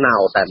លឹកឆ្នោ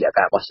តតាមរយៈ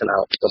ការបោះឆ្នោ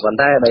តក៏ប៉ុន្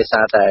តែដោយ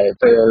សារតែ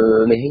ពេល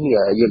នេះ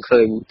យើងឃើ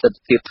ញទស្សន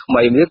វិជ្ជាថ្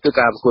មីមួយគឺ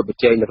ការប្រកួតប្រ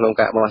ជែងនៅក្នុង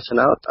ការបោះឆ្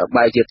នោត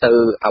បែរជាទៅ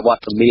អវត្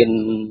តមាន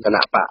គ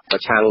ណៈបកប្រ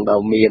ឆាំងដែ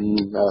លមាន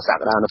ស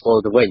ក្តានុពល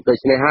ទៅវិញដូ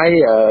ច្នេះហើយ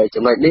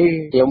ចំណុចនេះ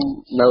ខ្ញុំ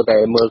នៅតែ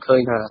មើលឃើ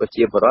ញថាប្រ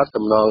ជាពលរដ្ឋ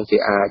ទំនងជា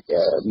អាច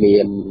មា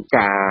ន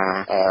ការ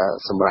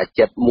សម្រេច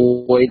ចិត្ត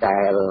មួយដែ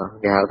ល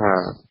គេហៅថា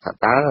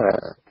តើ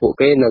ពួក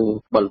គេនឹង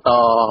បន្ត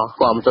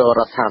គ្រប់គ្រង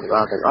រដ្ឋាភិ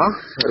បាលទាំងអស់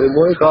ឬ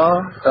មួយក៏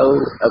ទៅ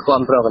គ្រ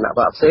ប់គ្រងគណៈ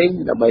បកផ្សេង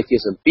ដើម្បីជា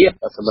សម្ពាធ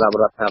សម្រាប់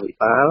រដ្ឋាភិ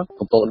បាល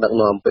កំពុងដឹក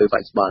នាំពេលប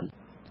ច្ចុប្បន្ន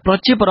ប្រ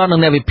ជាពលរដ្ឋនិ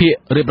ងអ្នកវិភាគ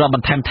រៀបរាប់ប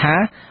ន្ថែមថា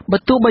បើ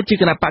ទោះបីជា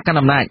គណៈបកកណ្ដាល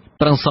អំណាច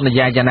ប្រឹងសន្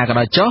យាយ៉ាងណាក៏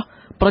ដោយចុះ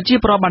ប្រជា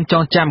ពលរដ្ឋបានច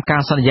ងចាំកា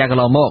រសន្យាក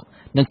ន្លងមក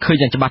និងឃើញ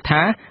យ៉ាងច្បាស់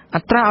ថាអ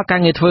ត្រាឱកាស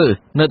ងារធ្វើ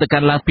នៅតែកើ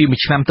នឡើងពីមួយ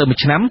ឆ្នាំទៅមួយ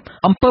ឆ្នាំ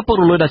អំពើពុក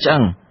រលួយដល់ឆ្អឹ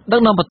ងដឹក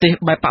នាំប្រទេស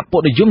បែបបពុ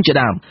និយមជា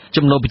ដើម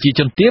ចំណូលប្រជា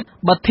ជនទៀត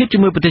បើធៀបជា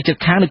មួយប្រទេសជិត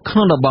ខាងនៅក្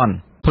នុងតំបន់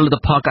ផលិត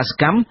ផលកសិ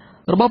កម្ម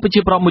របស់ប្រជា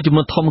ពលរដ្ឋមួយចំ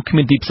នួនធំគ្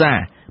មានទីផ្សារ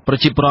ប្រ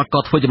ជាពលរដ្ឋក៏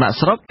ធ្វើចំណាក់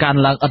ស្រុកកើន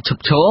ឡើងឥតឈ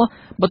ប់ឈរ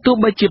បើទោះ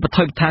បីជាប្រ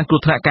ថុយប្រឋានគ្រោះ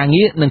ថ្នាក់ការ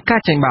ងារនិងកា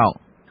រចាញ់បោក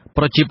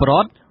ប្រជាពលរ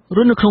ដ្ឋរ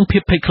ស់នៅក្នុងភា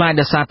ពភ័យខ្លាច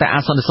ដោយសារតែអ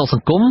សន្តិសុខស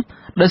ង្គម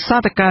ដោយសារ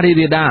តែការរីក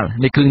រាលដាល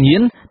នៃគ្រឿងញៀ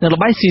ននិងល្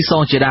បែងស៊ីស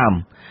ងជាដើម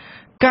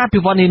ការអ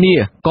ភិវឌ្ឍនានា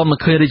ក៏មិន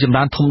ឃើញរីកចម្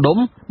រើនធំដុំ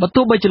បើ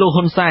ទោះបីជាលោក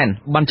ហ៊ុនសែន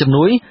បានជំ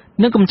នួយ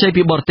និងកម្ចី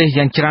ពីបរទេស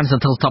យ៉ាងច្រើនស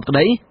ន្ធឹកសន្ធាប់ក្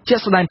តីជា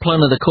ក់ស្ដែងផ្លូវ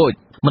នៅតែខូច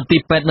មន្ទី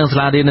រពេទ្យនិងសា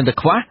លារៀននៅតែ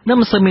ខ្វះនិង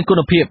មិនសូវមានគុ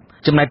ណភាព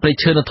ចំណែកព្រៃ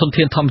ឈើនិងធន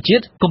ធានធម្មជា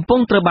តិកំពុង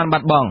ត្រូវបានបា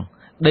ត់បង់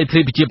ដីធ្លី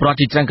ប្រជាពលរដ្ឋ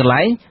ជាច្រើនកន្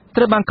លែងត្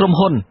រូវបានក្រុម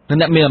ហ៊ុននិង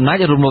អ្នកមានអំណាច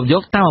រំលោភយ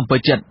កតាមអំពើ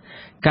ចិត្ត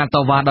ការត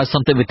វ៉ាដោយស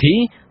ន្តិវិធី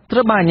ត្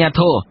រូវបានអាជ្ញា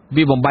ធរ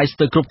វាបំបីស្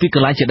ទើរគ្រប់ទីក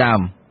ន្លែងជាដើម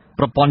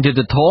ប្រព័ន្ធយុត្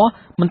តិធម៌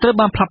មិនត្រូវ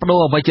បានផ្លាស់ប្ដូរ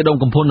អ្វីជាដុំ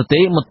កំភួននោះទេ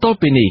មកទល់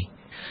ពេលនេះ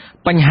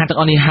បញ្ហាទាំង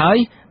អស់នេះហើយ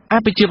អា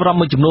ចប្រជាពលរដ្ឋ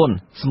មួយចំនួន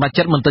សម្រាប់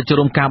ចិត្តមិនទៅចូល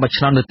រួមការបោះ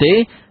ឆ្នោតនោះទេ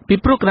ពី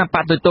ព្រោះគណៈប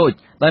កតូចៗ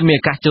ដែលមាន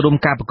ឱកាសចូលរួម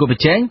ការប្រកួតប្រ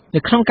ជែងនៅ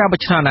ក្នុងការបោះ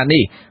ឆ្នោត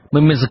នេះមិ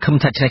នមានសង្ឃឹម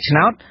ថាឆ្នះឆ្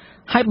នោត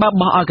ហើយបើ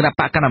បោះឲ្យគណៈ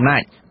បកកណ្ដាលអំណា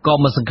ចក៏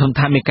មិនសង្ឃឹម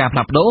ថាមានការផ្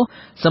លាស់ប្ដូរ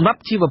សម្រាប់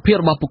ជីវភាព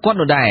របស់ពួកគាត់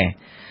នោះដែរ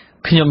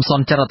ខ្ញុំស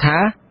នចរថា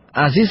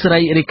អាស៊ីសេ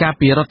រីរាយការណ៍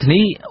ពីរដ្ឋធា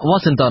នី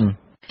Washington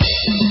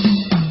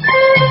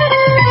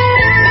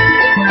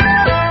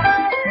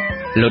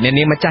លោកអ្នក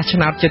នាងម្ចាស់ឆ្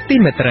នោតជាទី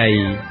មេត្រី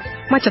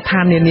មជ្ឈដ្ឋា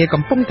ននានា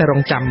កំពុងតែរ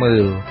ងចាំមើ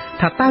ល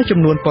ថាតើចំ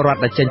នួនពលរដ្ឋ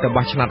ដែលចេញទៅ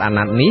បោះឆ្នោតអាណ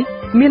ត្តិនេះ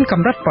មានក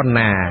ម្រិតប៉ុណ្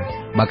ណា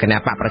បើគណៈ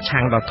បកប្រ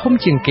ឆាំងដ៏ធំ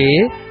ជាងគេ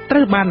ត្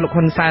រូវបានលោក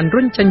ហ៊ុនសែន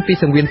រុញចេញពី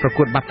សង្វៀនប្រ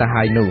កួតបាត់ទៅ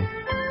ហើយនោះ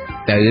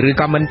ទៅឬ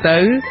ក៏មិនទៅ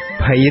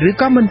ភ័យឬ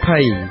ក៏មិនភ័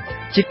យ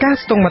ជាការ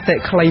ស្ទង់មតិ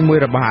ខ្លីមួយ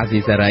របស់អាស៊ី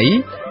សេរី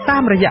តា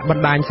មរយៈប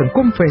ណ្ដាញសង្គ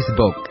ម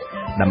Facebook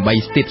ដើម្បី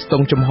ស្ទាបស្ទ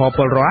ង់ជំហរព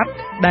លរដ្ឋ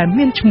ដែល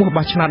មានឈ្មោះ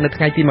បោះឆ្នោតនៅ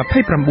ថ្ងៃទី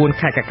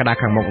29ខែកក្កដា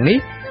ខាងមុខនេះ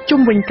ជុំ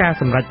វិញការ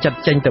សម្រេចចិត្ត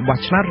ចេញទៅបោះ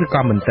ឆ្នោតឬ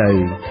ក៏មិនទៅ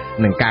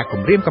និងការ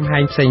គំរាមកំហែ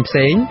ងផ្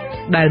សេងៗ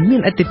ដែលមា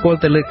នឥទ្ធិពល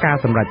ទៅលើការ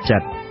សម្រេចចិ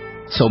ត្ត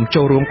សូម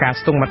ចូលរួមការ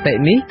ស្ទង់មតិ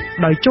នេះ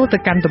ដោយចូលទៅ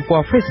កាន់ទំព័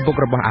រ Facebook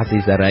របស់អាស៊ី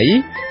សេរី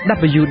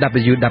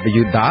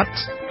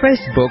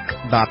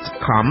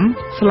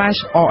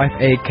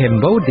www.facebook.com/RFA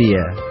Cambodia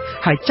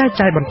ហើយចែក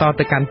ចាយបន្ត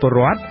ទៅកាន់ពលរ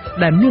ដ្ឋ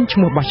ដែលមានឈ្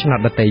មោះបោះឆ្នោត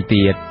ដទៃ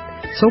ទៀត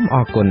សូមអ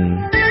រគុណ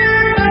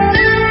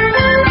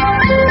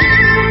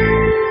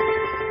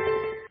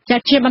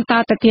ជាបន្ត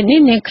ទៅទៀតនេះ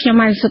នាងខ្ញុំ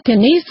ម៉ៃសុធា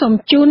នីសូម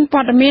ជូនព័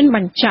ត៌មានប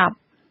ញ្ចប់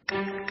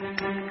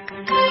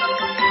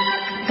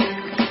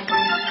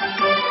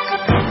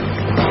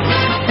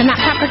គណៈ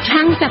បកប្រ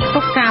ឆាំងចាត់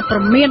ទុកការព្រ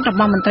មានរ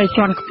បស់មន្ត្រី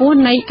ជាន់ខ្ពស់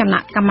នៃគណៈ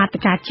កម្មាធិ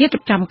ការជាតិរៀ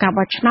បចំការ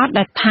បោះឆ្នោត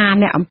ដែលថា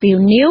អ្នកអំពាវ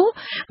នាវ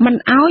មិន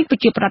អោយប្រ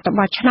ជាប្រដ្ឋ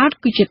បោះឆ្នោត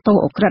គឺជាទោស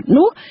អក្រិត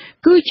នោះ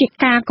គឺជា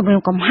ការគំរាម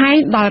កំហែង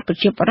ដល់ប្រ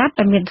ជាប្រដ្ឋ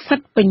ដែលមានសិ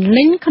ទ្ធិពេញ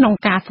លេញក្នុង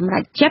ការសម្រេ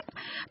ចចិត្ត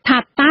ថា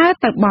តើ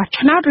ទៅបោះ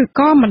ឆ្នោតឬ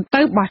ក៏មិន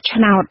ទៅបោះឆ្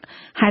នោត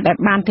ហើយដែល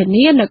បានធា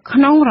នានៅក្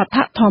នុងរដ្ឋ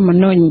ធម្ម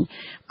នុញ្ញ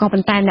ក៏ប៉ុ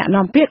ន្តែអ្នក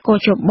នាំពាក្យកោ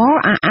ជបអះ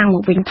អាងម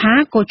កវិញថា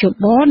កោជ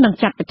បនឹង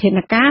ចាត់វិធាន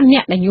ការអ្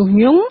នកដែលញុះ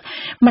ញង់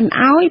មិន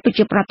អោយប្រ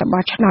ជាប្រដ្ឋ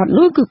បោះឆ្នោត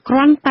នោះគឺគ្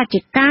រាន់តែជា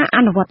ការអ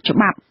នុវត្តច្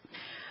បាប់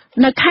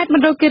នៅខេត្តម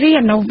ណ្ឌលគិរី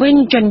នៅវិញ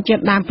ជនជា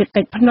តិដើមភាគ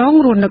តិចភ្នង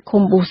រស់នៅ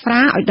ឃុំប៊ូស្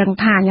រាឲ្យដឹង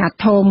ថាអាជ្ញា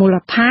ធរមូល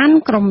ដ្ឋាន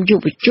ក្រមយុ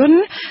វជន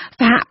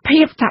សហ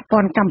ភាពសហព័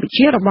ន្ធកម្ពុ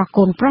ជារបស់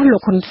កូនប្រុសលោ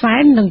កហ៊ុនសែ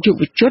ននិងយុ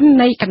វជន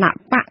នៃគណៈ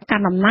បកកណ្ដា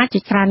លអំណាចជា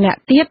ច្រើនអ្នក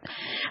ទៀត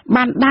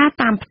បានដើរ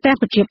តាមផ្ទះ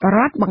ប្រជាពលរ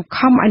ដ្ឋបង្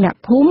ខំឲ្យអ្នក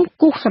ភូមិ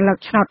គូសស្លឹក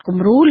ឆ្នោតគំ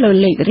រូលើ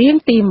លេខរៀង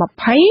ទី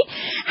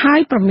20ហើយ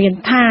ប្រមាន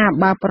ថា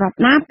បើប្រដ្ឋ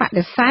ណាប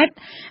ដិសេធ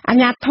អា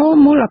ជ្ញាធរ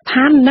មូលដ្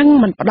ឋាននឹង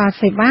មិនផ្ដល់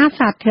សេវា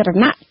សាធារ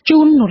ណៈជូ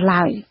ននោះ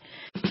ឡើយ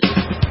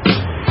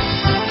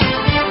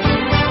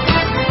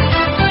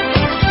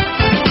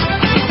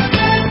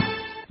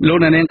លោក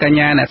អ្នកនាងកញ្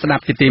ញាអ្នកស្ដា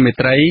ប់ជាទីមេ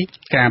ត្រី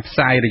ការផ្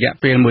សាយរយៈ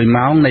ពេល1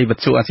ម៉ោងនៃវិ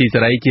ទ្យុអាស៊ីសេ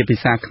រីជាភា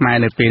សាខ្មែរ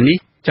នៅពេលនេះ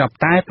ចប់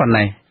តែប៉ុណ្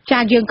ណេះ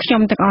ចា៎យើងខ្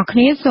ញុំទាំងអស់គ្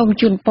នាសូម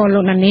ជូនពរលោ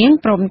កអ្នកនាង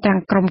ព្រមទាំង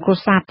ក្រុមគ្រួ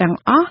សារទាំង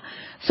អស់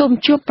សូម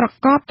ជួបប្រ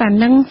កបតែ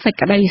នឹងសេច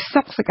ក្តី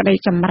សុខសេចក្តី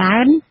ចម្រើ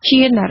ន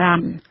ជានិរ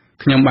ន្តរ៍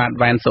ខ្ញុំបាទ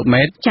វ៉ែនសុ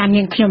មេតចា៎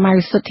នាងខ្ញុំម៉ៅ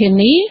សុធា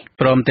នី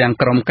ព្រមទាំង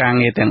ក្រុមការ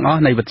ងារទាំងអ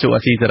ស់នៃវិទ្យុ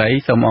អាស៊ីសេរី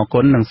សូមអរគុ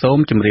ណនិងសូម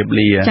ជម្រាប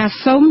លាចា៎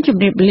សូមជ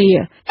ម្រាបលា